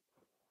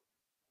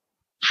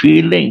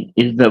 Feeling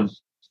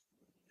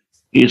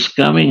is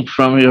coming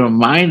from your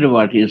mind.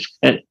 What is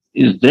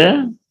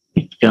there?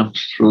 It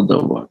comes through the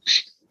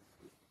words.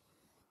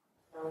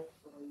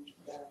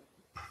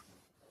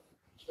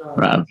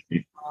 Radha.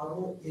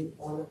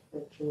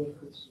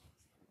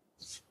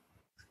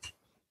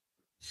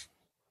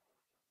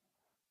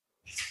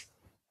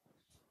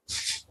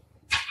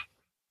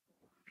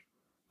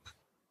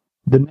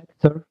 The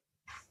nectar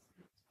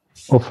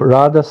of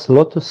Radha's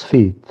lotus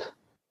feet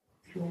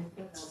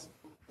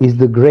is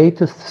the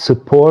greatest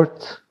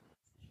support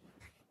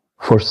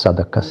for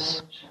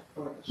sadhakas.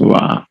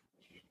 Wow.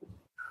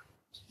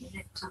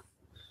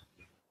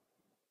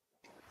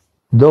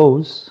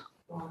 Those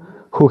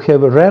who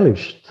have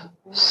relished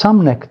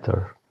some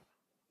nectar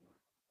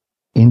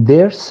in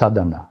their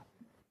sadhana,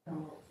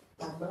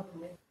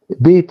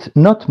 be it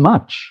not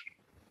much,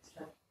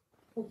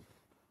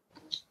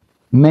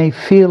 may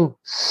feel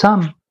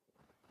some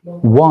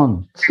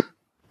want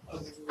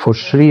for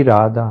Sri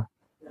Radha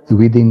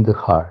within the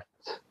heart.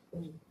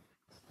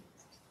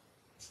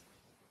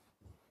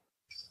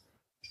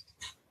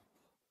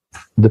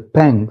 The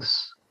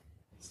pangs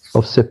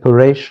of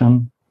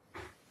separation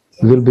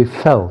will be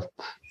felt,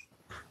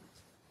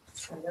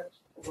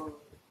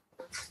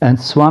 and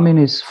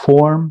Swamini's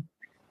form,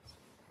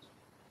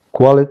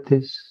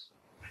 qualities,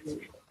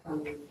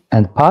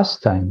 and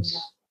pastimes,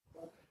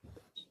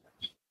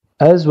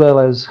 as well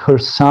as her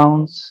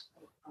sounds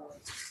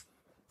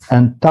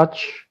and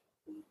touch,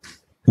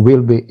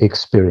 will be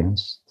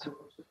experienced.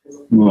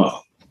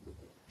 Wow.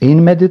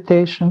 In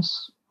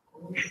meditations,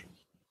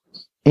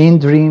 in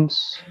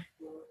dreams,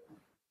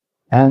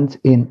 and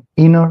in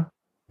inner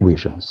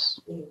visions.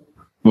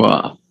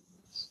 Wow.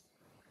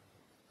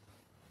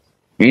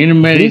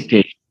 In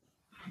meditation,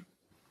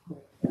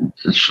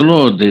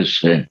 slow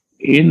this,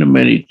 in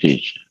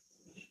meditation.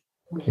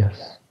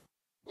 Yes.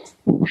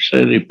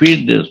 So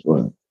repeat this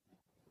one.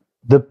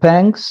 The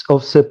pangs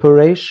of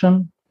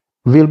separation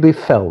will be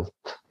felt.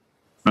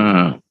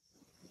 And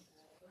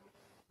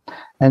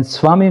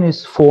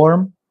Swamini's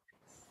form,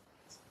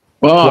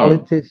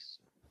 qualities,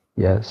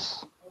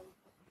 yes.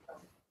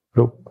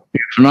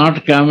 If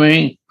not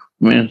coming,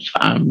 means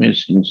I'm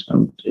missing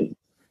something.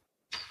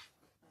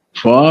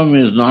 Form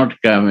is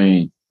not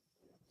coming.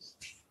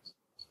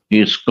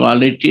 His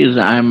qualities,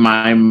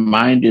 my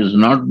mind is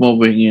not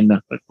moving in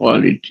the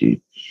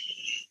quality.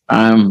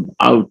 I'm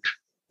out,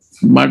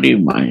 muddy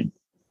mind.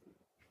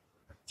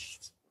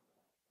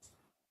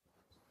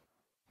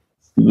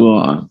 Go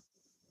on.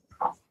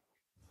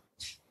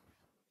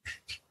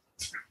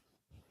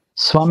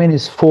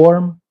 Swamini's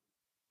form,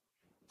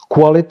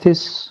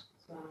 qualities,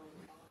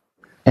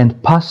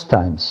 and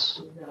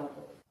pastimes,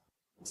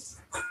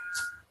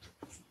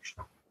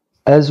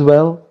 as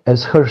well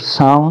as her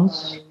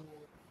sounds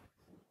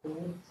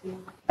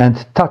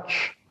and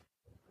touch,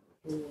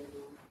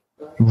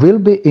 will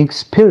be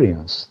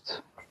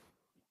experienced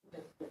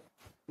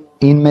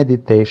in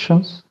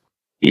meditations.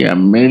 Yeah,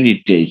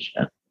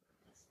 meditation.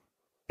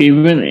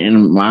 Even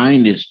in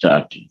mind is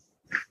starting.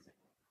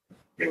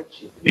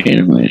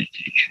 In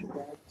meditation.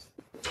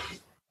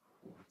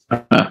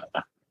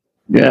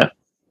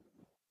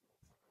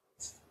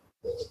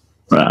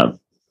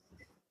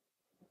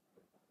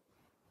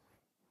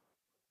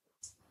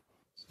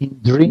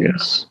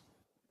 dreams.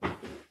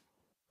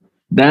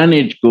 Then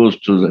it goes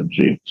to the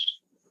dreams.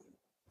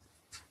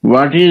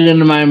 What is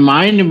in my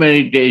mind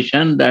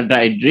meditation, that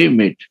I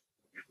dream it.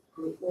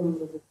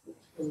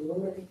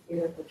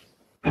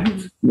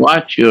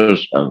 Watch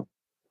yourself.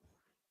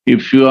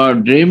 If you are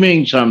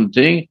dreaming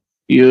something,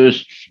 you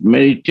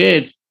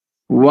meditate.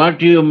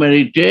 What you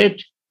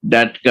meditate,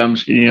 that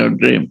comes in your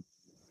dream.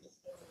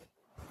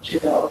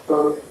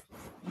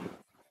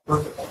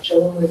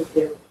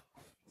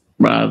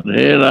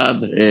 Radhe,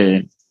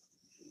 Radhe.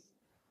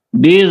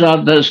 These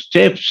are the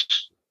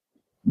steps.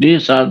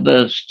 These are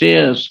the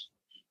stairs.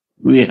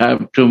 We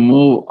have to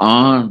move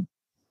on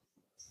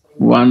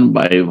one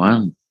by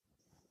one.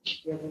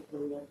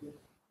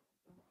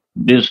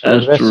 This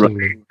has to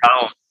write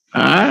down.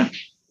 Huh?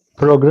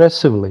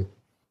 Progressively.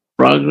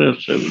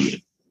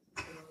 Progressively.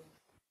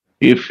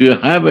 If you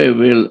have a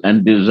will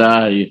and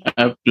desire, you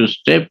have to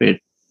step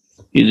it.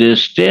 It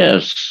is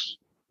stairs.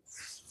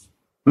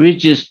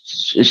 Which is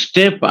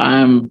step I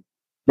am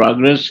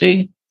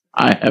progressing,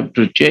 I have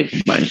to check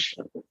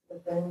myself.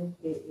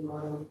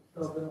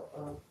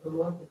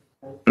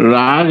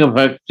 Raga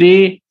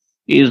Bhakti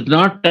is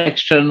not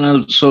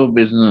external show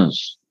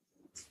business.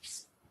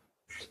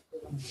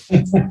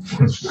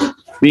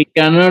 We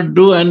cannot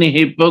do any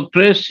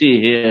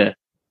hypocrisy here.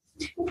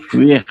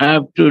 We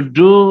have to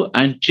do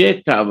and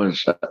check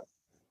ourselves.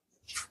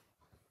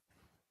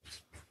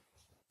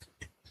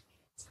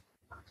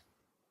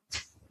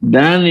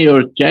 Then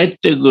your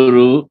Chaitya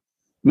Guru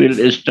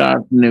will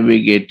start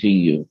navigating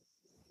you.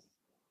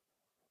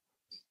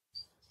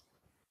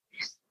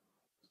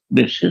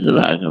 This is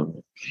Raga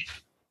Bhakti.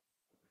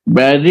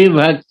 Bhakti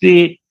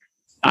Bhakti,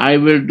 I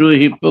will do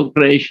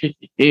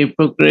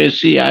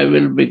hypocrisy, I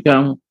will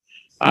become,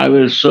 I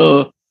will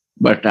sow,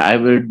 but I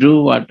will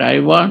do what I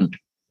want.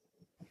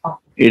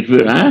 It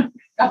will, huh?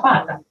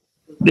 Kapata.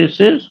 This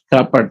is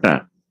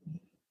kapata.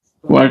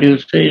 What do you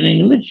say in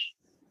English?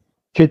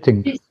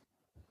 Cheating.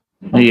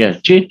 Yeah,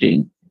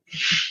 cheating.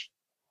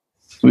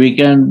 We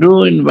can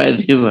do in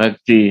Vaidhi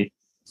Bhakti,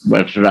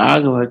 but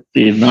Raga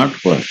Bhakti is not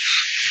work.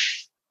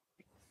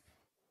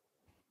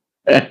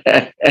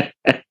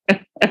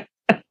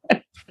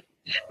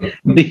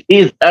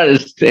 These are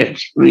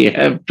steps we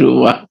have to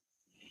walk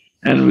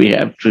and we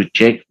have to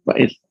check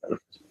myself.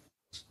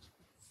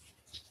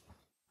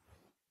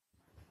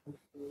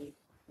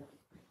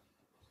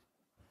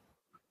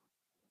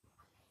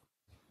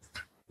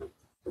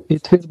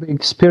 It will be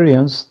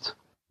experienced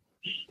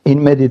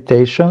in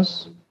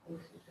meditations,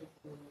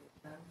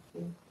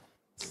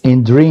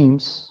 in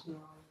dreams,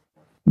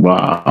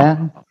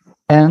 wow,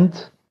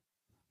 and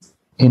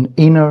in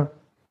inner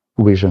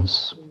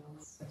visions.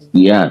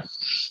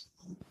 Yes,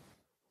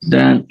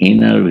 then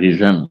inner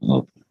vision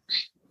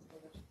opens.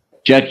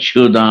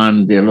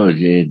 Chakshudan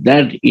Deloje,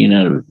 that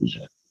inner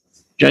vision.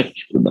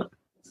 Chakshudan.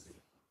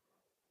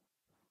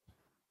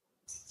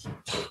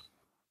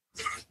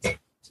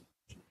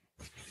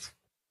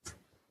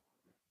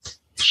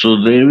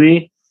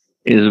 Sudevi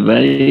is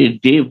very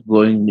deep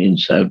going in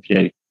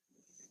subject.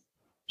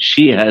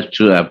 She has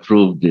to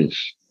approve this.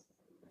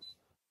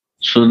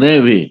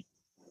 Sudevi,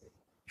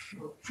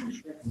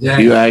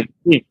 you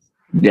agree?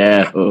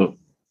 Yeah.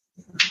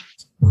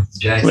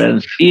 When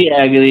she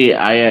agree,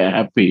 I am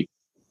happy.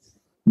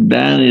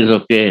 Then is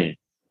okay.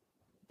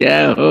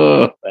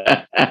 Yeah.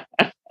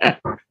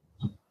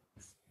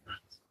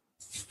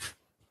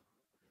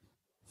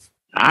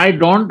 I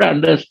don't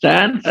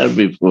understand her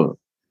before.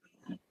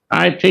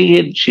 I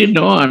think she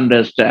don't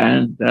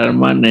understand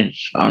German.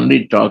 It's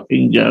only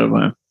talking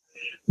German.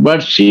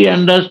 But she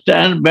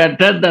understands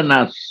better than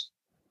us.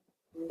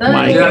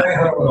 My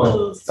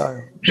God.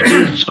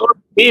 She's so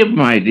deep,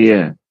 my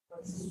dear.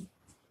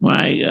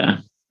 My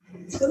God.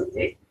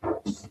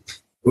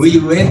 We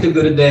went to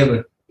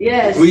Gurudev.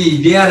 Yes. We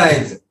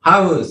realized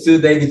how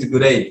Sudev is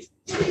great.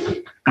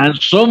 And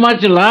so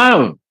much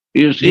love,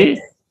 you see?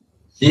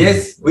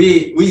 Yes,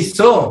 we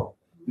saw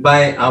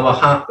by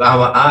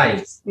our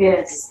eyes.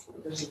 Yes.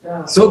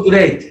 So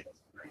great.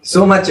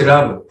 So much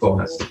love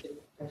for us.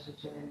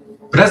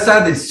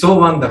 Prasad is so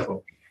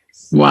wonderful.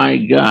 My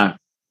God.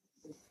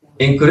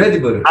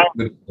 Incredible.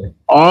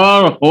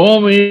 Our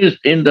home is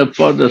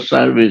for the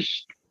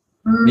service.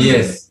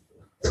 Yes.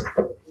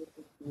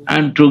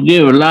 And to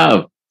give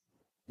love.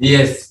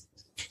 Yes.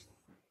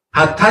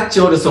 Her touch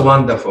also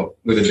wonderful,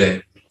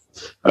 Gurudev.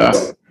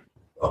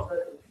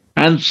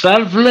 And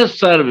selfless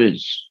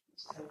service.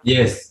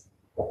 Yes.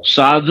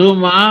 Sadhu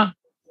Ma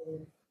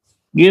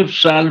gives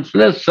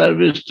selfless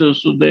service to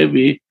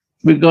Sudevi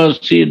because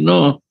she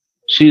knows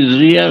she's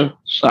real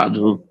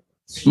Sadhu,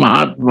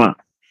 Mahatma.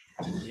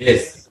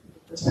 Yes.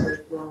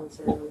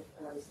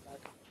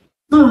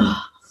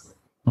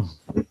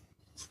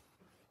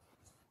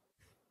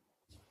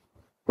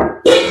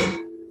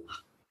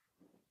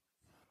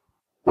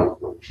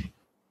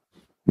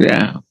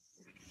 Yeah.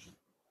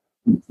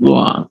 Go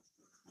on.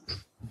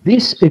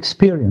 These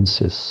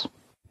experiences.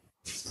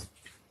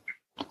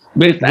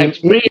 This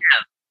experience.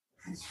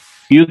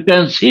 You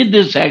can see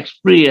this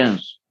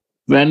experience.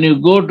 When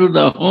you go to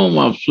the home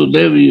of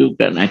Sudevi, you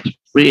can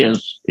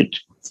experience it.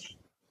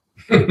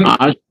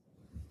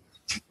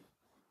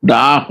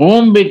 The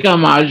home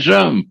become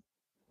ashram.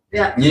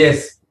 Yeah.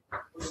 Yes.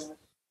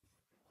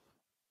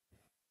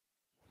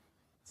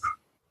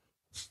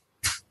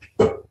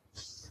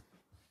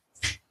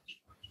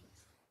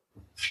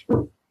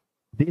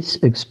 These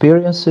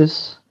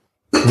experiences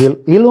will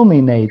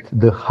illuminate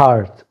the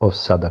heart of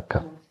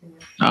sadhaka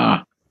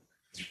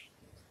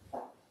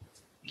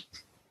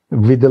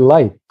with the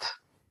light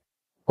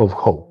of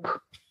hope.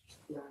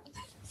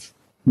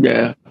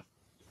 Yeah.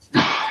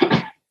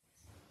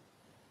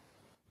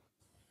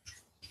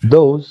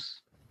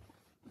 Those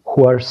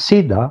who are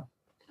siddha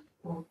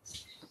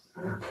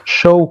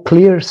show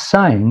clear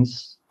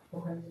signs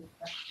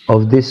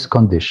of this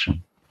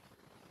condition.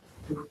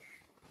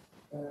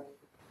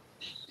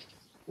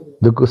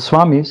 The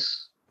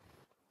Goswamis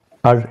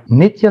are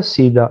nitya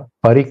siddha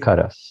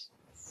parikaras.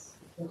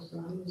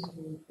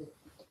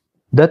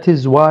 That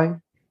is why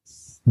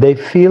they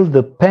feel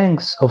the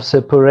pangs of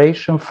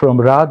separation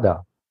from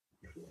Radha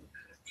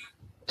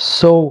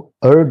so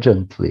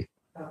urgently.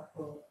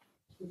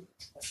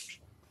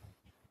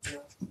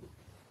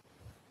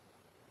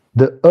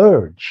 The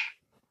urge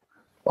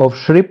of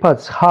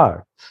Shripad's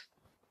heart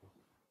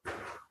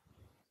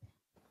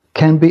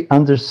can be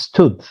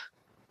understood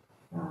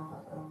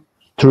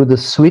through the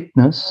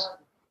sweetness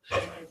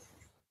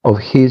of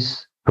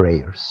his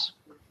prayers.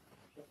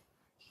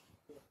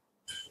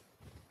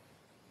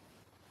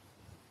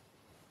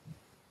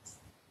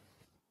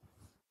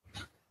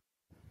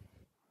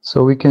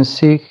 So we can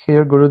see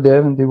here,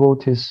 Gurudev and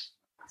devotees,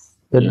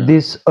 that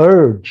this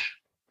urge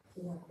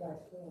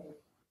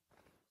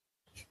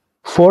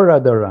for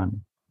Radharani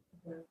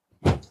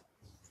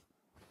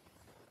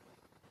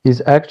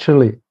is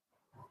actually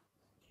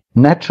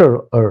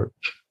natural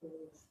urge.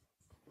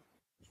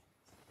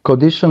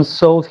 Conditioned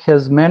soul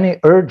has many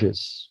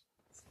urges.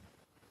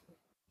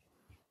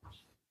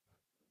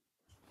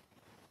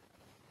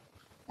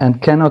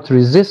 And cannot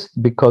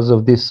resist because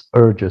of these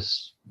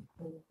urges.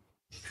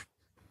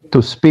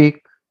 To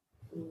speak,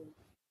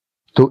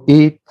 to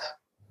eat,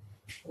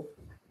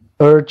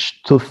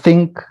 urge to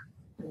think,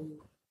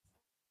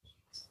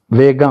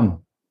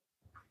 vegam.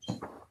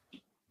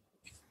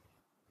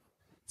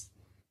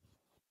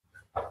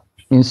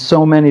 In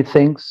so many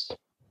things,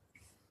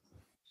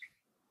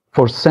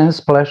 for sense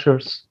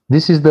pleasures,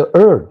 this is the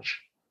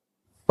urge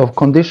of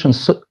conditioned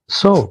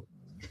soul.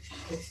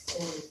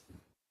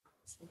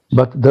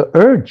 But the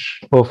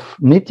urge of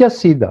nitya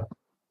siddha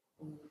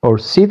or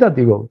siddha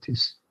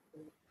devotees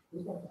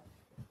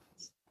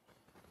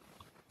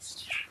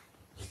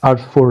are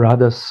for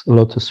Radha's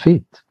lotus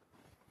feet.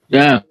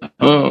 Yeah.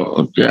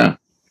 Oh, yeah.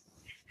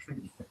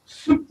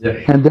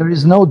 And there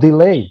is no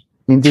delay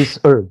in this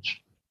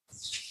urge.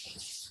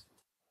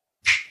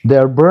 They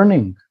are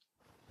burning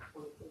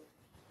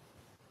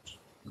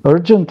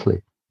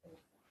urgently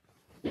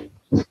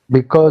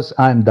because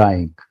I'm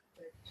dying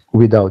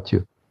without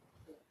you.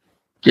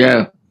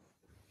 Yeah.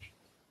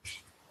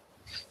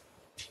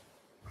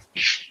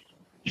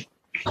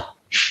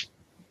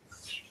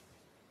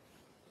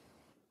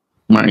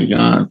 My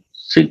God,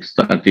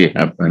 6:30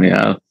 happened,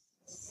 yeah.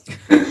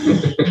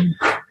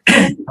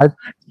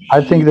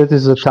 I think that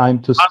is the time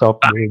to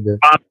stop with the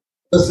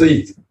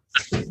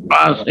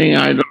fasting.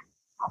 I don't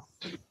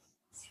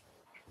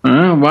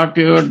know what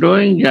you are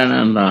doing,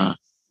 Jananda.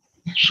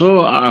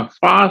 So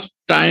fast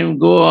time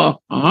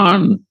go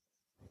on.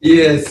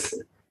 Yes.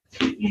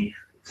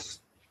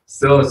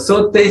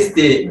 So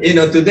tasty.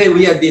 Today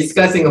we are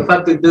discussing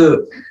what to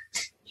do.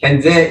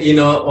 And then,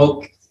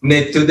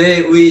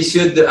 today we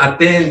should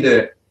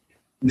attend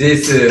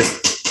this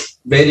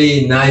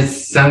very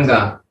nice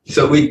Sangha.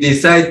 So we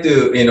decide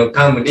to,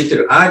 come a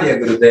little earlier,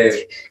 Gurudev,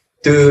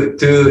 to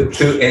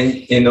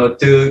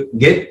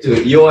get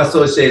to your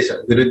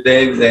association,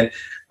 Gurudev and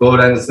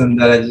Gauranga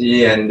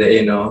Sundaraji and,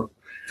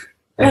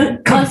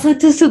 Also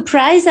to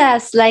surprise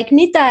us, like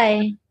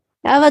Nitai.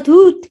 Vad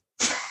goed.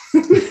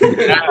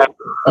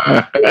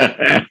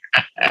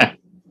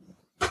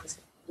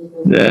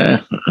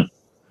 Yeah.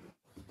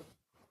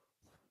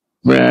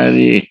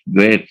 Very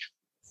great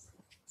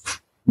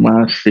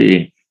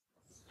mercy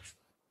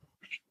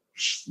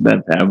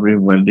that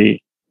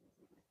everybody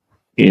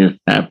is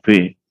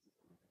happy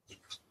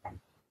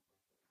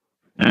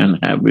and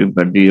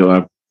everybody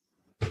are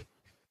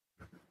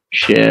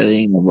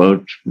sharing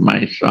about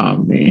my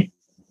Swami.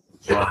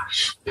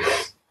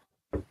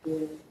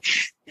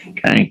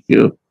 Thank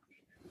you.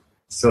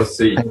 So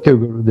sweet. Thank you,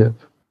 Gurudev.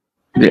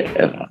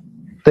 Yeah.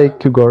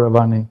 Thank you,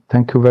 Gauravani.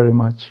 Thank you very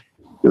much.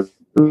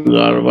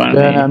 Gauravani.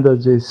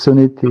 Dayanandaji,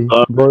 Suniti,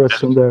 Gaura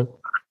Sundar.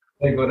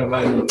 Hey,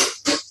 Gauravani.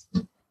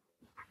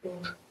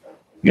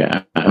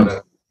 Yeah.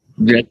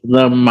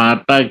 Jagda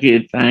Mata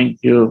ki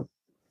thank you.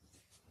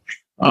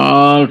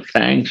 All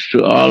thanks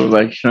to all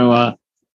Vaishnava